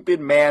 stupid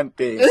man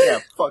thing. Yeah,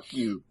 fuck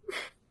you.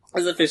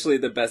 is officially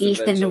the best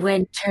Ethan invention.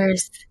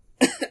 Winters.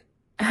 This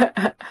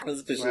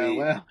is officially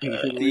Well.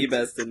 the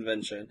best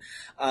invention.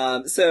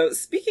 So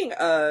speaking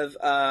of,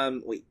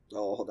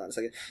 hold on a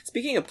second.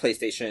 Speaking of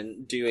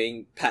PlayStation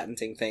doing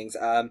patenting things,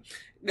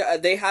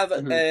 they have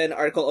an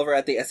article over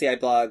at the SEI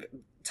blog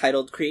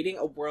titled "Creating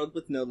a World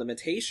with No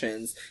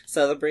Limitations,"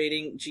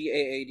 celebrating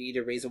GAAD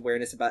to raise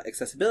awareness about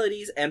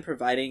accessibilities and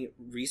providing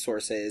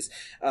resources.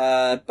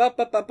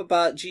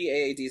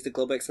 GAAD is the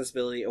Global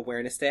Accessibility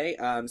Awareness Day.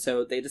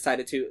 So they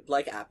decided to,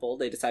 like Apple,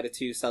 they decided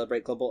to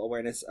celebrate Global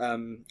Awareness,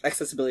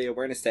 Accessibility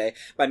Awareness Day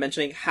by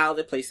mentioning how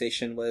the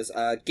PlayStation was,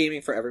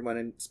 gaming for everyone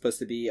and supposed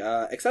to be,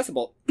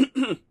 accessible.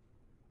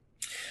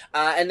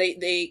 And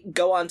they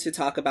go on to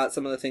talk about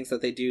some of the things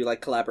that they do,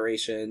 like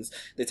collaborations.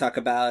 They talk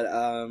about,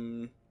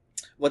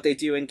 what they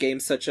do in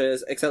games such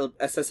as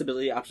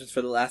accessibility options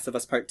for The Last of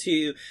Us Part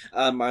 2,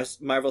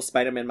 Marvel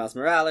Spider-Man Miles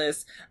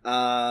Morales,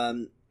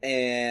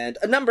 and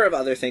a number of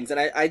other things. And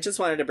I just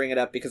wanted to bring it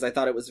up because I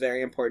thought it was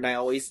very important. I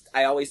always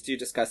do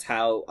discuss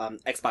how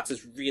Xbox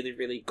is really,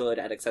 really good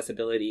at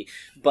accessibility,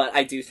 but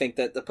I do think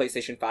that the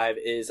PlayStation 5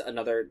 is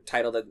another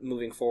title that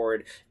moving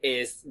forward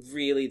is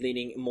really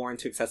leaning more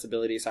into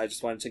accessibility. So I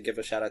just wanted to give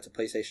a shout out to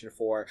PlayStation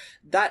for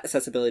that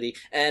accessibility.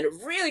 And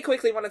really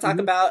quickly want to talk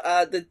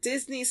about the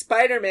Disney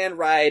Spider-Man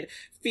ride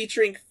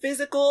featuring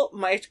physical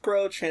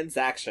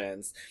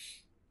microtransactions.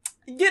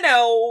 You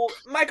know,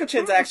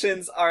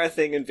 microtransactions are a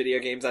thing in video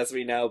games, as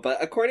we know,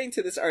 but according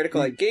to this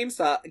article at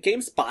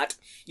GameSpot,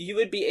 you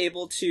would be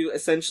able to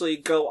essentially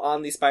go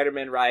on the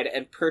Spider-Man ride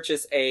and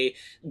purchase a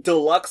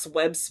deluxe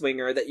web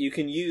swinger that you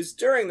can use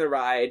during the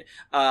ride,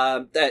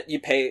 that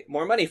you pay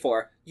more money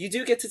for. You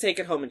do get to take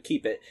it home and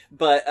keep it,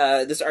 but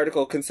this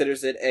article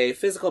considers it a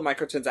physical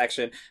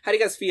microtransaction. How do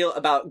you guys feel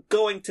about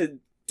going to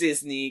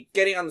Disney,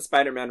 getting on the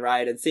Spider-Man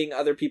ride, and seeing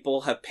other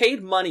people have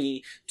paid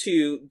money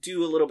to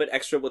do a little bit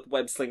extra with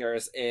web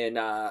slingers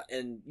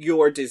in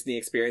your Disney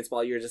experience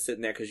while you're just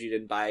sitting there because you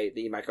didn't buy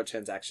the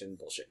microtransaction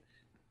bullshit?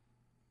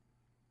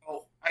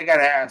 Oh, I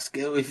gotta ask,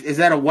 is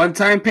that a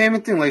one-time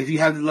payment thing? Like, if you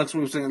have the deluxe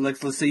room,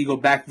 like, let's say you go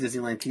back to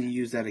Disneyland, can you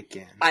use that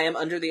again? I am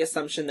under the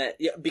assumption that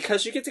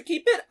because you get to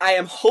keep it, I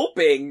am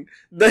hoping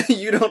that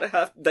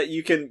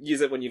you can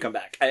use it when you come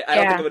back. I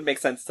don't think it would make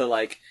sense to,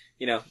 like,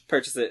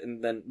 purchase it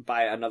and then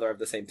buy another of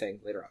the same thing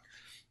later on.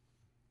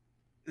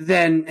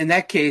 Then, in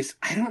that case,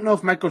 I don't know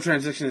if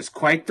microtransaction is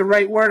quite the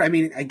right word. I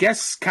mean, I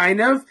guess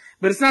kind of,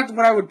 but it's not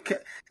what I would...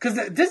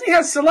 Because Disney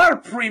has a lot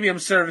of premium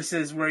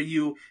services where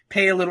you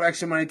pay a little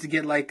extra money to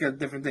get, like, a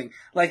different thing.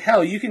 Like,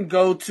 hell, you can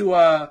go to,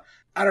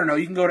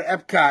 you can go to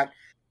Epcot,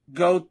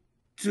 go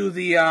to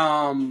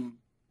the,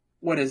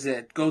 what is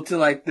it? Go to,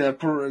 like,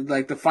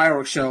 the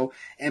fireworks show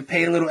and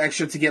pay a little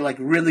extra to get, like,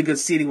 really good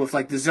seating with,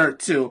 like,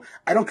 dessert, too.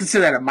 I don't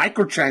consider that a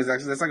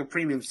microtransaction. That's like a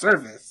premium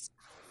service.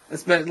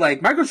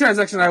 Like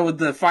microtransaction, I would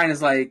define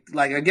as like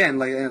again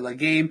like a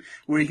game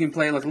where you can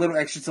play like little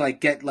extra to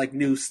like get like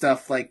new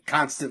stuff like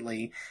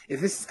constantly. If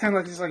this is kind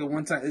of like just like a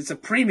one time, it's a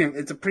premium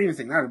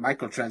thing, not a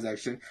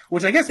microtransaction.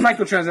 Which I guess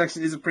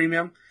microtransaction is a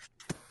premium.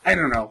 I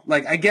don't know.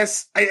 Like I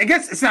guess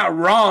it's not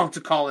wrong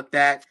to call it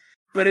that,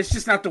 but it's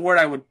just not the word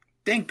I would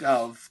think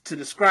of to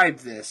describe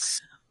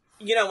this.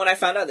 You know, when I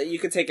found out that you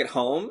could take it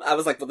home, I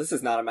was like, well, this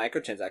is not a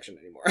microtransaction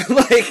anymore.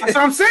 Like, that's what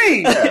I'm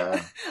saying.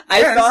 Yeah.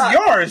 I thought, this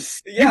is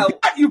yours. Yeah.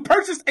 You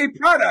purchased a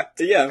product.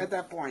 Yeah. At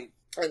that point.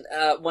 And,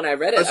 when I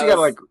read it, you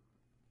gotta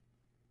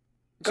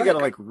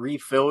like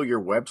refill your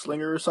web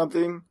slinger or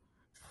something.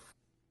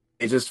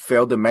 It just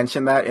failed to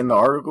mention that in the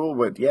article,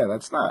 but yeah,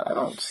 I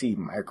don't see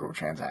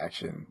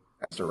microtransaction.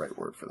 That's the right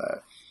word for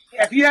that.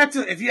 Yeah, if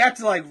you have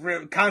to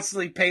like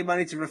constantly pay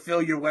money to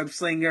refill your web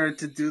slinger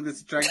to do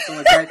this something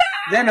like that,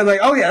 then I'm like,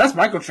 oh yeah, that's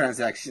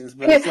microtransactions.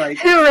 But it's like,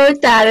 who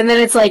wrote that? And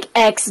then it's like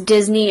ex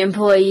Disney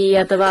employee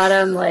at the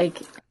bottom, like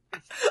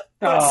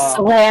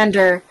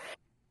slander.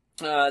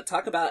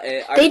 Talk about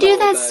it. They do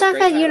that stuff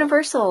at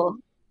Universal.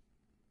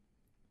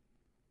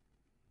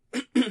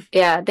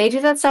 Yeah, they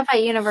do that stuff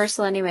at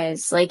Universal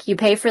anyways. Like, you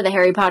pay for the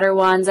Harry Potter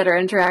ones that are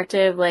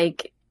interactive,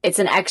 like, it's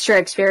an extra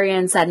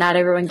experience that not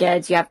everyone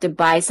gets. You have to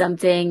buy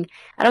something.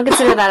 I don't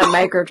consider that a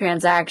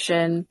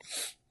microtransaction.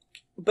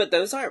 But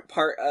those aren't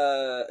part,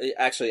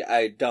 actually,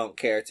 I don't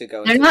care to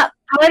go into. They're not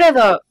part of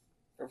a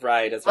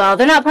ride as well. Well,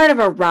 they're not part of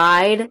a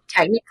ride,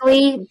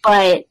 technically,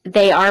 but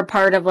they are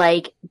part of,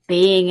 like,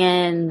 being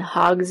in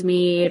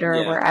Hogsmeade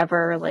or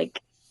wherever,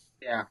 like.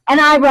 Yeah.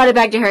 And I brought it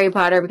back to Harry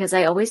Potter because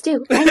I always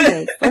do.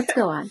 Anyways, let's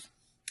go on.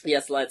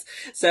 Yes, let's.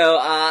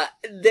 So,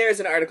 there's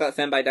an article at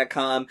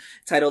fanbyte.com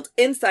titled,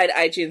 Inside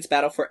IGN's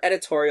Battle for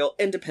Editorial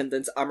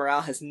Independence. Our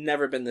morale has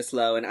never been this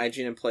low, and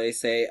IGN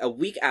employees say a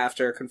week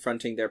after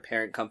confronting their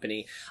parent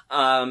company.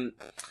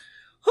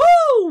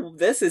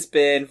 This has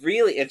been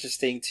really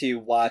interesting to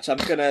watch. I'm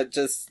gonna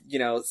just,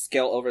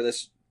 scale over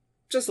this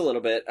just a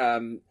little bit,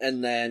 and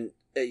then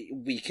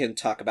we can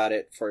talk about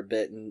it for a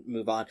bit and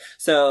move on.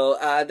 So,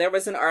 there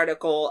was an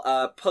article,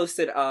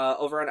 posted,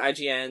 over on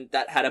IGN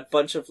that had a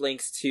bunch of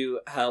links to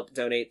help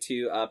donate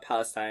to,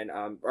 Palestine,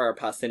 or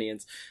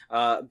Palestinians,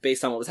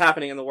 based on what was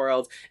happening in the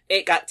world.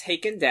 It got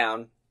taken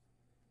down,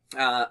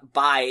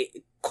 by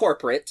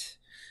corporate,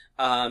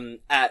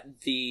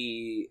 at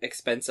the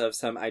expense of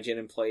some IGN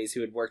employees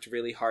who had worked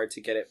really hard to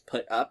get it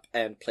put up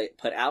and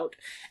put out.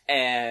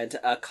 And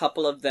a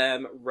couple of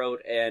them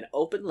wrote an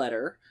open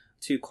letter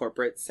to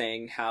corporate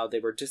saying how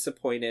they were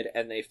disappointed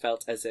and they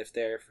felt as if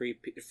their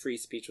free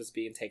speech was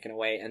being taken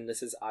away. And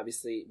this is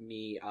obviously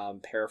me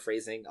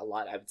paraphrasing a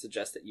lot. I would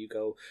suggest that you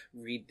go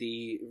read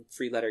the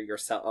letter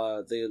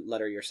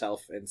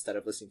yourself instead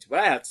of listening to what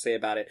I have to say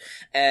about it.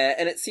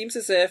 And it seems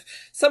as if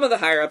some of the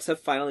higher ups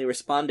have finally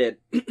responded.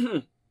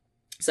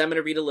 So I'm going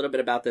to read a little bit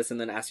about this and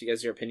then ask you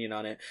guys your opinion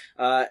on it.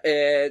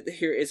 And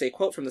here is a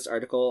quote from this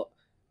article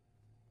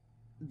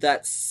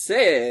that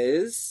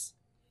says,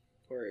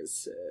 where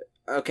is it?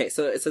 Okay,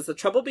 so it says, the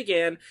trouble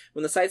began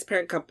when the site's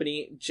parent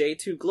company,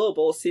 J2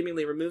 Global,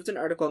 seemingly removed an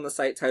article on the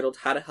site titled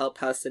How to Help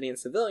Palestinian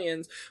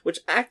Civilians, which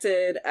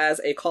acted as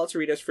a call to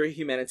readers for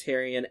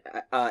humanitarian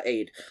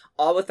aid,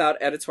 all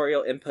without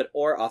editorial input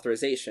or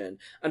authorization.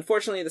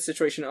 Unfortunately, the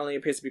situation only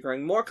appears to be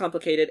growing more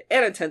complicated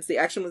and intense. The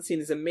action was seen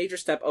as a major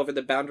step over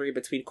the boundary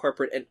between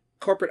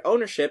corporate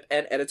ownership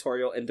and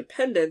editorial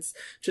independence,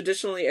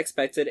 traditionally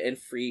expected in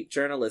free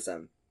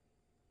journalism,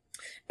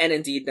 and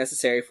indeed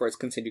necessary for its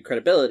continued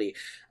credibility.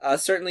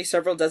 Certainly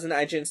several dozen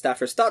IGN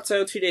staffers thought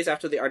so. 2 days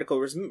after the article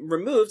was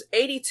removed,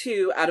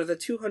 82 out of the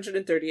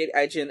 238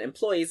 IGN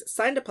employees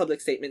signed a public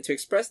statement to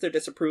express their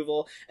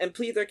disapproval and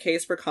plead their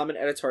case for common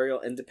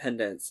editorial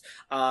independence.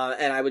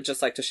 And I would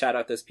just like to shout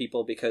out those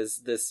people because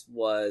this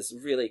was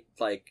really,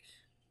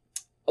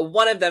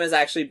 one of them has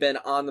actually been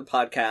on the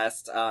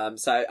podcast,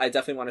 so I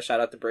definitely want to shout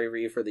out the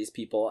bravery for these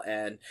people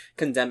and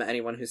condemn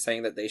anyone who's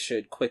saying that they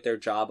should quit their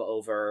job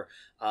over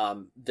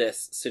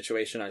this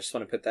situation. I just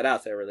want to put that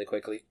out there really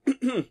quickly.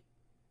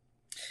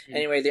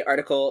 Anyway, the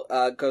article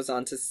goes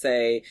on to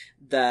say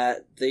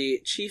that the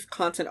chief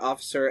content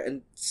officer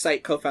and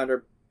site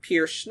co-founder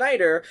Peer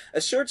Schneider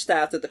assured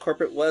staff that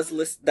corporate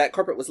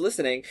was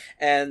listening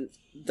and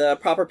the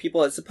proper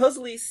people had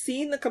supposedly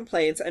seen the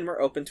complaints and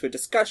were open to a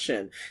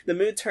discussion. The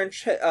mood turned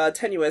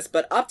tenuous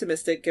but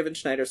optimistic given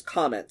Schneider's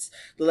comments.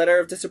 The letter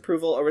of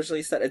disapproval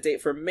originally set a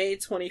date for May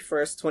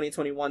 21st,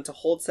 2021 to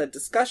hold said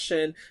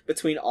discussion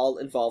between all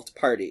involved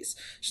parties.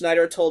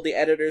 Schneider told the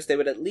editors they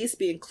would at least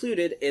be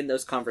included in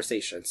those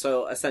conversations.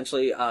 So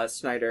essentially,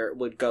 Schneider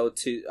would go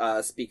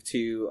to speak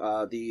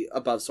to the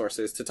above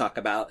sources to talk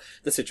about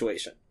the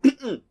situation.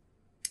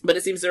 But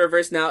it seems the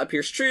reverse now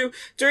appears true.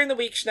 During the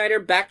week,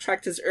 Schneider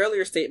backtracked his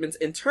earlier statements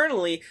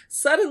internally,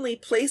 suddenly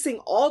placing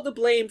all the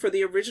blame for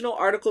the original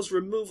article's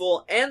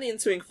removal and the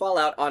ensuing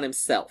fallout on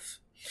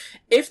himself.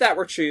 If that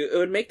were true, it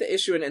would make the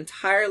issue an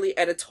entirely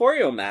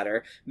editorial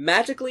matter,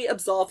 magically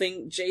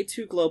absolving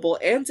J2 Global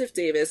and Ziff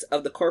Davis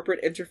of the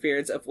corporate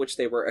interference of which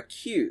they were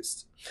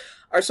accused.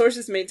 Our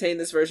sources maintain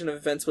this version of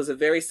events was a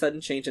very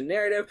sudden change in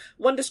narrative.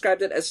 One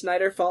described it as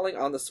Schneider falling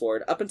on the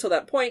sword. Up until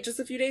that point, just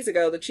a few days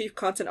ago, the chief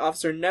content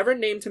officer never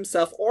named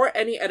himself or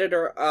any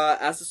editor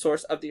as the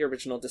source of the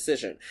original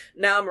decision.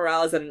 Now,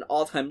 morale is at an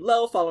all-time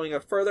low following a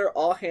further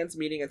all-hands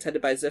meeting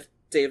attended by Ziff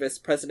Davis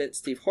president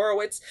Steve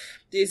Horowitz.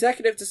 The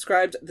executive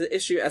described the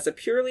issue as a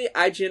purely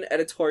IGN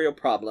editorial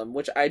problem,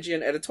 which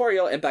IGN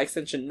editorial, and by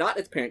extension not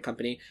its parent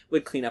company,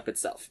 would clean up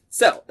itself.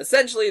 So,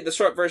 essentially, the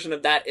short version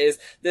of that is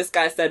this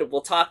guy said, we'll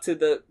talk to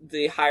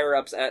the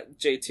higher-ups at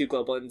J2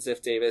 Global and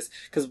Ziff Davis,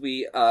 because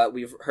we've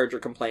heard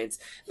your complaints.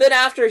 Then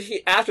after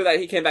that,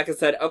 he came back and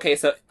said, okay,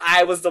 so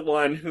I was the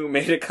one who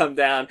made it come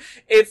down.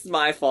 It's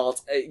my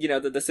fault.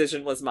 The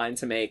decision was mine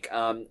to make,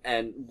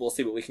 and we'll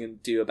see what we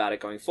can do about it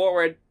going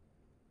forward.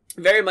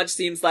 Very much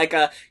seems like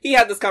he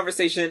had this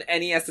conversation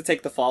and he has to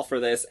take the fall for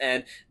this,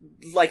 and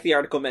like the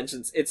article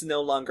mentions, it's no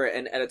longer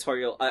an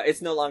editorial,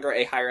 it's no longer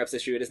a higher ups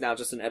issue, it is now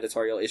just an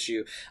editorial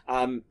issue.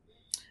 And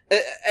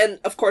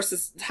of course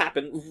this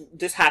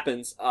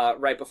happens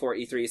right before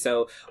E3,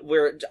 so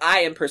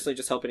I am personally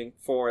just hoping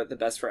for the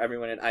best for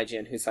everyone at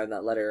IGN who signed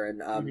that letter,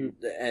 and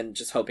and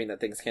just hoping that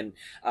things can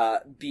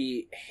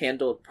be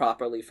handled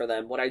properly for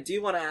them. What I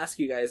do want to ask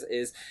you guys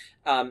is,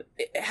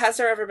 has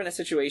there ever been a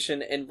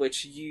situation in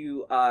which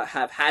you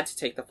have had to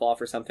take the fall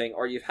for something,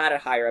 or you've had a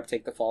higher up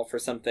take the fall for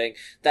something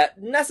that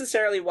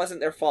necessarily wasn't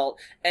their fault,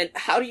 and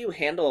how do you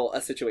handle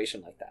a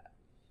situation like that?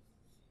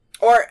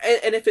 Or,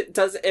 and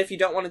if you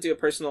don't want to do a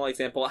personal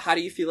example, how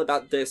do you feel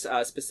about this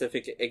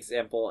specific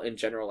example in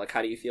general? Like,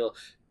 how do you feel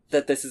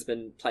that this has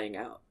been playing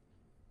out?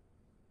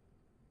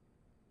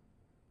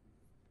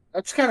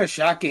 That's kind of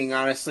shocking,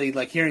 honestly,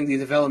 like hearing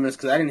these developments,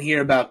 because I didn't hear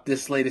about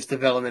this latest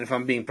development, if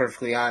I'm being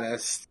perfectly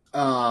honest.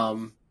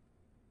 I'm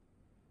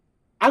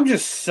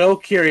just so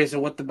curious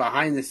of what the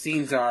behind the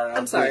scenes are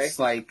of this,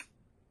 like...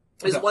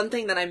 There's one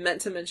thing that I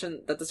meant to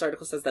mention that this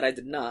article says that I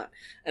did not,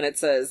 and it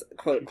says,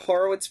 quote,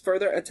 Horowitz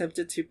further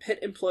attempted to pit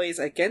employees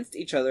against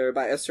each other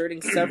by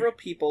asserting several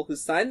people who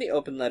signed the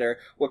open letter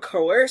were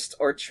coerced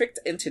or tricked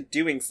into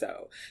doing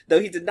so. Though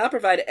he did not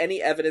provide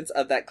any evidence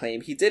of that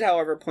claim, he did,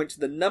 however, point to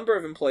the number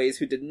of employees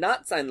who did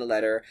not sign the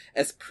letter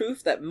as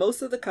proof that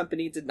most of the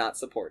company did not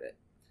support it.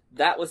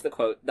 That was the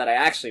quote that I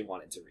actually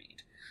wanted to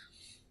read.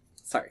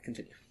 Sorry,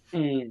 continue.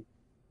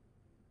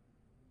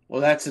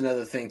 Well, that's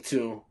another thing,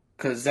 too,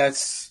 because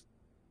that's...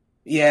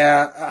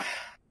 Yeah,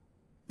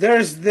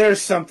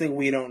 there's something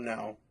we don't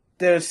know.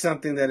 There's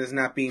something that is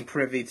not being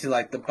privy to,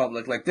 like, the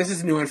public. Like, this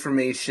is new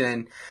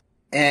information,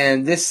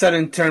 and this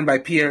sudden turn by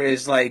Pierre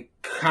is, like,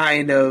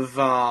 kind of,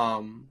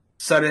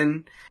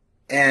 sudden,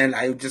 and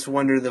I just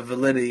wonder the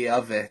validity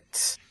of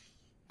it.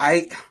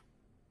 I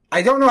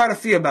don't know how to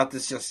feel about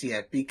this just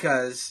yet,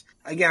 because,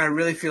 again, I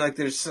really feel like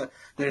there's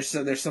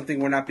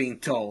something we're not being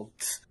told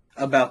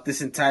about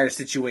this entire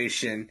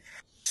situation.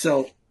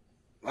 So...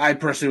 I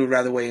personally would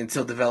rather wait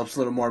until it develops a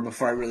little more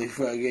before I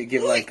really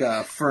give like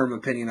a firm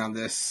opinion on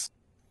this.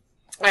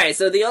 Alright,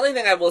 so the only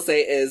thing I will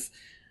say is,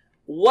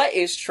 what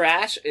is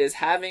trash is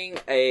having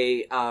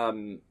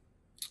having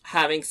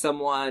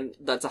someone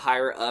that's a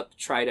higher up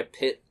try to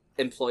pit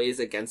employees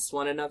against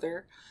one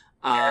another.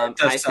 I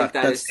think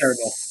that is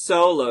terrible.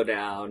 So low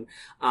down.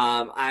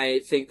 I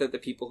think that the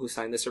people who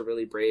signed this are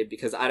really brave,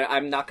 because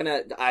I'm not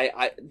gonna,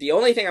 the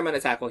only thing I'm gonna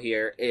tackle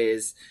here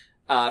is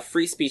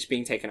free speech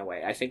being taken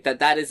away. I think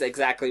that is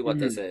exactly what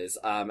this is.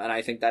 And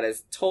I think that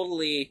is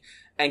totally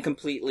and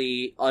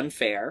completely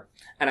unfair.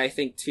 And I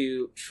think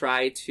to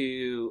try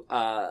to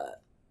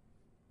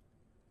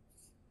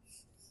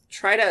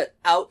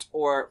out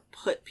or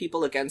put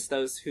people against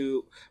those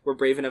who were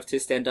brave enough to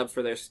stand up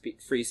for their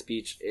free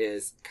speech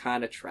is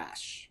kind of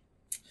trash.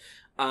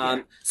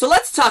 So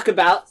let's talk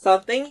about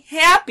something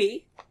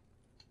happy,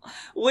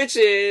 which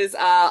is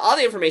all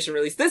the information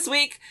released this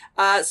week,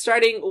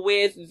 starting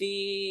with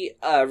the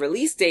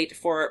release date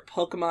for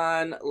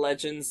Pokemon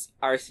Legends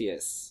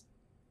Arceus,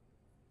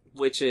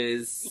 which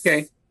is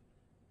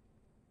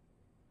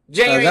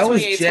January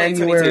 28th,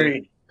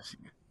 2022.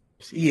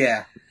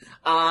 Yeah.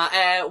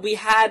 And we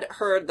had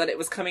heard that it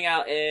was coming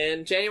out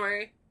in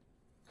January.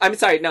 I'm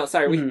sorry, no,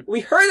 sorry.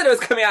 We heard that it was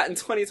coming out in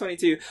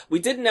 2022. We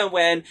didn't know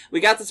when. We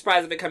got the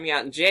surprise of it coming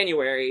out in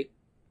January.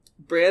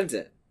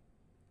 Brandon,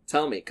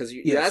 tell me, because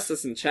you asked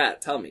us in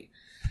chat. Tell me,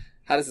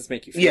 how does this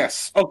make you feel?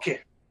 Yes. Okay.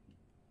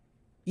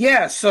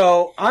 Yeah.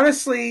 So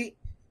honestly,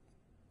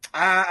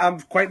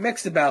 I'm quite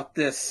mixed about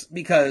this,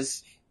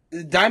 because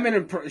Diamond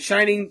and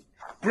Shining,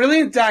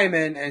 Brilliant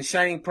Diamond and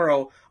Shining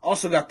Pearl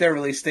also got their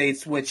release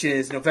dates, which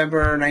is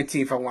November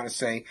 19th, I want to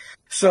say.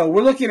 So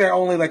we're looking at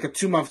only like a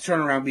 2-month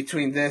turnaround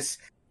between this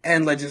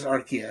and Legends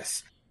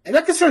Arceus. And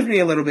that concerns me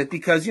a little bit,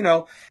 because, you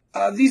know,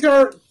 these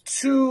are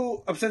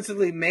two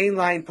ostensibly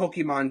mainline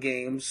Pokemon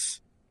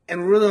games,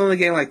 and we're really only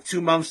getting like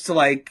 2 months to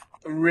like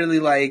really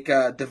like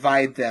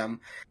divide them.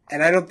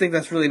 And I don't think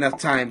that's really enough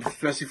time,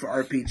 especially for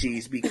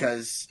RPGs,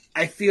 because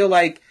I feel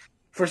like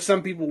for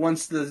some people,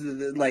 once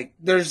the like,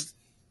 there's,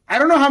 I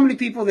don't know how many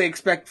people they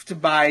expect to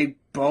buy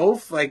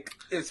both. Like,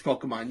 it's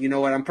Pokemon. You know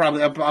what? I'm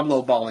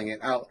lowballing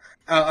it.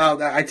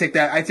 I take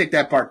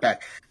that part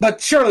back.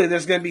 But surely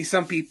there's going to be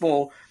some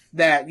people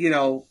that, you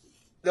know,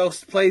 they'll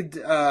play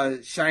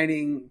the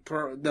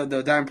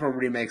Diamond Pearl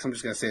remakes. I'm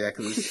just going to say that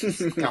because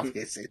it's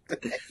complicated.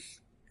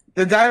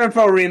 The Diamond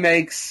Pearl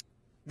remakes,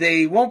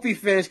 they won't be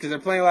finished because they're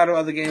playing a lot of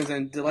other games,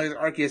 and the Legends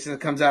Arceus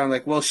comes out and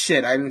like, well,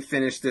 shit, I didn't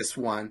finish this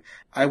one.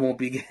 I won't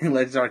be getting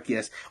Legends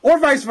Arceus. Or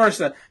vice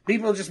versa.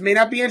 People just may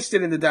not be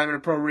interested in the Diamond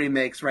and Pearl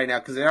remakes right now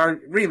because they are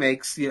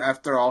remakes, you know,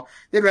 after all.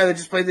 They'd rather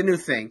just play the new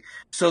thing.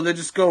 So they'll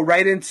just go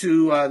right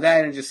into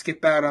that and just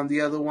skip out on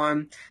the other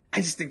one.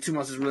 I just think 2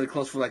 months is really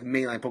close for like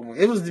mainline Pokemon.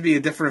 It was to be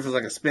different if it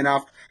was like a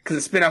spin-off, because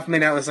a spin-off may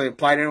not necessarily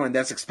apply to anyone,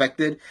 that's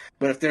expected.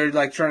 But if they're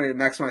like trying to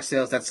maximize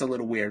sales, that's a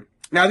little weird.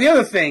 Now the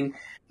other thing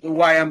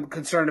why I'm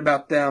concerned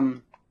about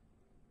them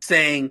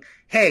saying,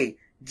 hey,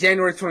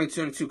 January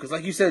 2022, because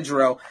like you said,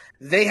 Jarrell,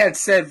 they had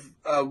said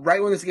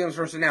right when this game was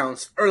first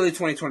announced, early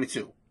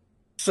 2022.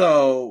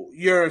 So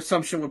your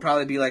assumption would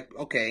probably be like,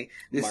 okay,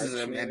 this March, is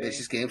an maybe.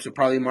 ambitious game, so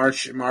probably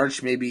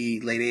March, maybe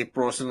late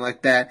April or something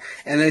like that.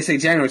 And they say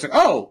January. It's like,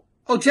 oh,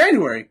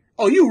 January.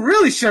 Oh, you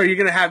really sure you're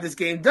going to have this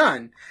game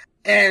done?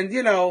 And,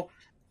 you know,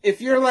 if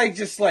you're like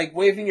just like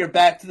waving your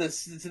bat to the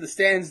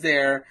stands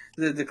there,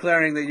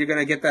 declaring that you're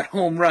gonna get that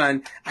home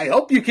run, I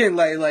hope you can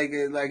like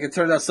it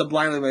turns out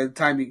sublimely by the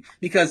time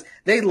because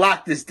they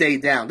locked this day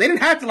down. They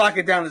didn't have to lock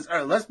it down this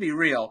early. Let's be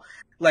real.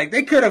 Like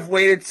they could have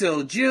waited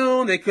till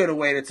June. They could have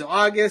waited till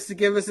August to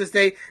give us this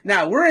date.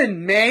 Now we're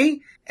in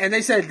May, and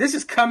they said this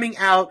is coming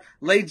out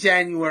late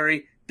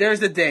January.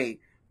 There's the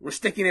date. We're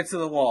sticking it to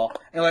the wall.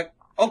 And like,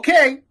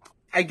 okay.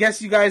 I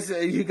guess you guys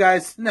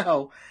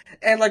know.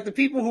 And like the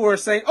people who are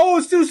saying, "Oh,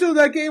 it's too soon.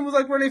 That game was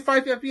like running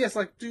 5 FPS."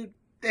 Like, dude,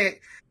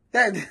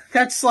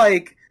 that's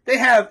like they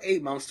have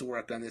 8 months to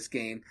work on this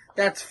game.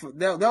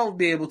 They'll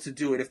be able to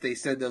do it if they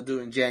said they'll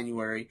do it in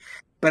January.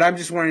 But I'm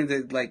just wondering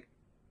that, like,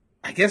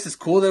 I guess it's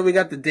cool that we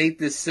got the date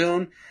this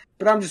soon.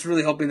 But I'm just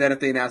really hoping that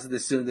if they announce it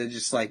this soon, they're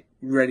just like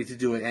ready to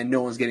do it and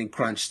no one's getting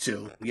crunched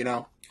too. You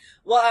know?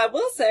 Well, I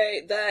will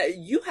say that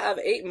you have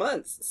 8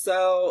 months,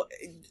 so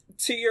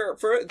to your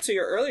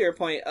earlier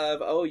point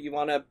of, oh, you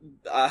want to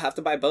have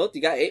to buy both,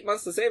 you got 8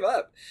 months to save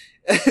up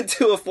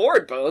to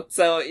afford both.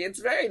 So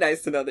it's very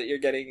nice to know that you're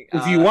getting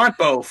If you want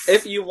both.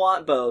 If you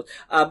want both,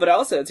 but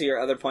also to your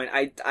other point,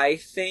 I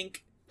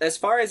think, as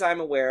far as I'm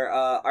aware,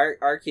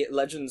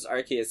 Legends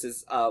Arceus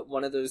is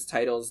one of those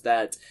titles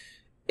that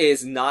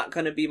is not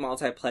going to be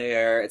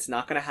multiplayer. It's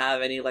not going to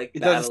have any like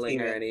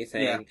battling or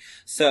anything. Yeah.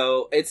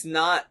 So it's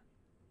not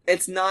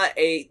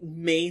a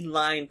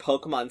mainline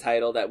Pokemon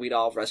title that we'd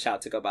all rush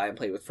out to go buy and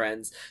play with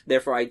friends.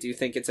 Therefore, I do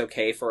think it's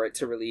okay for it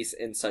to release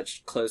in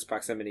such close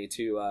proximity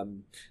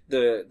to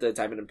the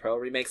Diamond and Pearl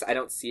remakes. I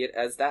don't see it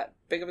as that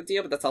big of a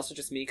deal, but that's also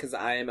just me because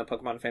I am a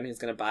Pokemon fan who's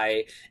going to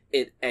buy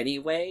it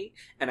anyway.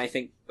 And I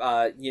think,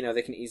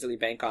 they can easily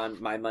bank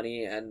on my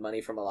money and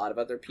money from a lot of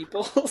other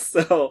people.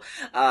 So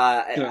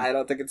I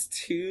don't think it's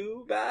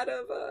too bad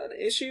of an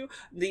issue.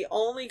 The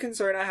only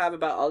concern I have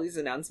about all these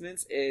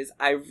announcements is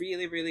I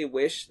really, really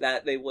wish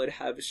that they would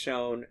have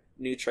shown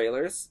new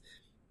trailers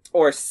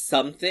or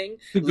something.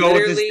 To go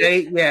with this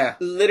date, yeah.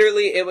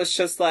 Literally, it was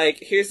just like,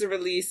 here's the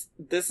release,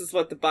 this is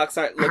what the box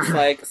art looks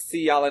like,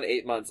 see y'all in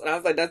 8 months. And I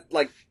was like, that's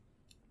like,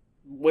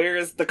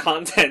 where's the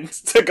content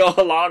to go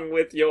along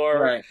with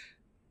your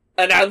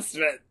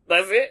announcement?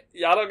 That's it?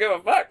 Y'all don't give a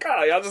fuck?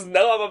 Oh, y'all just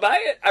know I'm gonna buy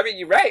it? I mean,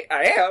 you're right,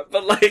 I am,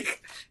 but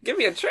like, give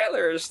me a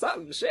trailer or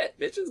something. Shit,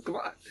 bitches, come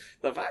on.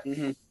 The fuck?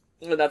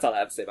 But that's all I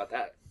have to say about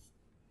that.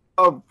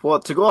 Oh, well,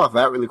 to go off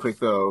that really quick,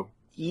 though,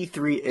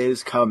 E3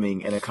 is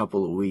coming in a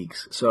couple of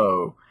weeks,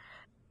 so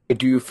I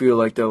do feel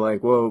like they're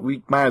like, well,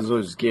 we might as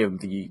well just give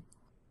the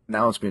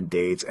announcement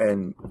dates,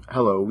 and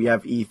hello, we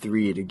have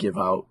E3 to give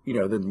out,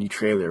 the new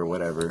trailer or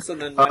whatever. So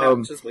then why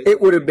not just wait?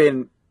 It would have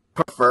been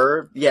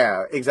preferred,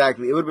 yeah,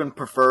 exactly. It would have been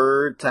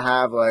preferred to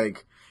have,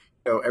 like,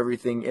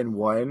 everything in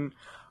one.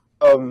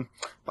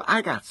 But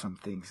I got some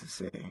things to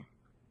say.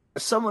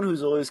 As someone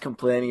who's always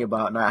complaining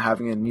about not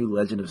having a new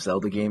Legend of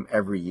Zelda game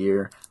every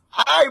year,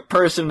 I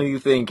personally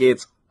think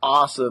it's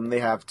awesome they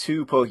have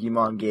 2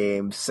 Pokemon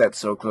games set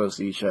so close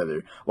to each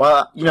other.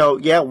 Well,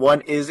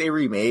 one is a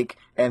remake,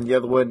 and the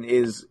other one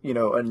is,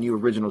 a new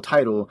original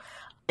title.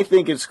 I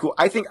think it's cool.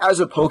 I think as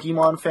a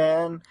Pokemon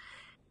fan,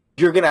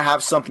 you're gonna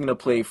have something to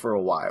play for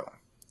a while.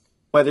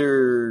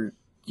 Whether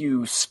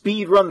you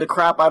speed run the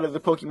crap out of the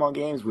Pokemon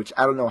games, which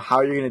I don't know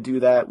how you're gonna do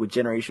that with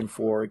Generation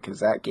 4, because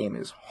that game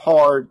is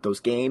hard.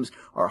 Those games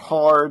are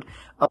hard.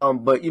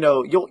 But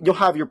you'll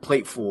have your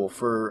plate full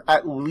for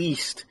at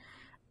least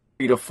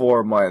 3 to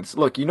 4 months.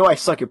 Look, I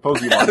suck at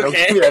Pokemon. Don't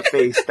give me that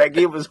face. That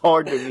game was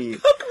hard to me.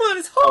 Pokemon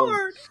is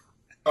hard.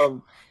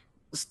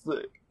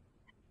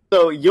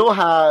 So you'll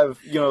have,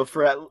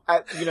 for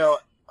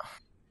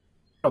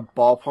a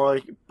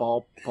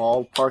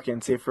ballpark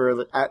and say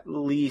for at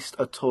least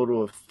a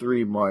total of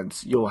 3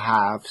 months, you'll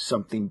have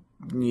something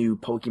new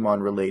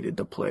Pokemon related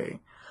to play.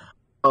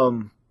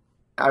 I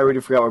already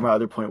forgot what my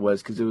other point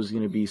was because it was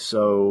going to be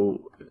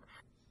so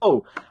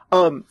Oh,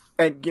 and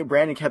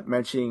Brandon kept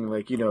mentioning,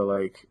 like,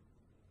 like,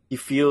 he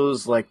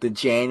feels like the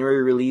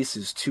January release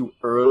is too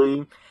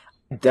early.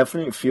 I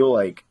definitely feel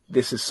like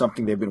this is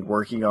something they've been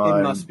working on.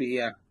 It must be,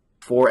 yeah.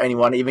 Before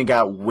anyone even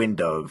got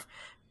wind of.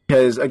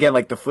 Because, again,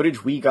 like, the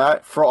footage we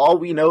got, for all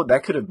we know,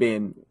 that could have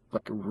been,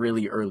 like,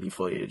 really early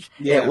footage.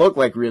 Yeah. It looked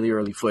like really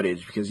early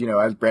footage because,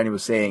 as Brandon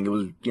was saying, it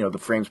was, the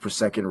frames per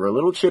second were a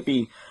little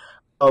chippy.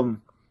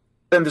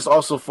 Then this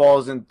also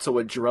falls into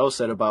what Jarrell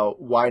said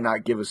about why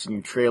not give us a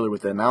new trailer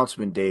with the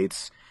announcement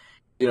dates.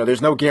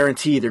 There's no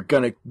guarantee they're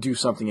gonna do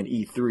something in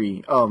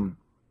E3.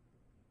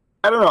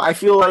 I don't know. I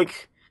feel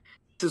like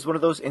this is one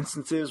of those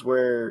instances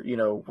where,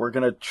 we're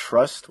gonna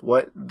trust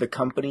what the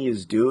company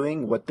is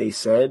doing, what they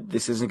said.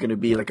 This isn't gonna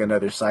be like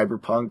another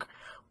Cyberpunk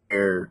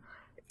where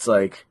it's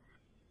like,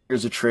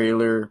 here's a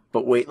trailer,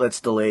 but wait, let's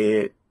delay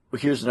it.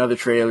 Here's another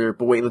trailer,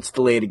 but wait, let's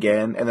delay it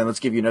again, and then let's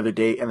give you another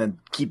date, and then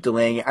keep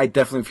delaying it. I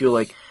definitely feel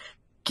like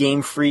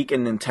Game Freak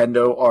and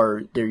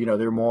Nintendo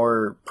they're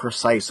more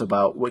precise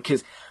about what,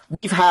 because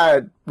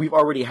we've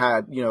already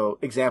had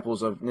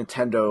examples of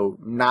Nintendo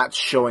not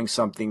showing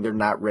something they're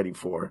not ready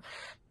for.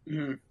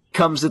 Mm-hmm.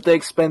 Comes at the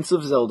expense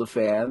of Zelda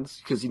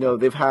fans because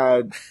but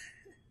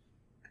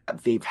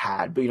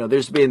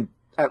there's been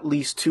at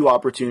least 2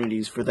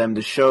 opportunities for them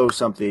to show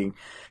something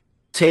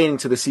pertaining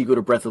to the sequel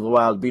to Breath of the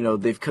Wild.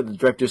 The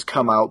directors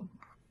come out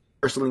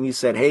personally and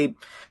said, "Hey, we're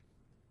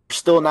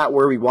still not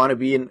where we want to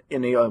be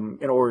in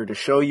order to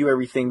show you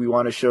everything we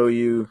want to show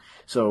you,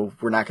 so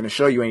we're not going to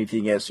show you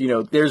anything yet."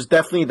 So, there's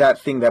definitely that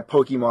thing that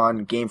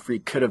Pokemon Game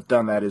Freak could have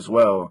done that as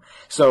well.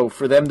 So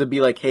for them to be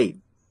like, "Hey,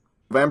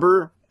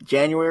 November,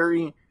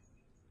 January,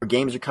 our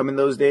games are coming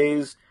those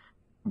days.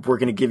 We're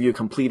going to give you a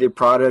completed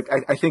product."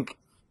 I think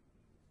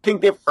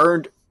they've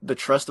earned the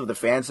trust of the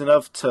fans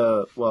enough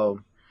to,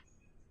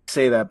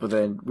 say that, but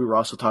then we were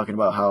also talking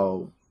about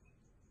how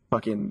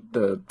fucking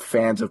the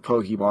fans of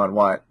Pokemon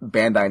want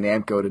Bandai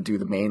Namco to do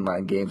the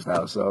mainline games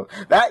now, so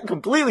that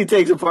completely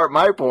takes apart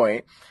my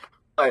point.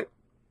 But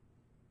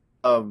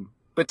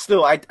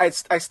still, I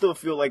still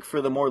feel like for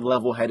the more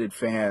level-headed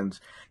fans,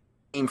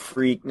 Game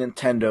Freak,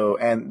 Nintendo,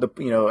 and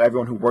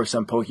everyone who works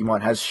on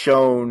Pokemon has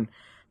shown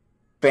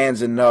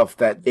fans enough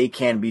that they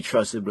can be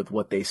trusted with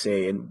what they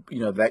say, and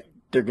that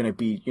they're gonna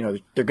be,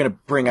 they're gonna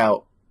bring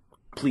out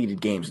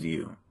completed games to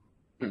you.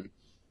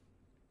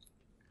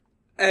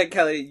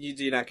 Kelly, you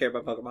do not care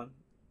about Pokemon?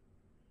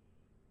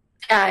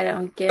 I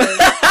don't give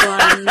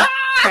one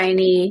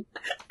tiny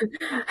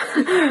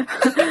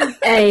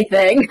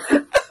anything.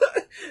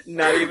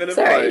 Not even a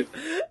Sorry.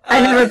 part.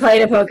 I never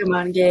played a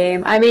Pokemon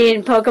game. I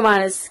mean,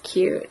 Pokemon is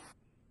cute.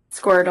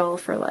 Squirtle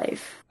for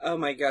life. Oh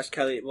my gosh,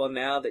 Kelly. Well,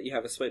 now that you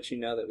have a Switch, you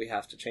know that we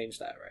have to change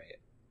that, right?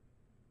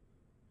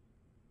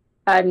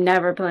 I'm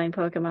never playing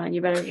Pokemon.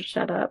 You better just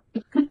shut up.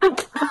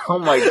 Oh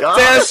my god.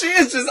 Damn, she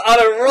is just on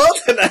a roll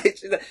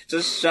tonight.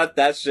 Just shut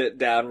that shit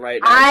down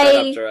right now. Shut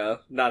up, Jarrell.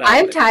 Not I'm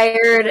happening.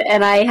 tired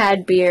and I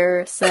had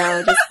beer,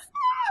 so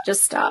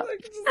just stop.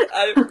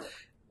 I'm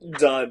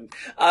done.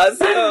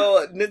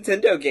 So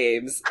Nintendo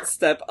games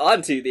step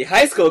onto the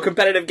high school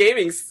competitive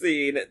gaming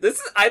scene.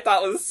 I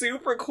thought was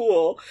super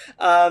cool.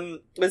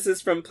 This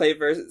is from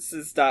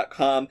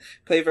PlayVersus.com.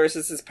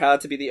 PlayVersus is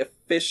proud to be the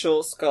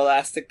official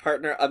Scholastic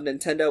partner of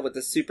Nintendo with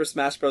the Super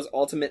Smash Bros.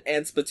 Ultimate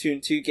and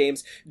Splatoon 2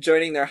 games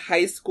joining their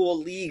high school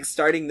league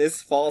starting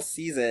this fall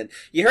season.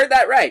 You heard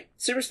that right.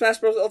 Super Smash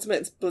Bros. Ultimate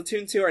and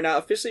Splatoon 2 are now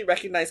officially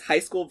recognized high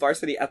school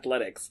varsity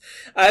athletics.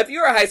 If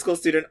you're a high school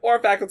student or a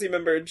faculty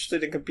member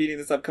interested in competing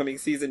this upcoming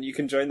season, you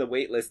can join the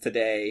waitlist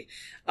today.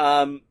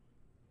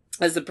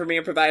 As the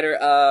premier provider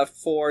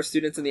for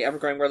students in the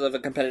ever-growing world of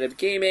competitive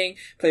gaming,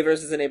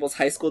 PlayVersus enables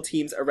high school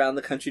teams around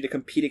the country to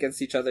compete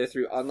against each other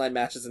through online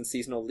matches and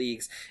seasonal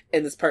leagues.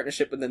 In this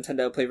partnership with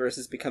Nintendo,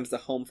 PlayVersus becomes the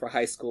home for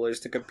high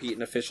schoolers to compete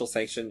in official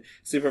sanctioned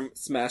Super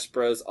Smash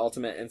Bros.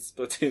 Ultimate and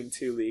Splatoon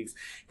 2 leagues.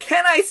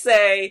 Can I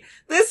say,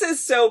 this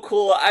is so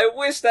cool. I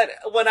wish that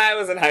when I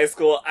was in high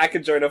school, I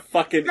could join a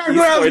fucking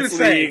esports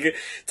league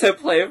to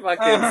play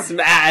fucking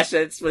Smash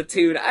and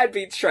Splatoon. I'd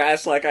be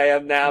trash like I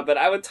am now, but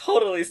I would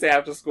totally stay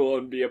after school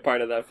and be a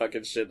part of that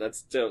fucking shit.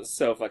 That's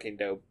so fucking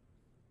dope.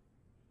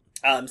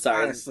 I'm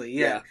sorry. Honestly,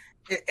 yeah.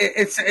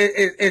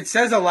 It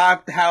says a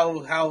lot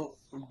how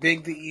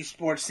big the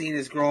esports scene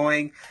is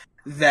growing,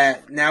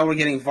 that now we're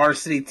getting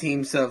varsity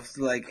teams of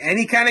like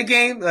any kind of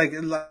game, like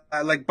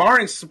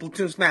barring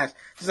Splatoon Smash,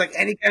 just like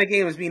any kind of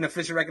game is being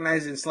officially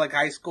recognized in select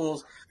high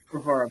schools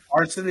for a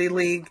varsity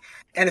league.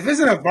 And if it's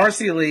in a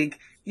varsity league,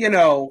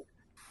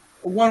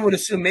 one would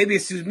assume maybe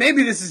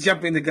this is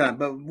jumping the gun,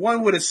 but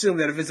one would assume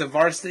that if it's a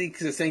varsity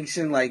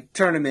sanctioned like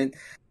tournament,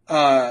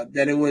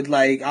 that it would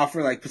like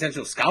offer like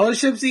potential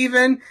scholarships.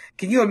 Even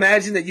can you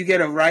imagine that you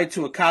get a ride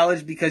to a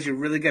college because you're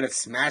really good at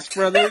Smash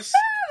Brothers?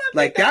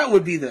 Like that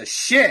would be the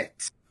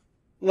shit.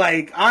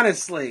 Like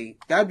honestly,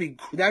 that'd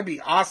be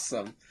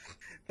awesome.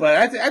 But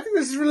I think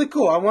this is really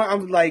cool.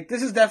 I'm like,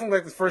 this is definitely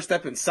like the first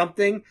step in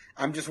something.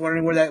 I'm just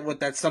wondering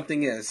what that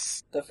something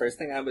is. The first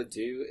thing I would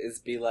do is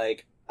be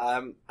like,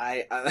 I'm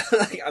like,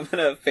 I'm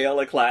gonna fail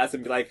a class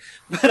and be like,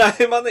 but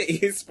I'm on the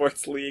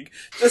esports league.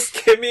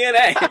 Just give me an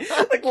A.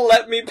 Like,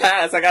 let me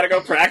pass. I gotta go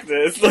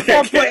practice. Like,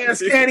 Some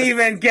players can't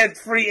even get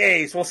free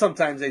A's. Well,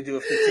 sometimes they do.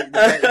 If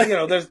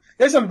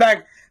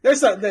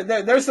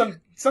there's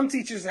some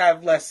teachers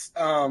have less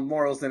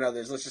morals than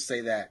others. Let's just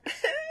say that.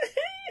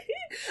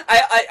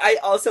 I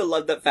also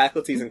love that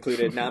faculty's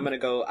included. Now I'm gonna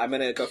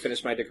go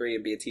finish my degree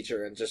and be a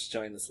teacher and just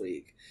join this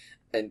league.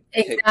 And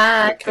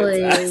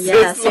exactly. Yeah,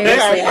 seriously.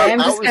 That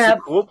was the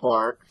cool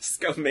part.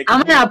 Just go make.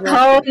 I'm gonna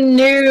pwn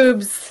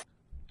noobs.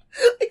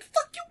 Like,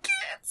 fuck you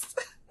kids.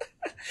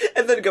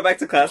 And then go back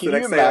to class the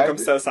next day. Like, I'm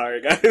so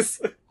sorry,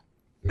 guys.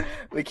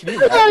 Like, can you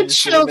Hello, imagine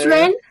sitting there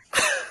children.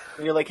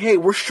 And you're like, hey,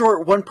 we're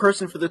short one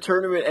person for the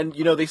tournament, and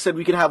they said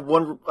we can have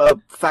one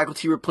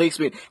faculty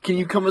replacement. Can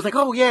you come? It's like,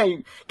 oh yeah,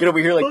 you get over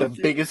here like the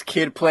biggest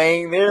kid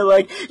playing. They're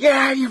like,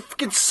 yeah, you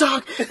fucking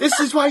suck. This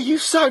is why you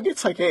suck.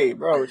 It's like, hey,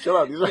 bro, chill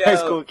out. These are high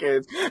school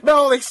kids.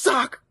 No, they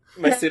suck.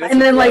 My students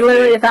And then like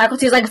literally the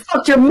faculty's like,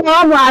 fucked your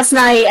mom last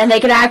night, and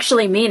they could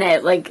actually mean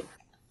it. Like,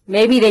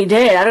 maybe they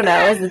did. I don't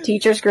know. Is the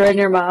teacher screwing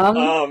your mom?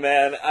 Oh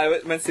man,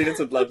 my students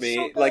would love me.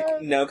 So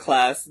like, no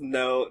class,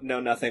 no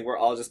nothing. We're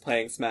all just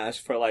playing Smash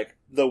for like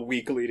the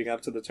week leading up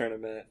to the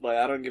tournament. Like,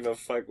 I don't give a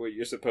fuck what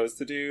you're supposed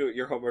to do.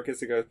 Your homework is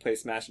to go play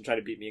Smash and try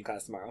to beat me in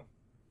class tomorrow.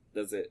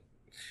 That's it.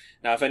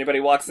 Now, if anybody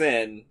walks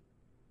in,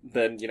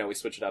 then, we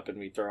switch it up and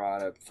we throw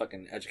on a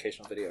fucking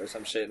educational video or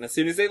some shit. And as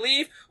soon as they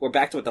leave, we're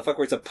back to what the fuck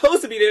we're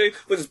supposed to be doing,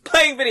 which is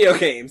playing video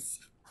games.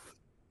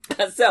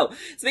 So,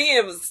 speaking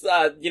of,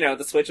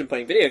 the Switch and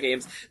playing video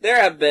games,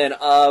 there have been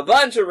a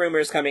bunch of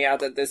rumors coming out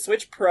that the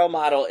Switch Pro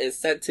model is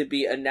set to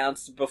be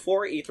announced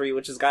before E3,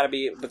 which has got to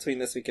be between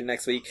this week and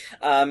next week.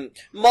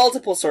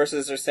 Multiple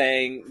sources are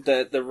saying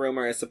that the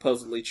rumor is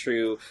supposedly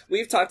true.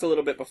 We've talked a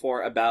little bit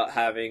before about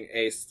having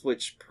a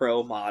Switch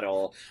Pro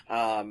model.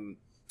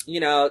 We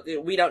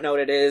don't know what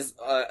it is,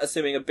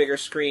 assuming a bigger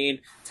screen,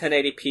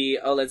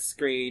 1080p, OLED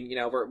screen,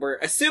 we're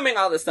assuming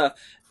all this stuff.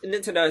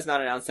 Nintendo has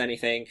not announced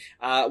anything.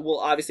 We'll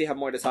obviously have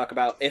more to talk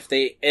about if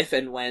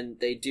and when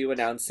they do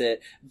announce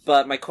it.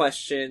 But my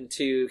question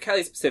to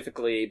Kelly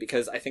specifically,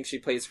 because I think she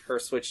plays her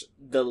Switch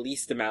the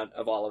least amount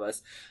of all of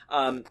us,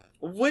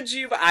 would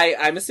you,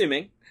 I'm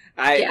assuming,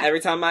 every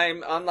time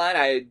I'm online,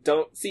 I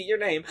don't see your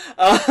name.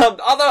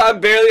 Although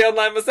I'm barely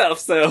online myself,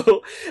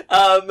 so,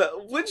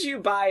 would you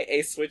buy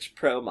a Switch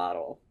Pro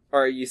model?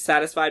 Or are you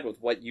satisfied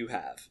with what you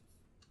have?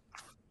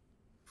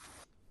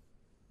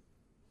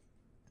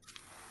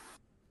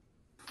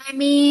 I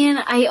mean,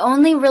 I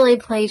only really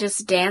play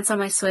Just Dance on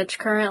my Switch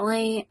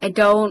currently. I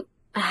don't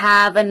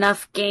have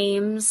enough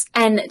games.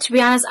 And to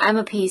be honest, I'm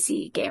a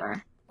PC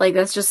gamer. Like,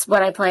 that's just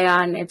what I play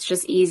on. It's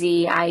just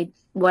easy. I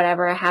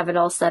have it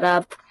all set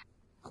up,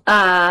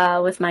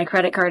 with my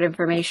credit card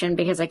information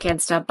because I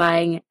can't stop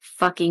buying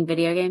fucking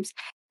video games.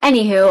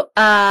 Anywho,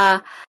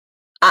 I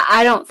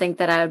don't think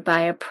that I would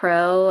buy a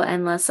Pro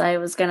unless I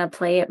was gonna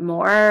play it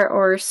more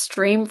or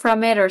stream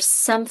from it or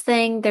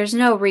something. There's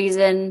no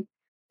reason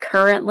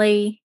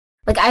currently.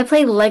 Like, I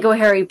play Lego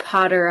Harry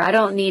Potter. I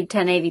don't need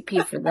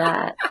 1080p for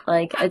that.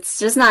 Like, it's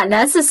just not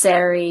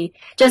necessary.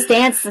 Just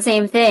Dance, the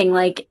same thing.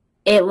 Like,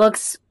 it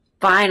looks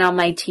fine on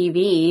my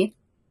TV,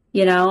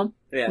 Yeah.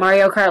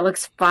 Mario Kart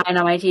looks fine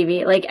on my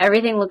TV. Like,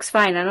 everything looks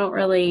fine. I don't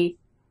play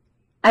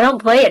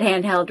it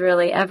handheld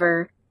really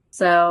ever.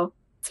 So,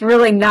 it's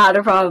really not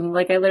a problem.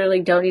 Like, I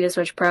literally don't need a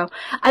Switch Pro.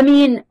 I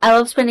mean, I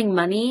love spending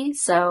money,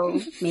 so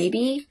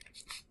maybe.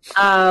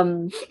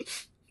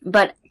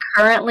 But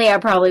currently I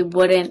probably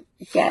wouldn't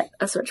get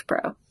a Switch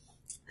Pro.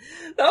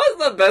 That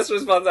was the best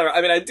response ever.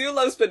 I mean, I do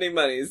love spending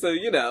money, so,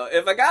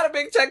 if I got a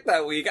big check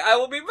that week, I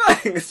will be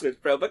buying a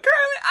Switch Pro. But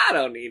currently, I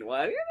don't need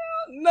one.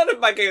 None of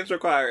my games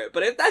require it.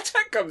 But if that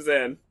check comes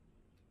in,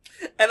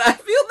 and I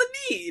feel the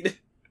need...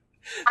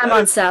 I'm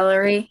on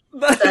salary,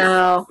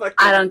 so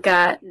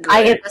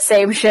I get the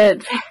same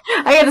shit.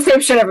 I get the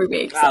same shit every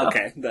week, so.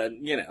 Okay,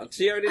 then,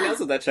 she already knows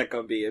what that check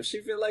gonna be. If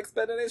she feel like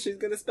spending it, she's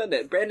gonna spend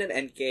it. Brandon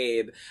and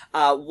Gabe,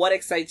 what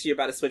excites you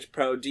about a Switch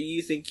Pro? Do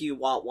you think you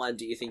want one?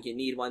 Do you think you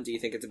need one? Do you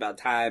think it's about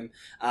time?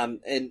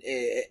 And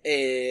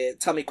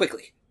tell me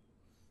quickly.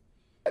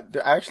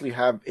 I actually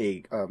have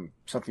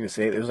something to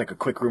say. It was like a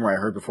quick rumor I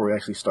heard before we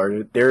actually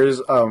started. There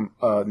is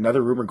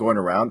another rumor going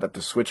around that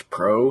the Switch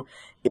Pro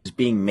is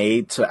being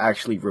made to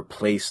actually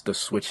replace the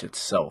Switch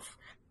itself.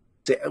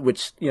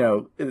 Which,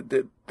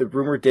 the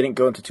rumor didn't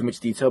go into too much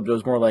detail, but it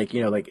was more like,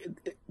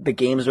 the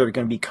games that are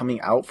going to be coming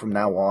out from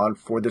now on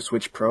for the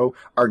Switch Pro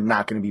are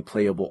not going to be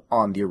playable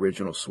on the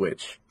original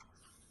Switch.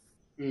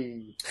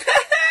 Well,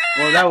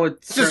 that would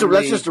that's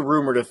just a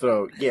rumor to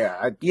throw.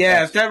 Yeah.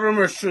 If that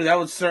rumor is true, that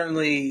would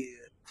certainly...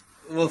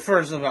 Well,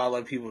 first of all,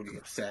 let people be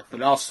upset,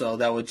 but also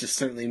that would just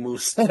certainly move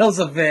sales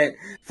a bit,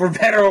 for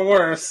better or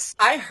worse.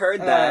 I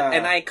heard that,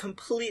 and I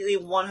completely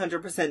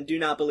 100% do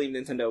not believe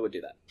Nintendo would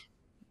do that.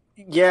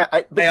 Yeah,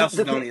 I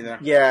also don't either.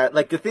 Yeah,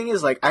 like, the thing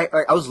is, like, I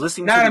was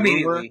listening not to the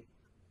immediately.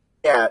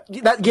 Rumor.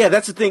 Yeah,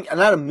 that's the thing.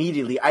 Not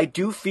immediately. I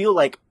do feel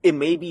like it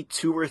may be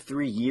 2 or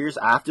 3 years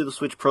after the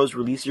Switch Pro's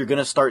release, you're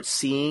gonna start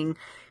seeing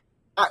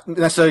Not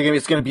necessarily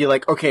it's going to be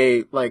like,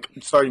 okay, like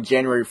starting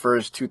January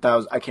 1st,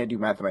 2000, I can't do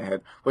math in my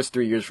head. What's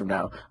 3 years from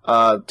now?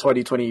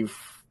 2024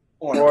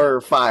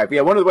 or 5.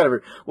 Yeah,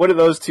 whatever. One of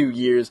those 2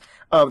 years.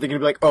 They're going to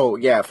be like, oh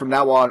yeah, from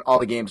now on, all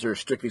the games are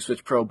strictly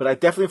Switch Pro. But I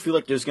definitely feel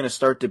like there's going to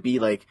start to be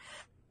like,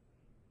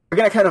 you're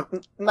going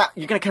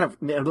to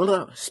kind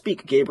of,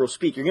 speak, Gabriel,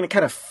 speak. You're going to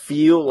kind of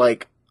feel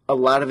like a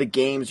lot of the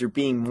games are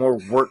being more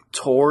worked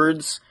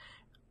towards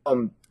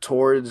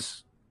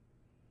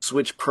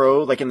Switch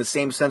Pro, like in the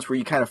same sense where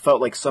you kind of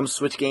felt like some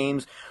Switch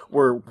games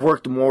were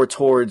worked more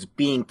towards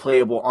being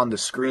playable on the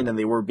screen than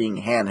they were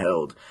being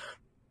handheld. I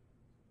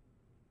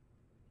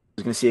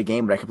was going to see a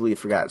game, but I completely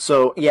forgot.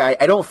 So, yeah,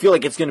 I don't feel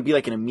like it's going to be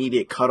like an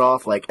immediate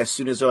cutoff, like as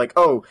soon as they're like,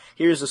 oh,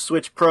 here's a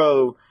Switch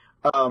Pro,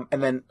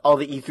 and then all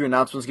the E3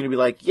 announcements going to be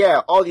like, yeah,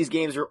 all these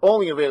games are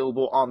only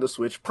available on the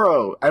Switch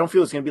Pro. I don't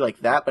feel it's going to be like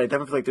that, but I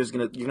definitely feel like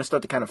you're going to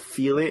start to kind of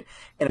feel it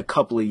in a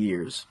couple of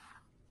years.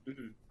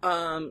 Mm-hmm.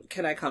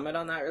 Can I comment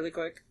on that really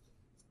quick?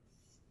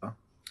 Oh.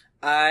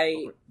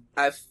 I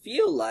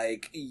feel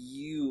like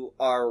you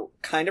are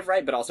kind of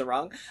right, but also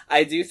wrong.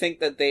 I do think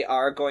that they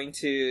are going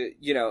to,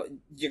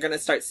 you're going to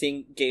start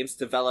seeing games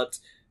developed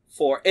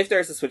for, if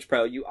there's a Switch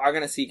Pro, you are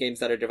going to see games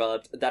that are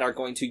developed that are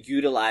going to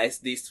utilize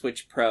the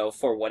Switch Pro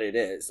for what it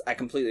is. I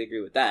completely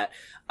agree with that.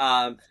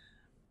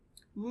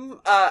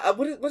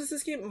 What is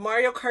this game?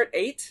 Mario Kart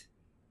 8?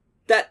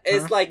 That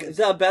is like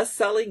the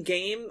best-selling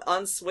game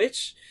on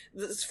Switch.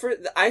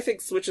 I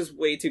think Switch is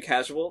way too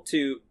casual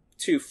to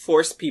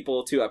force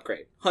people to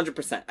upgrade.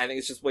 100%. I think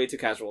it's just way too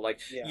casual. Like,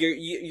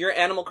 your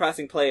Animal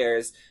Crossing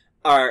players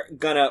are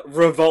gonna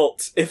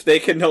revolt if they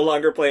can no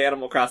longer play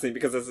Animal Crossing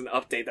because there's an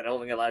update that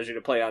only allows you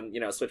to play on,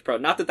 Switch Pro.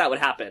 Not that would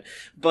happen,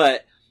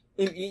 but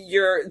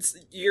your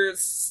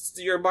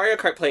Mario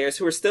Kart players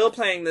who are still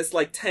playing this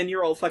like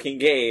 10-year-old fucking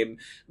game,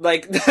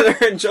 like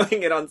that are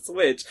enjoying it on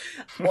Switch,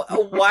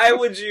 why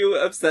would you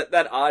upset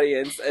that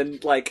audience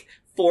and like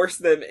force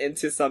them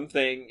into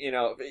something,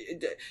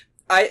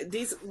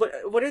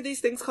 what are these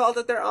things called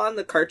that they're on?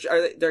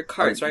 They're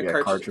carts, right?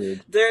 Yeah,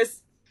 cartridge.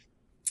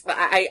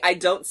 I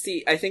don't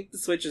see, I think the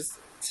Switch is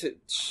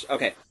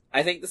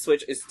I think the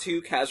Switch is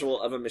too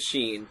casual of a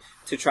machine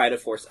to try to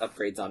force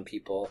upgrades on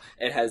people.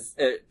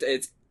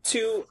 It's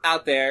too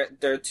out there.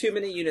 There are too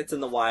many units in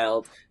the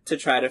wild to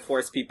try to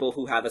force people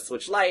who have a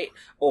Switch Lite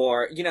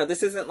or,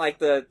 this isn't like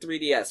the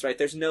 3DS, right?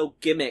 There's no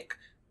gimmick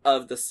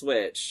of the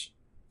Switch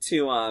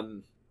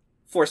to,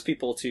 force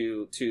people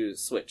to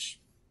switch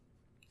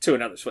to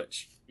another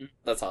Switch.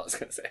 That's all I was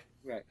gonna say.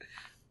 Right.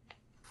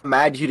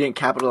 Mad you didn't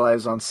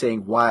capitalize on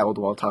saying wild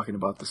while talking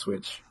about the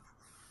Switch.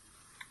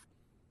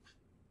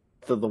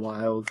 The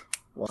wild.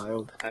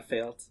 I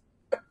failed.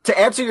 To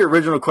answer your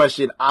original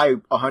question, I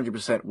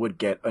 100% would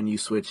get a new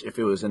Switch if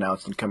it was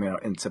announced and coming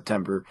out in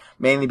September.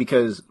 Mainly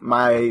because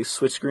my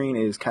Switch screen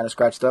is kind of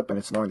scratched up and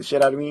it's annoying the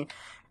shit out of me.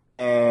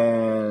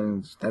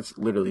 And that's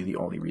literally the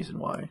only reason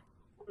why.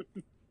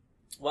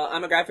 Well,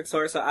 I'm a graphics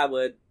whore, so I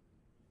would.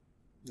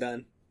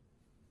 Done.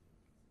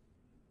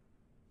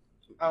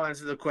 I'll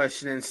answer the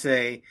question and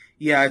say,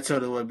 yeah, I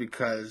totally would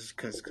because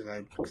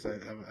I bought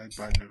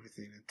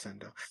everything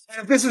Nintendo.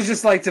 And if this was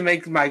just like to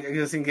make my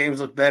existing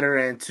games look better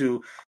and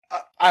to,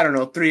 I don't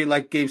know,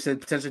 like Gabe said,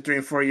 potentially 3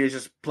 and 4 years,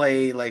 just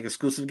play like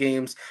exclusive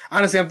games.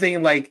 Honestly, I'm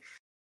thinking like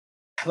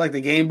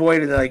the Game Boy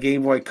to the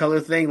Game Boy Color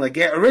thing. Like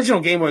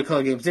original Game Boy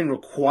Color games didn't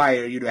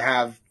require you to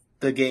have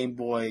the Game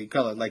Boy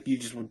Color. Like you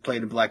just would play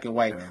it in black and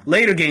white. Yeah.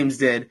 Later games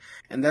did,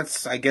 and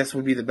that's, I guess,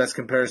 would be the best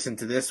comparison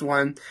to this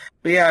one.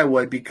 But yeah, I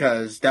would,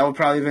 because that would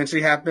probably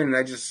eventually happen. And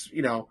I just,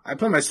 I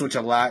play my Switch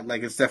a lot.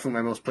 Like it's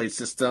definitely my most played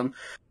system,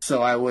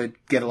 so I would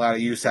get a lot of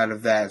use out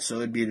of that. So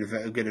it'd be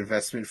a good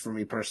investment for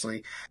me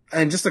personally.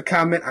 And just a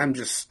comment, I'm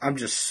just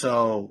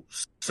so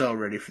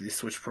ready for these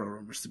Switch Pro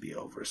rumors to be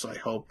over. So I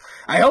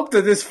hope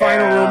that this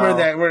final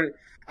rumor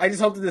I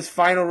just hope that this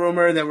final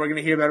rumor that we're going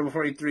to hear about it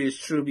before E3 is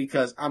true,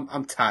 because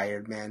I'm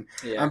tired, man.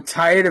 Yeah. I'm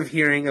tired of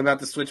hearing about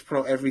the Switch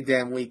Pro every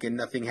damn week and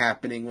nothing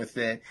happening with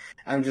it.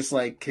 I'm just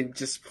like,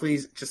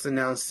 please just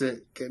announce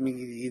it, get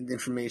me the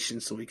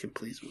information so we can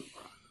please move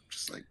on.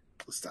 Just like,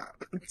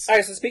 stop.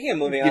 Alright, so speaking of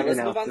moving on, let's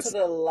move on to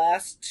the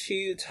last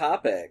 2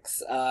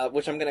 topics,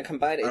 which I'm going to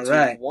combine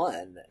into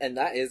one, and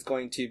that is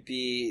going to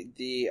be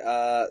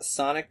the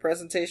Sonic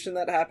presentation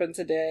that happened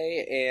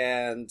today,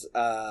 and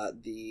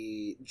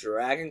the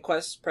Dragon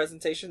Quest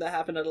presentation that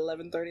happened at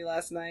 11:30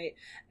 last night,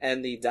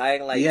 and the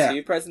Dying Light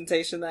 2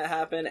 presentation that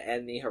happened,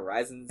 and the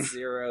Horizon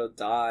Zero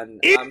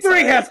Dawn...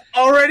 E3 has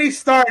already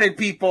started,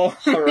 people!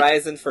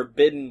 Horizon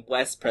Forbidden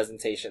West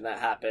presentation that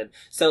happened.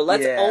 So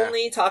let's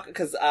only talk,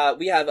 because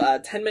we have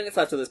 10 minutes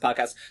left of this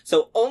podcast,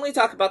 so only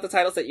talk about the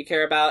titles that you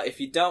care about.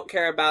 If you don't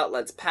care about,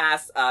 let's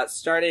pass,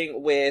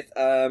 starting with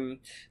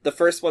the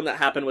first one that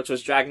happened, which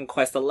was Dragon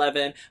Quest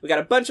XI. We got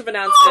a bunch of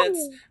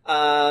announcements.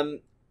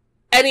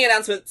 Any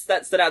announcements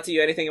that stood out to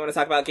you? Anything you want to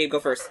talk about? Gabe, go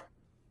first.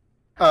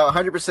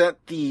 100%.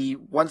 The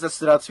ones that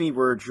stood out to me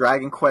were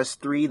Dragon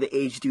Quest III, the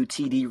HD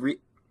 2D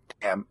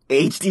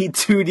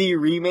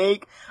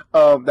remake.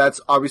 That's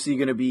obviously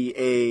going to be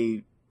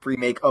a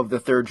remake of the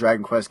third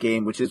Dragon Quest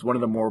game, which is one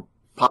of the more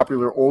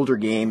popular older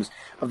games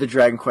of the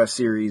Dragon Quest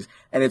series,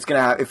 and it's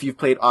gonna have, if you've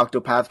played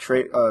Octopath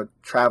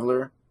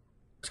Traveler,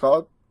 it's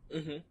called.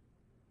 Mm-hmm.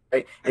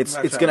 Right?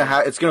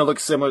 It's gonna look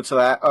similar to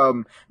that.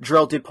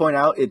 Drell did point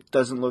out it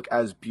doesn't look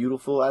as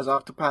beautiful as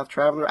Octopath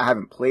Traveler. I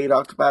haven't played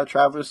Octopath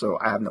Traveler, so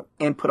I have no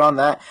input on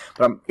that.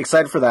 But I'm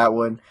excited for that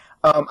one.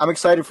 I'm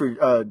excited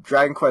for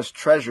Dragon Quest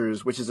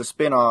Treasures, which is a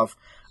spin-off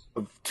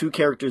of two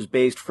characters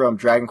based from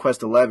Dragon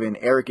Quest XI,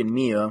 Eric and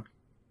Mia.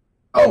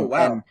 Oh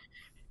wow!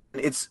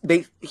 And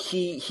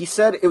he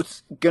said it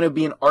was gonna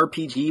be an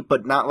RPG,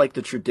 but not like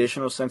the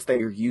traditional sense that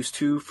you're used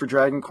to for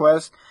Dragon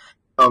Quest.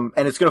 And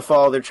it's going to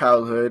follow their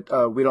childhood.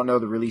 We don't know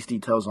the release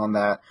details on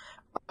that.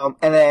 And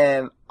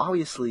then,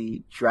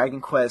 obviously,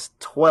 Dragon Quest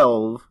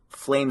XII,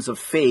 Flames of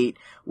Fate,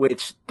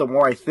 which, the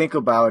more I think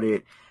about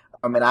it,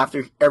 and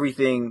after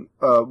everything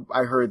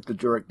I heard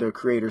the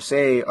creator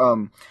say,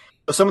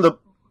 some of the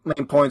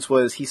main points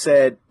was, he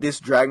said,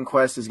 this Dragon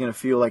Quest is going to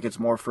feel like it's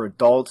more for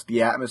adults,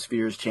 the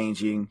atmosphere is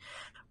changing,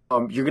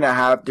 there's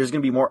going to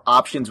be more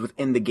options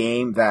within the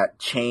game that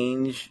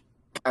change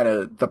kind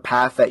of the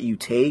path that you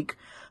take.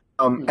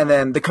 And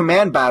then the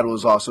command battle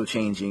is also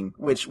changing,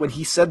 which when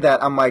he said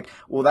that, I'm like,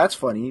 well, that's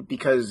funny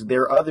because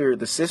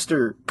the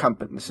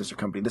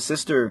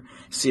sister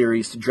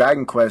series to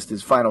Dragon Quest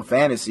is Final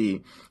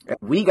Fantasy. And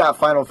we got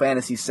Final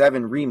Fantasy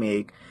VII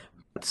Remake,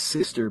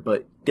 sister,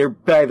 but they're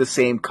by the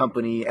same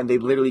company and they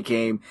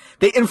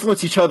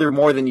influence each other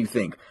more than you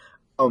think.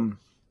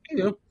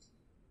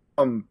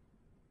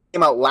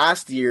 Came out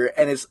last year,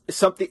 and it's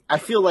something I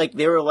feel like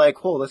they were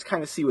like, "Oh, let's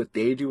kind of see what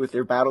they do with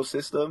their battle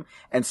system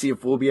and see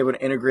if we'll be able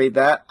to integrate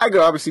that." I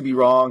could obviously be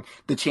wrong.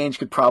 The change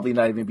could probably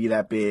not even be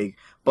that big,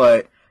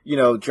 but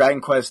Dragon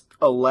Quest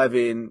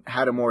XI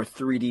had a more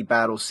 3D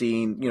battle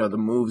scene. The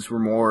moves were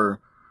more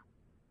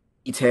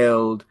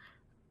detailed.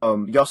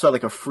 You also had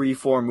like a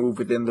free-form move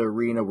within the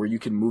arena where you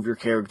can move your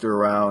character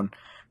around.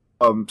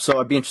 So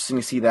it'd be interesting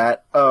to see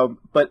that.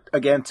 But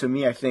again, to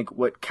me, I think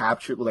what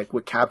captured me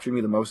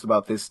the most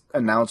about this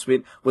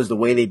announcement was the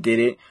way they did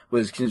it.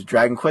 Was because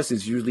Dragon Quest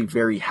is usually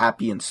very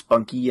happy and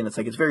spunky, and it's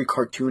very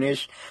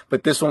cartoonish.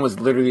 But this one was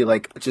literally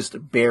like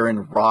just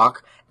barren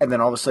rock, and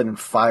then all of a sudden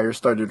fire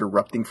started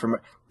erupting from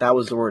it. That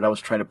was the word I was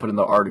trying to put in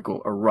the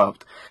article.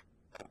 Erupt.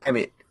 I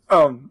mean,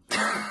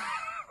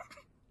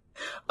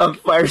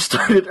 fire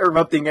started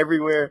erupting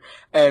everywhere,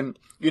 and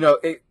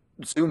it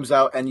zooms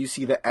out and you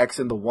see the X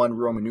and the 1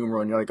 Roman numeral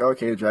and you're like,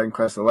 okay, Dragon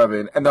Quest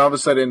 11. And then all of a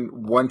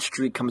sudden one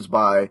streak comes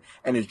by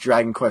and it's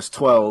Dragon Quest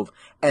 12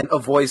 and a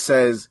voice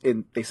says,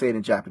 they say it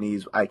in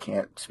Japanese, I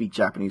can't speak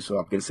Japanese so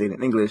I'm going to say it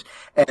in English,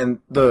 and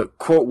the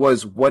quote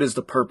was, "What is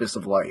the purpose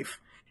of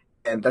life?"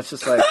 And that's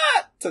just like,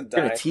 to you're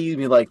going to tease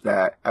me like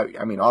that.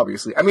 I mean,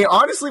 obviously. I mean,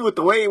 honestly, with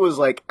the way it was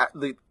like,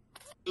 the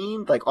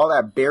theme, like all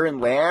that barren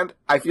land,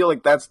 I feel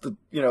like that's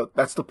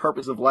the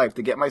purpose of life,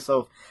 to get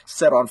myself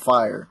set on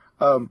fire.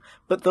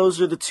 But those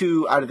are the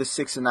 2 out of the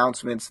 6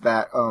 announcements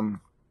that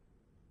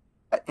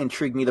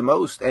intrigued me the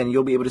most, and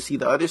you'll be able to see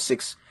the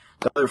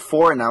other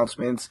 4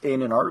 announcements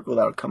in an article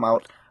that'll come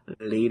out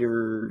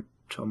later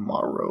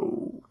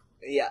tomorrow.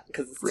 Yeah,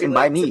 because it's written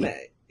by me.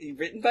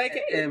 Written by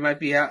Gabe. It might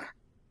be out.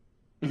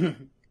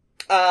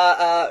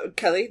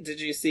 Kelly,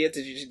 did you see it?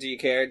 Do you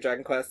care?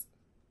 Dragon Quest?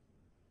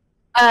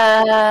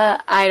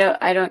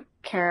 I don't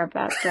care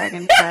about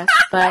Dragon Quest,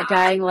 but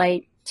Dying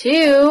Light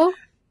 2.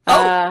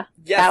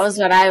 Yes. That was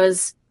what I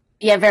was,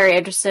 very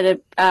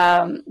interested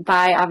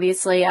by,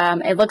 obviously.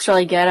 It looks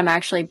really good. I'm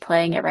actually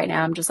playing it right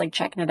now. I'm just,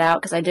 checking it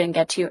out because I didn't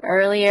get to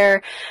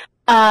earlier.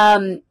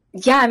 I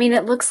mean,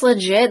 it looks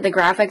legit. The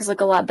graphics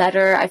look a lot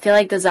better. I feel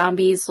like the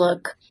zombies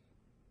look,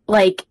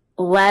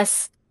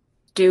 less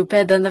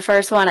stupid than the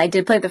first one. I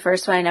did play the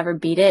first one. I never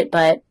beat it,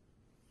 but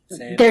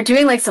Same. They're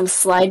doing, some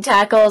slide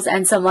tackles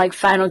and some,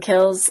 final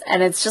kills,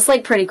 and it's just,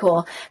 pretty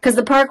cool. Because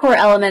the parkour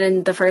element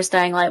in the first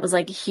Dying Light was,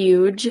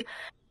 huge.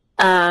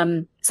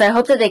 So I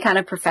hope that they kind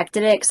of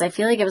perfected it, because I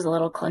feel like it was a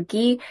little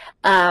clunky.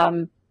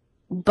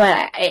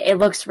 But it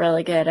looks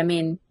really good. I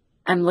mean,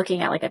 I'm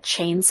looking at, a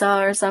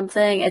chainsaw or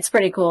something. It's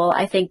pretty cool.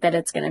 I think that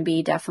it's going to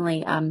be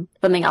definitely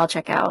something I'll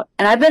check out.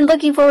 And I've been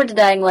looking forward to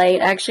Dying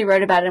Light. I actually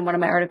wrote about it in one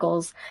of my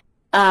articles.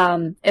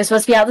 It's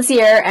supposed to be out this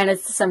year, and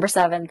it's December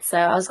 7th, so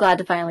I was glad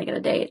to finally get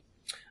a date.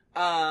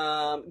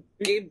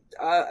 Gabe,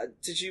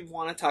 did you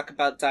want to talk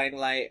about Dying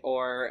Light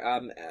or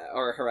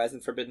Horizon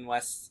Forbidden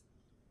West?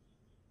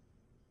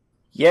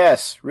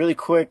 Yes, really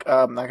quick.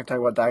 I'm not gonna talk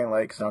about Dying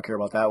Light because I don't care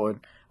about that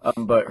one.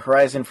 But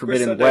Horizon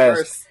Forbidden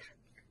West.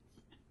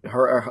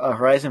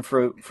 Horizon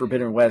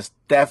Forbidden West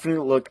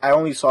definitely looked. I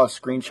only saw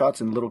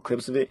screenshots and little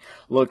clips of it.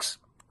 Looks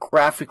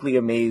graphically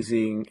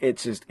amazing.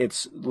 It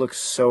looks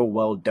so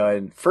well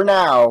done. For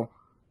now,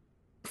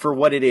 for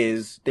what it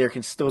is, there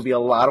can still be a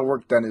lot of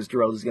work done, as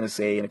Jarrell is going to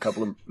say in a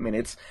couple of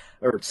minutes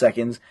or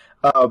seconds.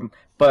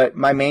 But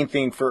my main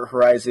thing for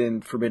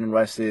Horizon Forbidden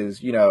West is,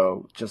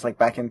 just like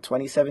back in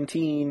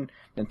 2017,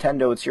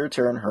 Nintendo, it's your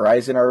turn.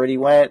 Horizon already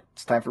went.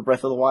 It's time for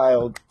Breath of the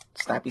Wild.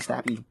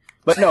 Snappy.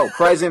 But no,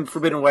 Horizon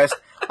Forbidden West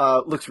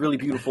looks really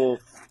beautiful.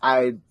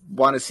 I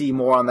want to see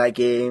more on that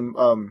game.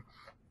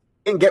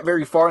 didn't get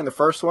very far in the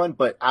first one,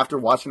 but after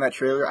watching that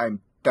trailer,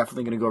 I'm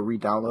definitely gonna go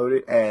re-download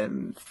it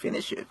and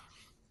finish it.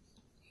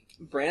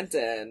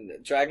 Brandon,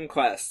 Dragon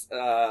Quest,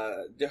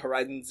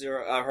 Horizon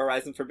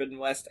Forbidden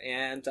West,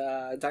 and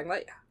Dying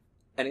Light.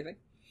 Anything?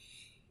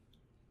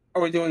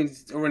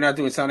 We're not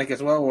doing Sonic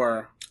as well,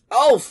 or?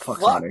 Oh,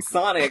 Fuck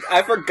Sonic.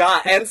 I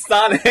forgot. And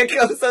Sonic.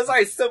 I'm so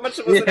sorry. So much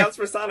was announced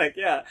for Sonic.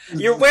 Yeah.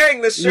 You're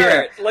wearing the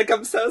shirt. Yeah. Like,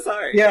 I'm so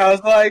sorry. Yeah, I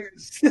was like,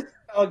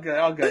 all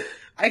good.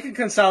 I can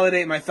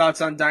consolidate my thoughts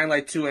on Dying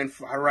Light 2 and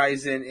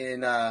Horizon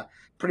in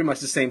pretty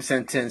much the same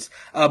sentence.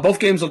 Both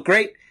games look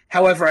great.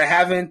 However, I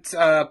haven't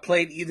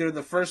played either of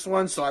the first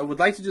one, so I would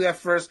like to do that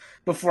first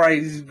before I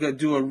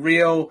do a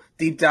real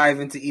deep dive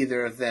into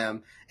either of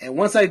them. And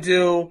once I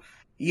do,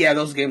 yeah,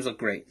 those games look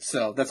great.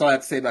 So that's all I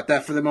have to say about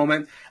that for the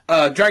moment.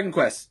 Dragon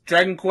Quest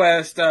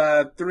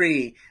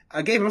 3.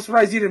 Gabe, I'm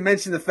surprised you didn't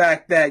mention the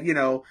fact that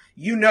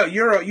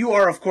you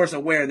are of course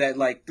aware that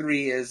like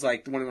 3 is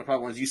like one of the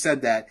popular ones. You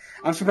said that.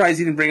 I'm surprised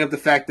you didn't bring up the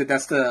fact that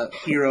that's the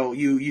hero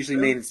you usually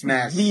made in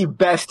Smash. The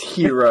best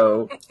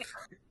hero.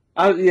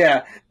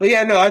 Yeah, but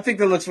yeah, no, I think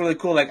that looks really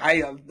cool. Like,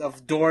 I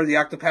adore the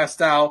Octopath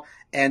style,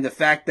 and the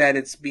fact that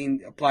it's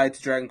being applied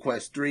to Dragon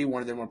Quest 3,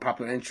 one of their more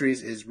popular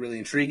entries, is really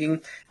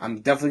intriguing. I'm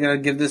definitely gonna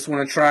give this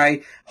one a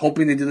try,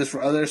 hoping they do this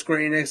for other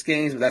Square Enix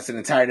games, but that's an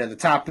entirely other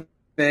topic,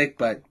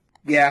 but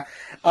yeah.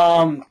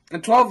 And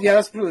 12,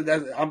 yeah,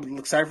 I'm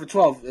excited for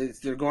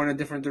 12. They're going a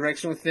different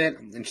direction with it.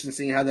 I'm interested in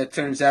seeing how that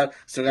turns out.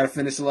 Still gotta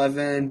finish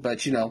 11, but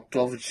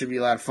 12 should be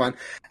a lot of fun.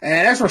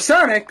 And as for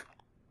Sonic,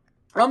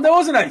 there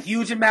wasn't a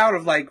huge amount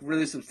of like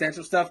really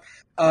substantial stuff.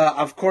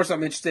 Of course,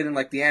 I'm interested in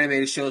like the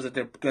animated shows that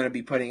they're going to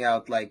be putting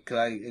out. Like, 'cause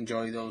I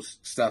enjoy those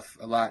stuff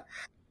a lot.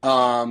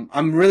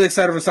 I'm really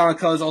excited for Sonic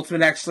Colors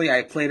Ultimate. Actually,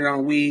 I played it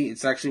on Wii.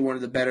 It's actually one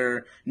of the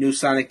better new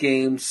Sonic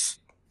games.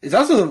 It's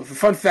also a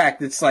fun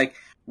fact. It's like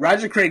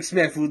Roger Craig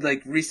Smith, who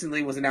like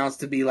recently was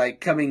announced to be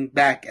like coming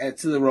back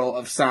to the role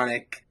of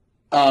Sonic.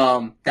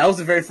 That was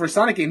the very first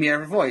Sonic game he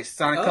ever voiced,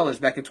 Sonic Colors,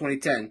 back in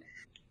 2010.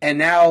 And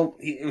now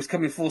it was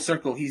coming full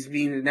circle. He's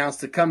being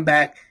announced to come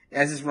back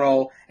as his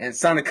role, and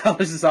Sonic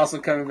Colors is also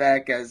coming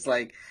back as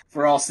like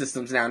for all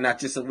systems now, not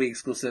just a Wii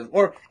exclusive.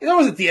 Or it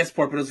was a DS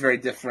port, but it was very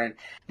different.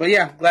 But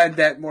yeah, glad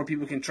that more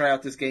people can try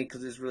out this game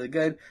because it's really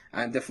good.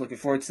 I'm definitely looking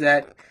forward to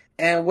that.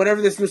 And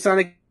whatever this new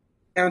Sonic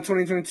in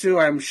 2022,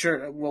 I'm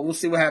sure. Well, we'll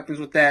see what happens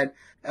with that.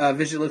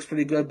 Vision looks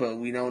pretty good, but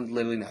we know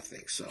literally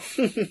nothing. So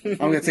I'm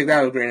gonna take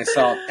that with a grain of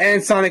salt.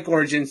 And Sonic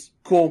Origins,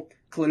 cool.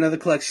 Another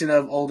collection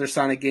of older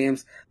Sonic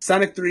games.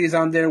 Sonic 3 is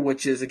on there,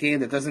 which is a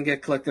game that doesn't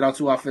get collected out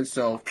too often,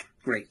 so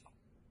great.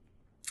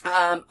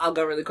 I'll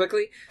go really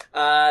quickly.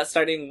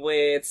 Starting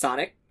with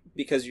Sonic,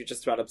 because you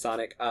just brought up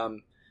Sonic.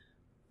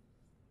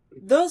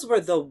 Those were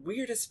the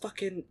weirdest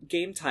fucking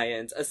game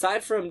tie-ins.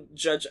 Aside from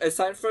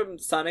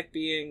Sonic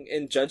being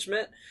in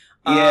Judgment,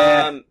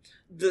 yeah.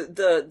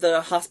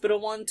 The hospital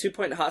one, 2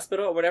 Point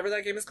Hospital, or whatever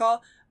that game is called.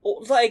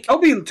 Like,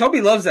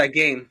 Toby loves that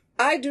game.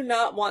 I do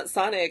not want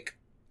Sonic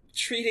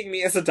treating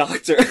me as a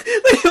doctor. Like,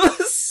 it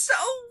was so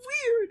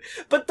weird.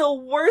 But the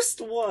worst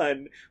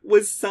one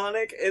was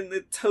Sonic in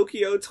the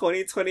Tokyo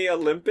 2020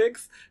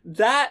 Olympics.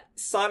 That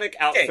Sonic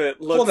outfit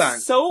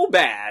looks so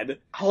bad.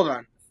 Hold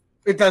on.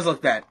 It does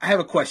look bad. I have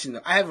a question,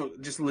 though. I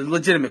have just a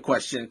legitimate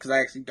question, because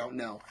I actually don't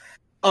know.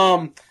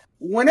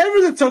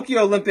 Whenever the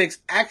Tokyo Olympics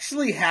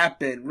actually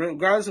happen,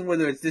 regardless of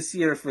whether it's this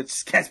year or if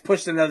it gets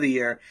pushed another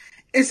year,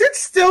 is it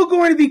still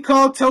going to be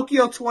called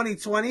Tokyo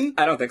 2020?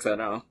 I don't think so,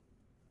 no.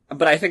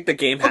 But I think the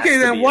game has to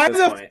then be why at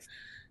this point.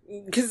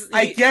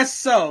 I guess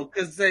so,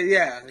 because,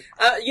 yeah.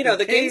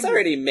 The game's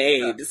already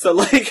made, so,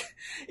 like,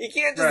 you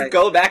can't just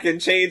go back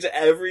and change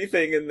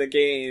everything in the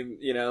game,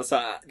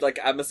 so, like,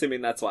 I'm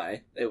assuming that's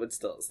why it would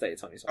still stay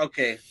 2020.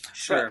 Okay,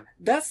 sure.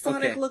 But that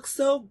Sonic looks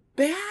so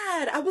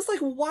bad. I was like,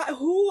 why,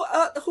 who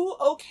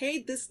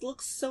okayed this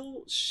looks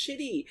so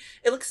shitty.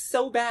 It looks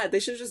so bad.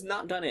 They should have just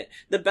not done it.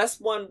 The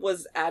best one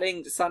was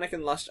adding Sonic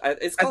and Lush,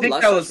 it's called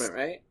Lush Judgment,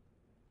 right?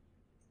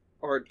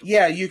 Or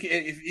yeah, you can.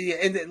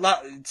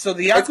 So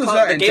the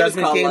Yakuza and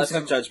Judgment games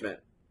have Judgment.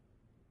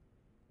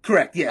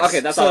 Correct. Yes. Okay,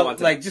 that's all I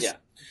wanted.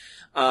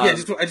 I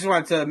just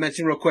wanted to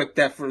mention real quick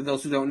that for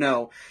those who don't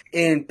know,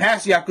 in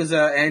past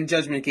Yakuza and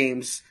Judgment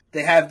games,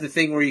 they have the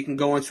thing where you can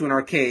go into an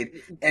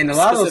arcade, and a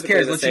lot of those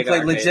characters let you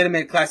play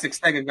legitimate classic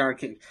Sega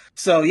arcade.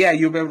 So yeah,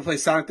 you'll be able to play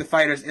Sonic the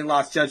Fighters in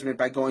Lost Judgment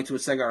by going to a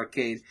Sega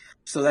arcade.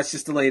 So that's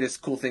just the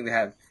latest cool thing to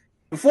have.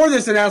 Before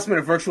this announcement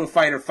of Virtua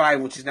Fighter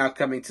 5, which is now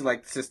coming to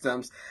like the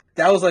systems,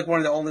 that was like one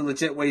of the only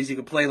legit ways you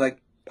could play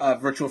like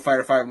Virtua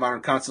Fighter 5 on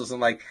modern consoles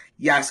and like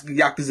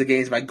Yakuza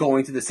games by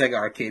going to the Sega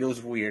arcade. It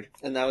was weird.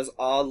 And that was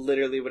all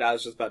literally what I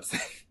was just about to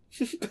say.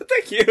 But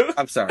thank you.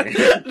 I'm sorry.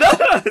 No,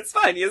 it's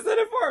fine. You said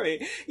it for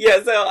me.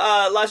 Yeah, so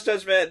Lost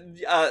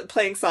Judgment,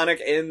 playing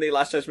Sonic in the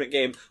Lost Judgment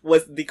game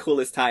was the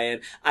coolest tie-in.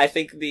 I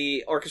think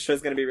the orchestra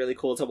is going to be really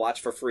cool to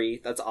watch for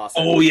free. That's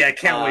awesome. Oh yeah,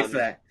 can't wait for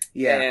that.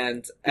 Yeah.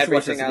 And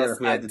everything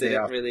else I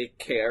didn't really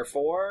care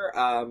for,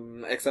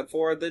 except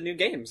for the new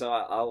game. So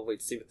I'll wait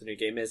to see what the new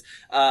game is.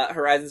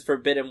 Horizon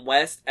Forbidden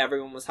West,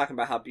 everyone was talking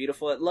about how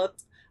beautiful it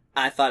looked.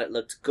 I thought it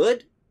looked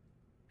good.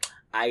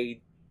 I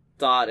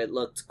thought it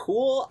looked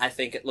cool. I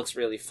think it looks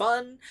really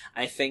fun.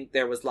 I think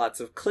there was lots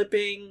of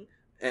clipping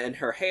and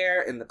her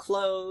hair and the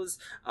clothes.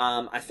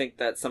 I think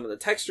that some of the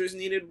textures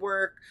needed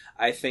work.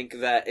 I think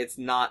that it's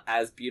not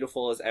as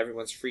beautiful as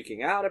everyone's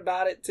freaking out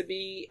about it to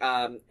be.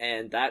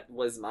 And that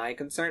was my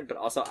concern. But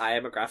also, I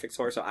am a graphics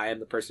whore, so I am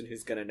the person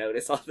who's going to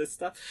notice all this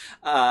stuff.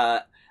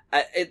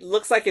 It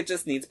looks like it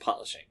just needs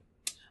polishing.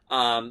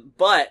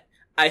 But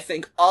I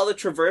think all the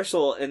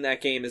traversal in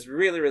that game is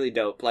really, really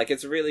dope. Like,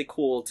 it's really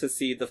cool to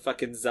see the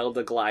fucking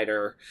Zelda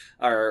glider,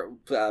 or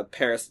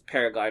Paris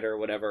paraglider or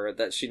whatever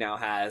that she now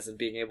has, and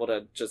being able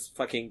to just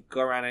fucking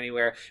go around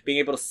anywhere, being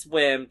able to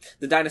swim.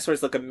 The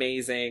dinosaurs look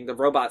amazing. The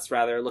robots,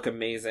 rather, look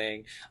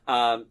amazing.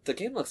 The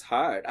game looks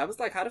hard. I was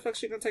like, how the fuck is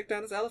she gonna take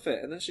down this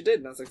elephant? And then she did,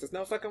 and I was like, there's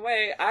no fucking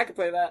way I could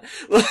play that.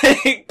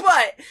 Like,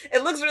 but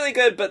it looks really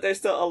good, but there's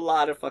still a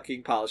lot of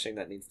fucking polishing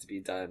that needs to be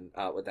done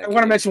with that game. I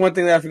want to mention one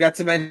thing that I forgot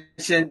to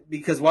mention,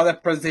 because while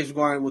that presentation was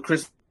going on with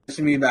Chris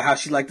asking me about how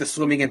she liked the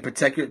swimming in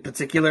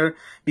particular,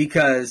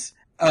 because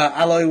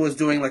Aloy was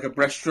doing like a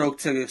breaststroke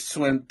to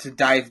swim to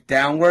dive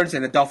downwards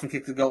and a dolphin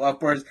kick to go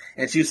upwards,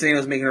 and she was saying it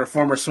was making her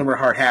former swimmer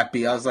heart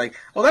happy. I was like,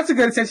 well, that's a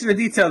good attention to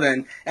detail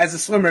then. As a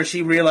swimmer,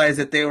 she realized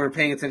that they were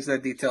paying attention to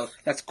that detail.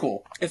 That's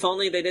cool. If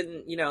only they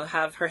didn't,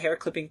 have her hair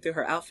clipping through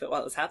her outfit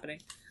while it was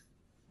happening.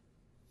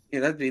 Yeah,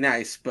 that'd be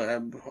nice,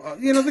 but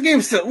the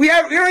game's still. We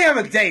only have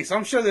a day, so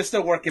I'm sure they're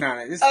still working on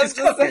it. It's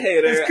cooking. A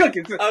hater. It's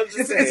cooking.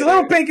 It's a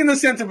little pink in the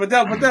center, but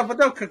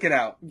they'll cook it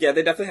out. Yeah,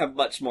 they definitely have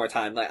much more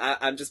time. Like,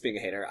 I'm just being a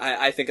hater.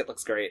 I think it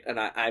looks great, and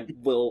I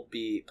will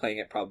be playing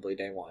it probably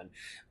day one.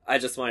 I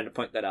just wanted to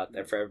point that out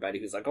there for everybody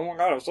who's like, oh my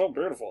god, it's so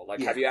beautiful.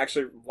 Like, Have you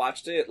actually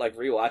watched it? Like,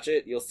 rewatch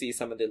it. You'll see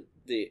some of the.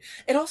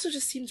 It also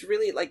just seems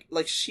really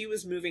like she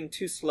was moving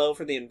too slow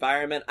for the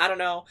environment. I don't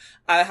know.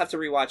 I have to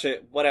rewatch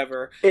it.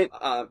 Whatever.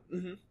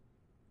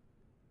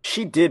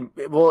 She did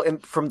well,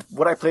 and from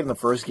what I played in the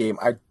first game,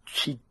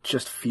 she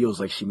just feels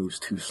like she moves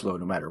too slow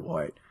no matter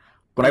what.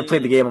 When I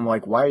played the game, I'm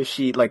like, why is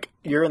she like?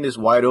 You're in this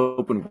wide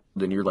open world,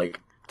 and you're like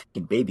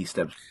taking baby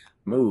steps.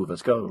 Move,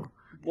 let's go.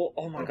 Well,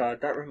 oh my god,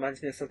 that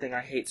reminds me of something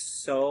I hate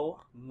so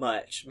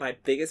much. My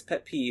biggest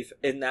pet peeve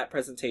in that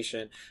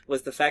presentation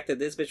was the fact that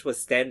this bitch was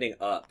standing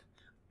up.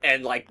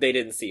 And, they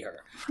didn't see her.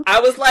 I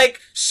was like,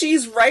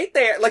 she's right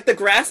there. Like, the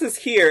grass is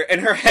here,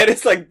 and her head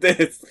is like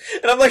this.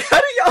 And I'm like,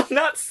 how do y'all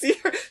not see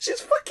her? She's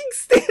fucking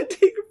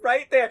standing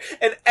right there.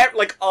 And,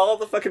 all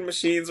the fucking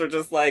machines were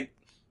just like,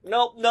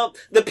 nope.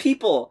 The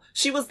people,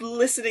 she was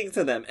listening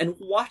to them and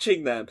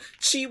watching them.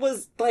 She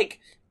was,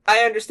 I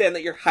understand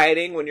that you're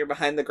hiding when you're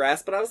behind the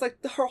grass, but I was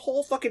like, her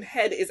whole fucking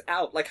head is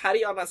out. Like, how do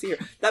y'all not see her?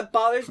 That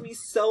bothers me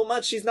so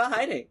much. She's not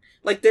hiding.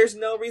 Like, there's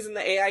no reason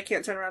the AI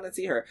can't turn around and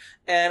see her.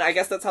 And I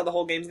guess that's how the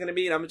whole game's gonna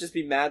be, and I'm gonna just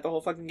be mad the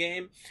whole fucking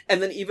game.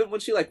 And then even when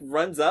she,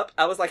 runs up,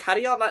 I was like, how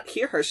do y'all not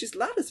hear her? She's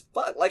loud as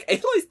fuck. Like,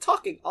 Aloy's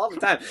talking all the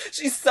time.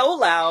 She's so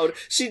loud.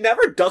 She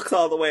never ducks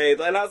all the way.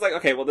 And I was like,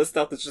 okay, well, this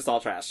stuff is just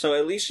all trash. So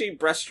at least she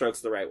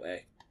breaststrokes the right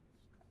way.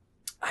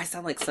 I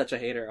sound like such a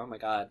hater. Oh my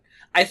god.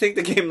 I think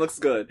the game looks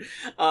good.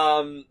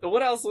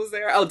 What else was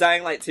there? Oh,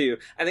 Dying Light 2.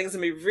 I think it's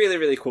gonna be really,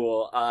 really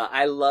cool.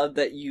 I love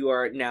that you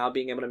are now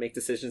being able to make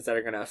decisions that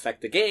are gonna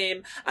affect the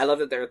game. I love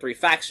that there are 3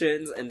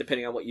 factions, and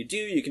depending on what you do,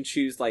 you can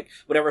choose,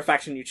 whatever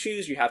faction you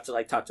choose, you have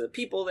to, talk to the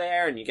people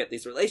there, and you get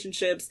these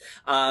relationships.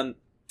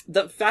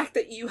 The fact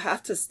that you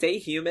have to stay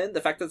human,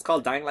 the fact that it's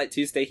called Dying Light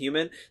 2 Stay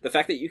Human, the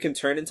fact that you can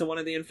turn into one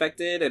of the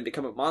infected and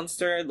become a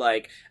monster,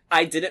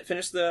 I didn't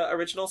finish the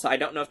original, so I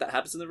don't know if that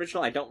happens in the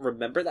original. I don't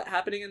remember that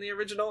happening in the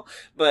original,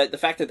 but the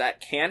fact that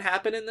that can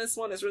happen in this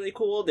one is really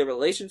cool. The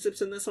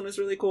relationships in this one is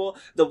really cool.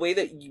 The way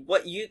that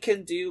what you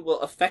can do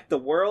will affect the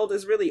world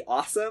is really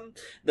awesome.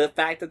 The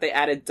fact that they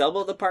added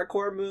double the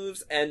parkour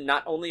moves, and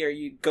not only are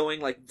you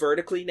going,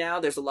 vertically now,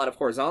 there's a lot of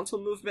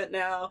horizontal movement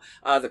now.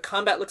 The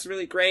combat looks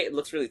really great. It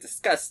looks really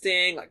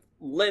disgusting,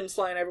 limbs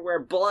flying everywhere,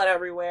 blood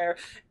everywhere.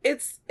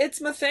 It's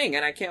my thing,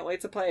 and I can't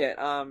wait to play it.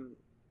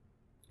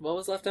 What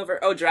was left over?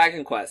 Oh,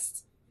 Dragon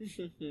Quest.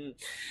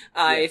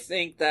 I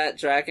think that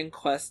Dragon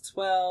Quest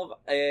 12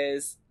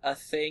 is a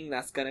thing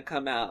that's gonna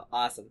come out.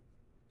 Awesome.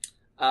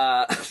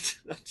 I'm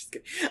just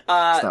kidding.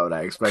 That's not what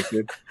I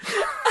expected.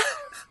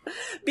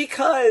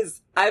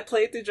 Because I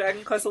played through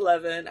Dragon Quest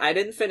 11. I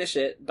didn't finish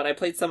it, but I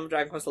played some of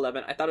Dragon Quest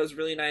 11. I thought it was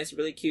really nice,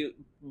 really cute,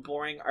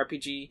 boring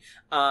RPG.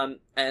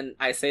 And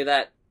I say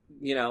that,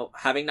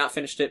 having not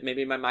finished it,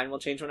 maybe my mind will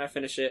change when I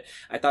finish it.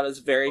 I thought it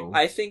was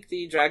I think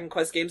the Dragon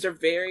Quest games are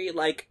very,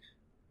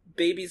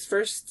 baby's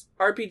first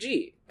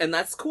RPG. And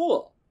that's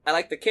cool. I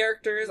like the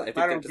characters. I think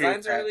their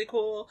designs are really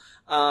cool.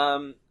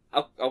 I'll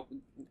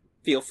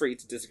feel free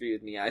to disagree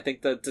with me. I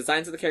think the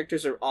designs of the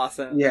characters are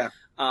awesome. Yeah.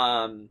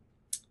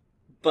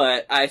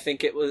 But I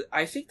think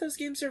those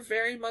games are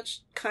very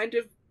much kind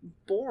of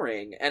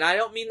boring, and I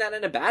don't mean that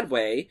in a bad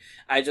way.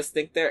 I just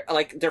think they're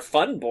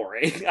fun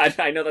boring.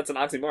 I know that's an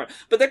oxymoron,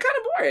 but they're kind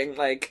of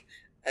boring.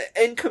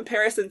 In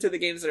comparison to the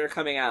games that are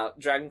coming out,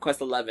 Dragon Quest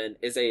XI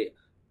is a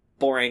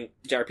boring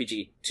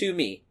JRPG to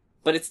me,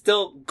 but it's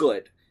still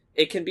good.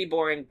 It can be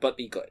boring, but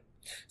be good.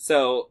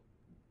 So,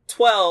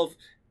 12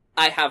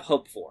 I have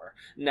hope for.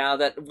 Now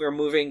that we're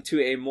moving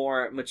to a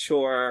more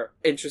mature,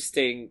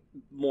 interesting,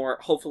 more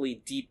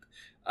hopefully deep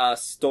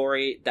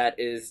story that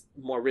is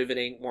more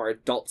riveting, more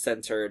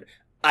adult-centered,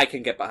 I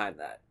can get behind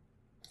that.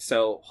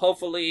 So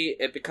hopefully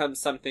it becomes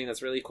something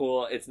that's really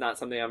cool. It's not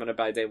something I'm going to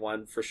buy day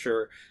one for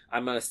sure.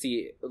 I'm going to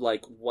see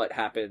like what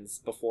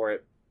happens before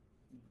it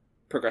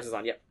progresses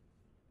on. Yep.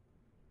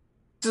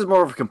 This is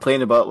more of a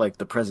complaint about like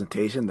the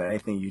presentation than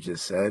anything you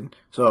just said.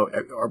 So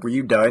were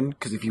you done?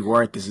 Because if you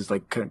weren't, this is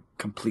like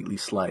completely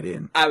slide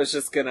in. I was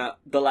just gonna.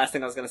 The last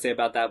thing I was gonna say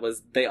about that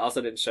was they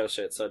also didn't show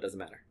shit, so it doesn't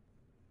matter.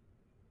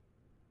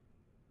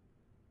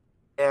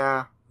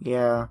 Yeah.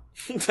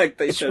 Like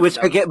they showed Which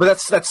stuff. I get, but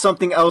that's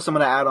something else I'm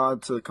going to add on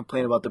to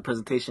complain about the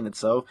presentation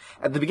itself.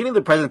 At the beginning of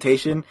the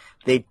presentation,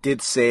 they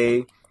did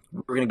say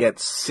we're going to get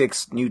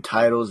 6 new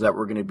titles that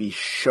were going to be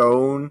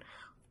shown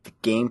the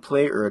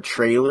gameplay or a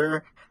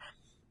trailer.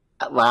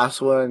 That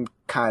last one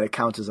kind of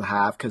counts as a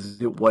half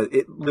because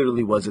it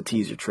literally was a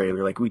teaser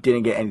trailer. Like we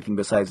didn't get anything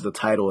besides the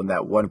title and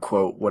that one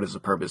quote, "What is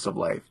the purpose of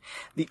life?"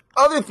 The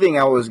other thing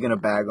I was going to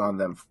bag on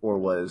them for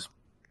was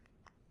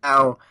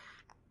now.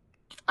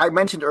 I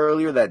mentioned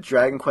earlier that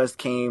Dragon Quest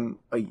came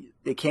a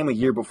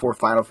year before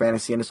Final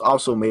Fantasy, and it's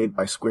also made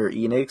by Square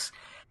Enix.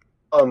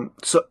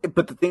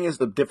 But the thing is,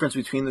 the difference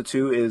between the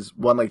two is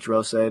one, like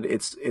Jarrell said,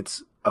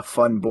 it's a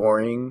fun,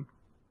 boring,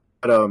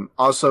 but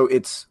also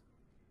it's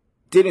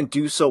didn't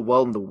do so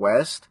well in the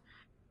West.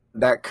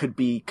 That could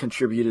be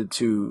contributed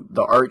to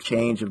the art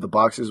change of the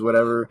boxes,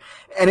 whatever.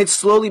 And it's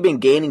slowly been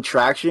gaining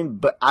traction,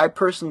 but I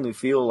personally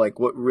feel like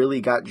what really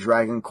got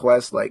Dragon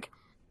Quest like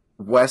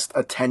West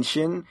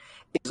attention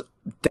is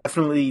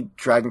definitely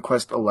Dragon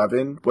Quest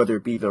XI, whether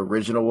it be the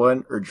original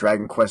one or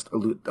Dragon Quest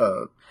XI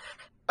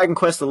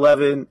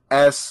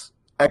S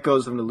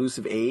Echoes of an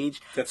Elusive Age.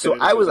 So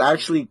I was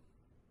actually,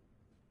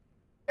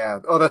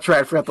 oh, that's right.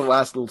 I forgot the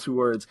last little 2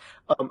 words.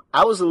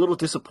 I was a little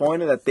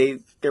disappointed that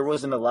there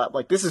wasn't a lot,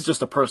 like, this is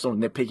just a personal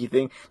nitpicky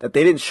thing, that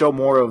they didn't show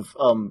more of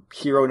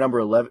hero number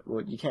 11.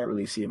 Well, you can't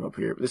really see him up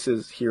here. This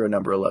is hero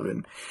number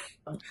 11.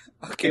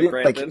 Okay,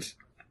 Brandon.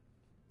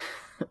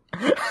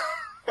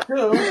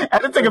 I had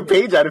to take a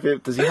page out of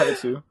it. Does he have it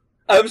too?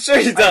 I'm sure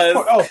he does.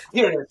 Oh,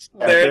 here it is.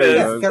 There it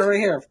is. Got it right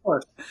here, of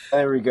course.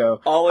 There we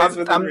go. Always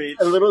within I'm reach.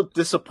 a little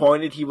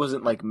disappointed he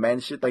wasn't like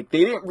mentioned. Like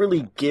they didn't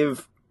really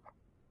give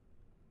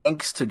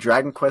thanks to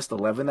Dragon Quest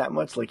XI that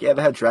much. Like yeah,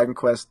 they had Dragon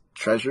Quest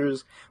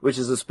Treasures, which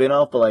is a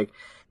spin-off, but like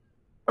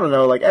I don't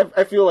know, like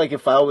I feel like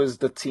if I was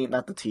the team,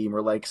 not the team,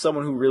 or like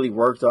someone who really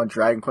worked on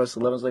Dragon Quest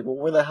XI, I was like, well,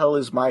 where the hell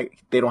is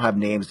they don't have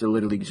names, they're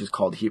literally just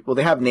called well,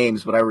 they have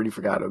names, but I already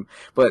forgot them,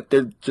 but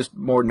they're just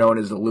more known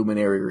as the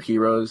Luminary or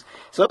Heroes.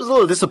 So it was a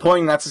little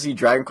disappointing not to see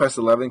Dragon Quest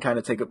XI kind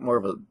of take up more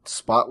of a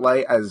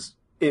spotlight, as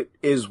it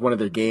is one of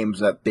their games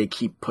that they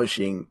keep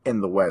pushing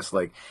in the West.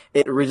 Like,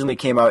 it originally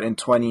came out in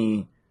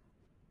 17,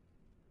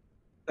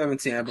 I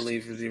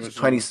believe.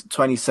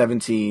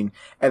 2017,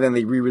 and then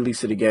they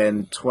re-released it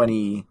again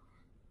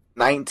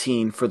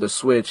 2019 for the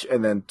Switch,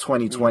 and then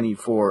 2020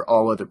 for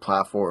all other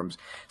platforms.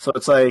 So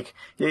it's like,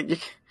 you're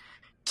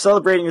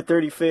celebrating your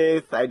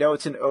 35th. I know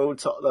it's an ode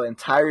to the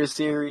entire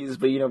series,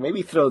 but,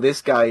 maybe throw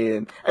this guy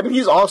in. I mean,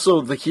 he's also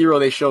the hero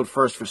they showed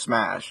first for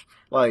Smash.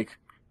 Like,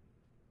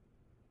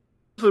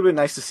 it would have been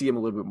nice to see him a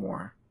little bit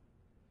more.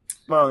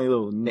 My only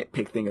little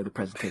nitpick thing of the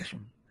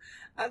presentation.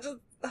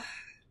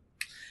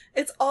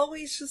 It's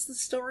always just the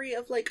story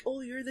of like, oh,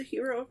 you're the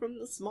hero from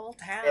the small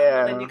town,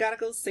 Yeah. and you gotta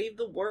go save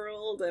the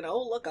world, and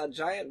oh, look, a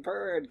giant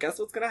bird. Guess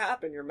what's gonna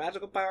happen? Your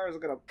magical powers are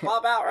gonna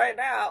pop out right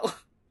now.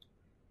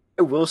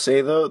 I will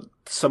say, though,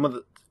 some of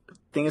the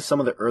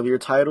earlier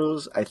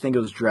titles, I think it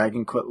was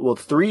Dragon Quest, well,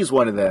 3 is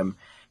one of them,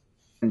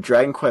 and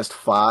Dragon Quest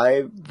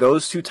 5,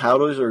 those 2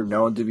 titles are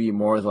known to be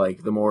more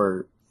like the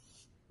more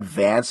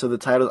advanced of the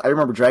titles. I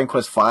remember Dragon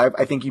Quest 5,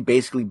 I think you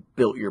basically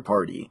built your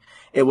party.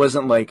 It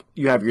wasn't like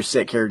you have your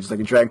set characters.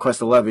 Like in Dragon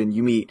Quest 11,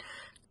 you meet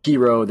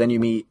Hero, then you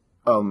meet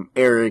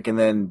Eric, and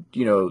then,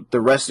 the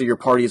rest of your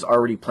party is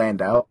already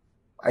planned out.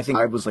 I think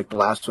I was like the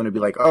last one to be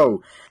like,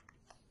 oh,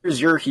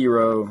 here's your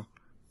hero,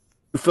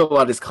 you fill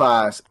out his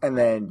class, and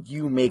then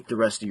you make the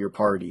rest of your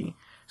party.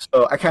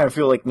 So I kind of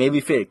feel like maybe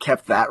if it had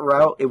kept that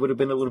route, it would have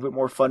been a little bit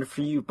more fun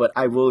for you, but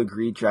I will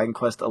agree, Dragon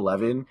Quest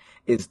 11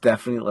 is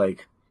definitely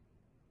like,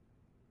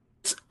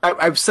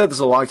 I've said this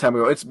a long time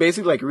ago, it's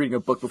basically like reading a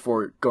book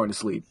before going to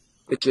sleep.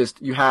 It's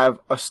just, you have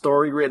a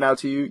story written out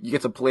to you, you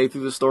get to play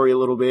through the story a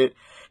little bit.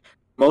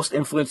 Most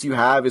influence you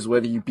have is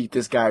whether you beat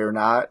this guy or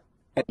not,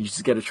 and you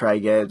just get to try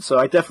again. So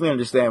I definitely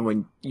understand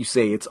when you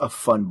say it's a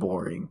fun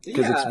boring,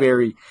 because it's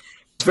very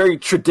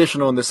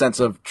traditional in the sense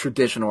of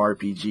traditional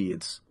RPG.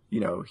 It's,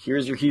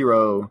 here's your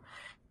hero,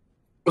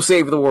 go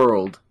save the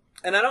world.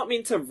 And I don't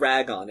mean to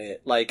rag on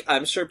it. Like,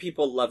 I'm sure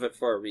people love it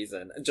for a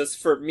reason.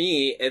 Just for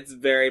me, it's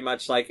very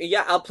much like,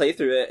 yeah, I'll play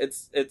through it.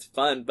 It's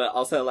fun, but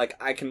also,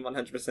 like, I can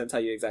 100%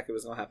 tell you exactly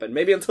what's gonna happen.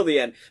 Maybe until the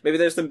end. Maybe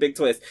there's some big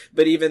twist.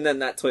 But even then,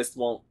 that twist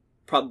won't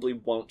probably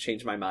won't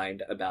change my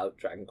mind about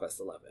Dragon Quest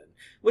XI,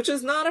 which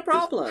is not a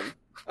problem.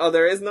 Oh,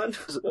 there is none?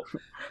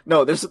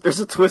 No, there's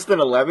a twist in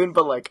 11,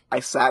 but like I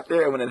sat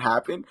there and when it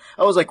happened,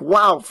 I was like,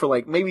 wow, for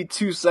like maybe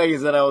 2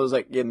 seconds, and I was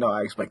like, yeah, no,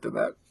 I expected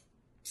that.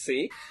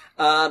 See?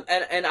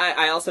 And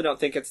I also don't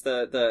think it's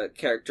the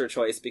character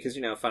choice because,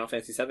 you know, Final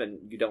Fantasy VII,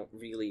 you don't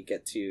really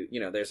get to, you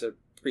know, there's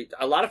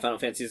a lot of Final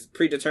Fantasies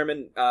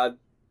predetermined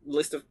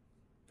list of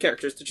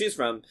characters to choose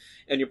from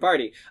in your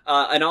party.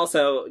 And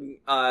also,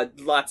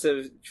 lots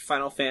of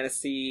Final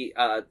Fantasy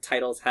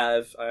titles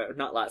have,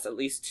 not lots, at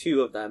least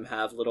 2 of them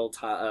have little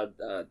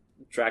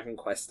Dragon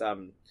Quest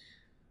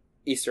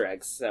Easter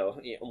eggs.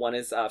 So one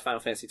is Final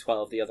Fantasy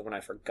 12, the other one I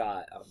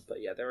forgot. But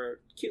yeah, there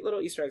were cute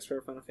little Easter eggs for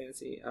Final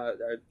Fantasy,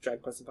 or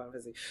Dragon Quest and Final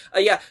Fantasy.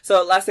 Yeah,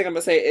 so last thing I'm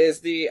gonna say is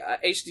the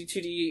HD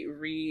 2D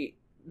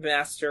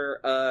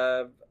remaster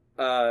of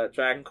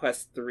Dragon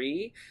Quest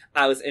 3.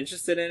 I was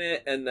interested in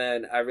it, and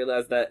then I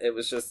realized that it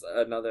was just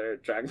another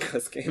Dragon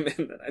Quest game,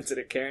 and then I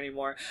didn't care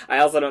anymore. I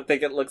also don't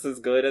think it looks as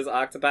good as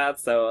Octopath,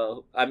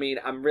 so, I mean,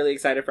 I'm really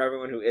excited for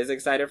everyone who is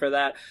excited for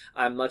that.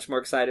 I'm much more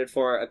excited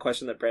for a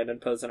question that Brandon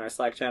posed in our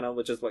Slack channel,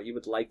 which is what you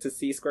would like to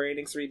see Square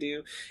Enix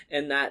redo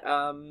in that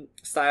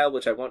style,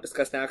 which I won't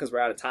discuss now because we're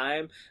out of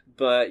time.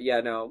 But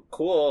yeah, no,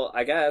 cool,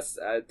 I guess.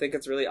 I think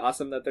it's really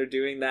awesome that they're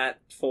doing that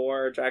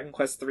for Dragon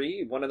Quest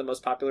 3, one of the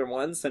most popular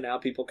ones, so now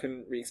people can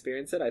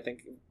re-experience it. I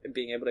think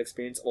being able to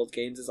experience old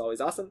games is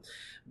always awesome,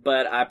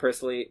 but I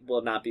personally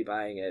will not be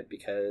buying it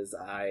because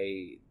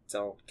I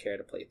don't care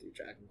to play through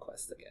Dragon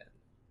Quest again.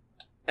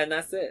 And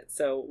that's it.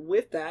 So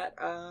with that,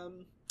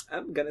 I'm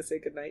gonna say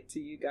goodnight to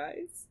you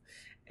guys.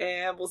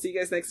 And we'll see you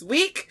guys next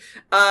week.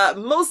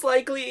 Most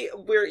likely,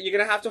 you're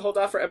gonna have to hold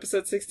off for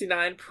episode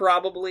 69,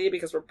 probably,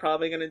 because we're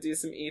probably gonna do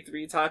some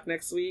E3 talk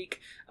next week.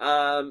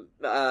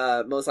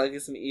 Most likely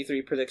some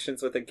E3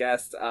 predictions with a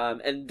guest,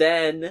 and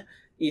then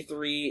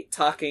E3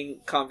 talking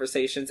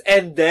conversations,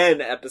 and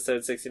then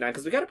episode 69,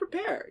 because we gotta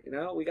prepare, you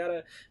know? We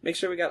gotta make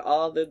sure we got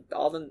all the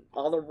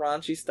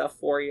raunchy stuff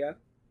for you.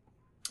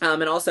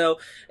 And also,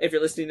 if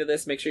you're listening to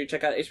this, make sure you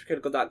check out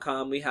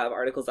hpcritical.com. We have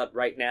articles up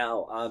right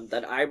now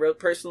that I wrote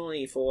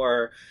personally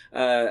for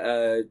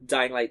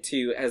Dying Light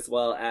 2, as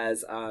well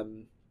as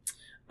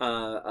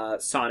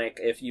Sonic.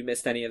 If you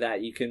missed any of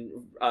that, you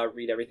can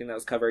read everything that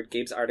was covered.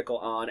 Gabe's article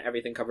on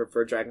everything covered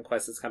for Dragon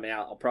Quest is coming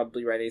out. I'll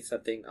probably write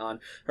something on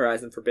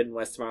Horizon Forbidden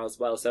West tomorrow as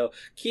well. So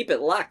keep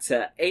it locked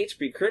to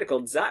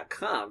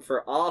hpcritical.com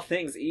for all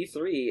things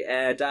E3.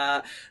 And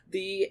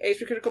the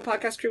HP Critical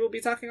podcast crew will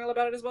be talking all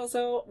about it as well.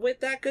 So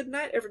with that, good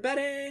night,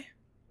 everybody.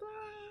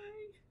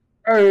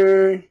 Bye.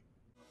 Hey.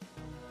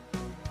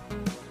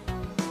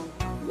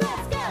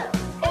 Let's go!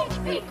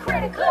 HP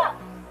Critical!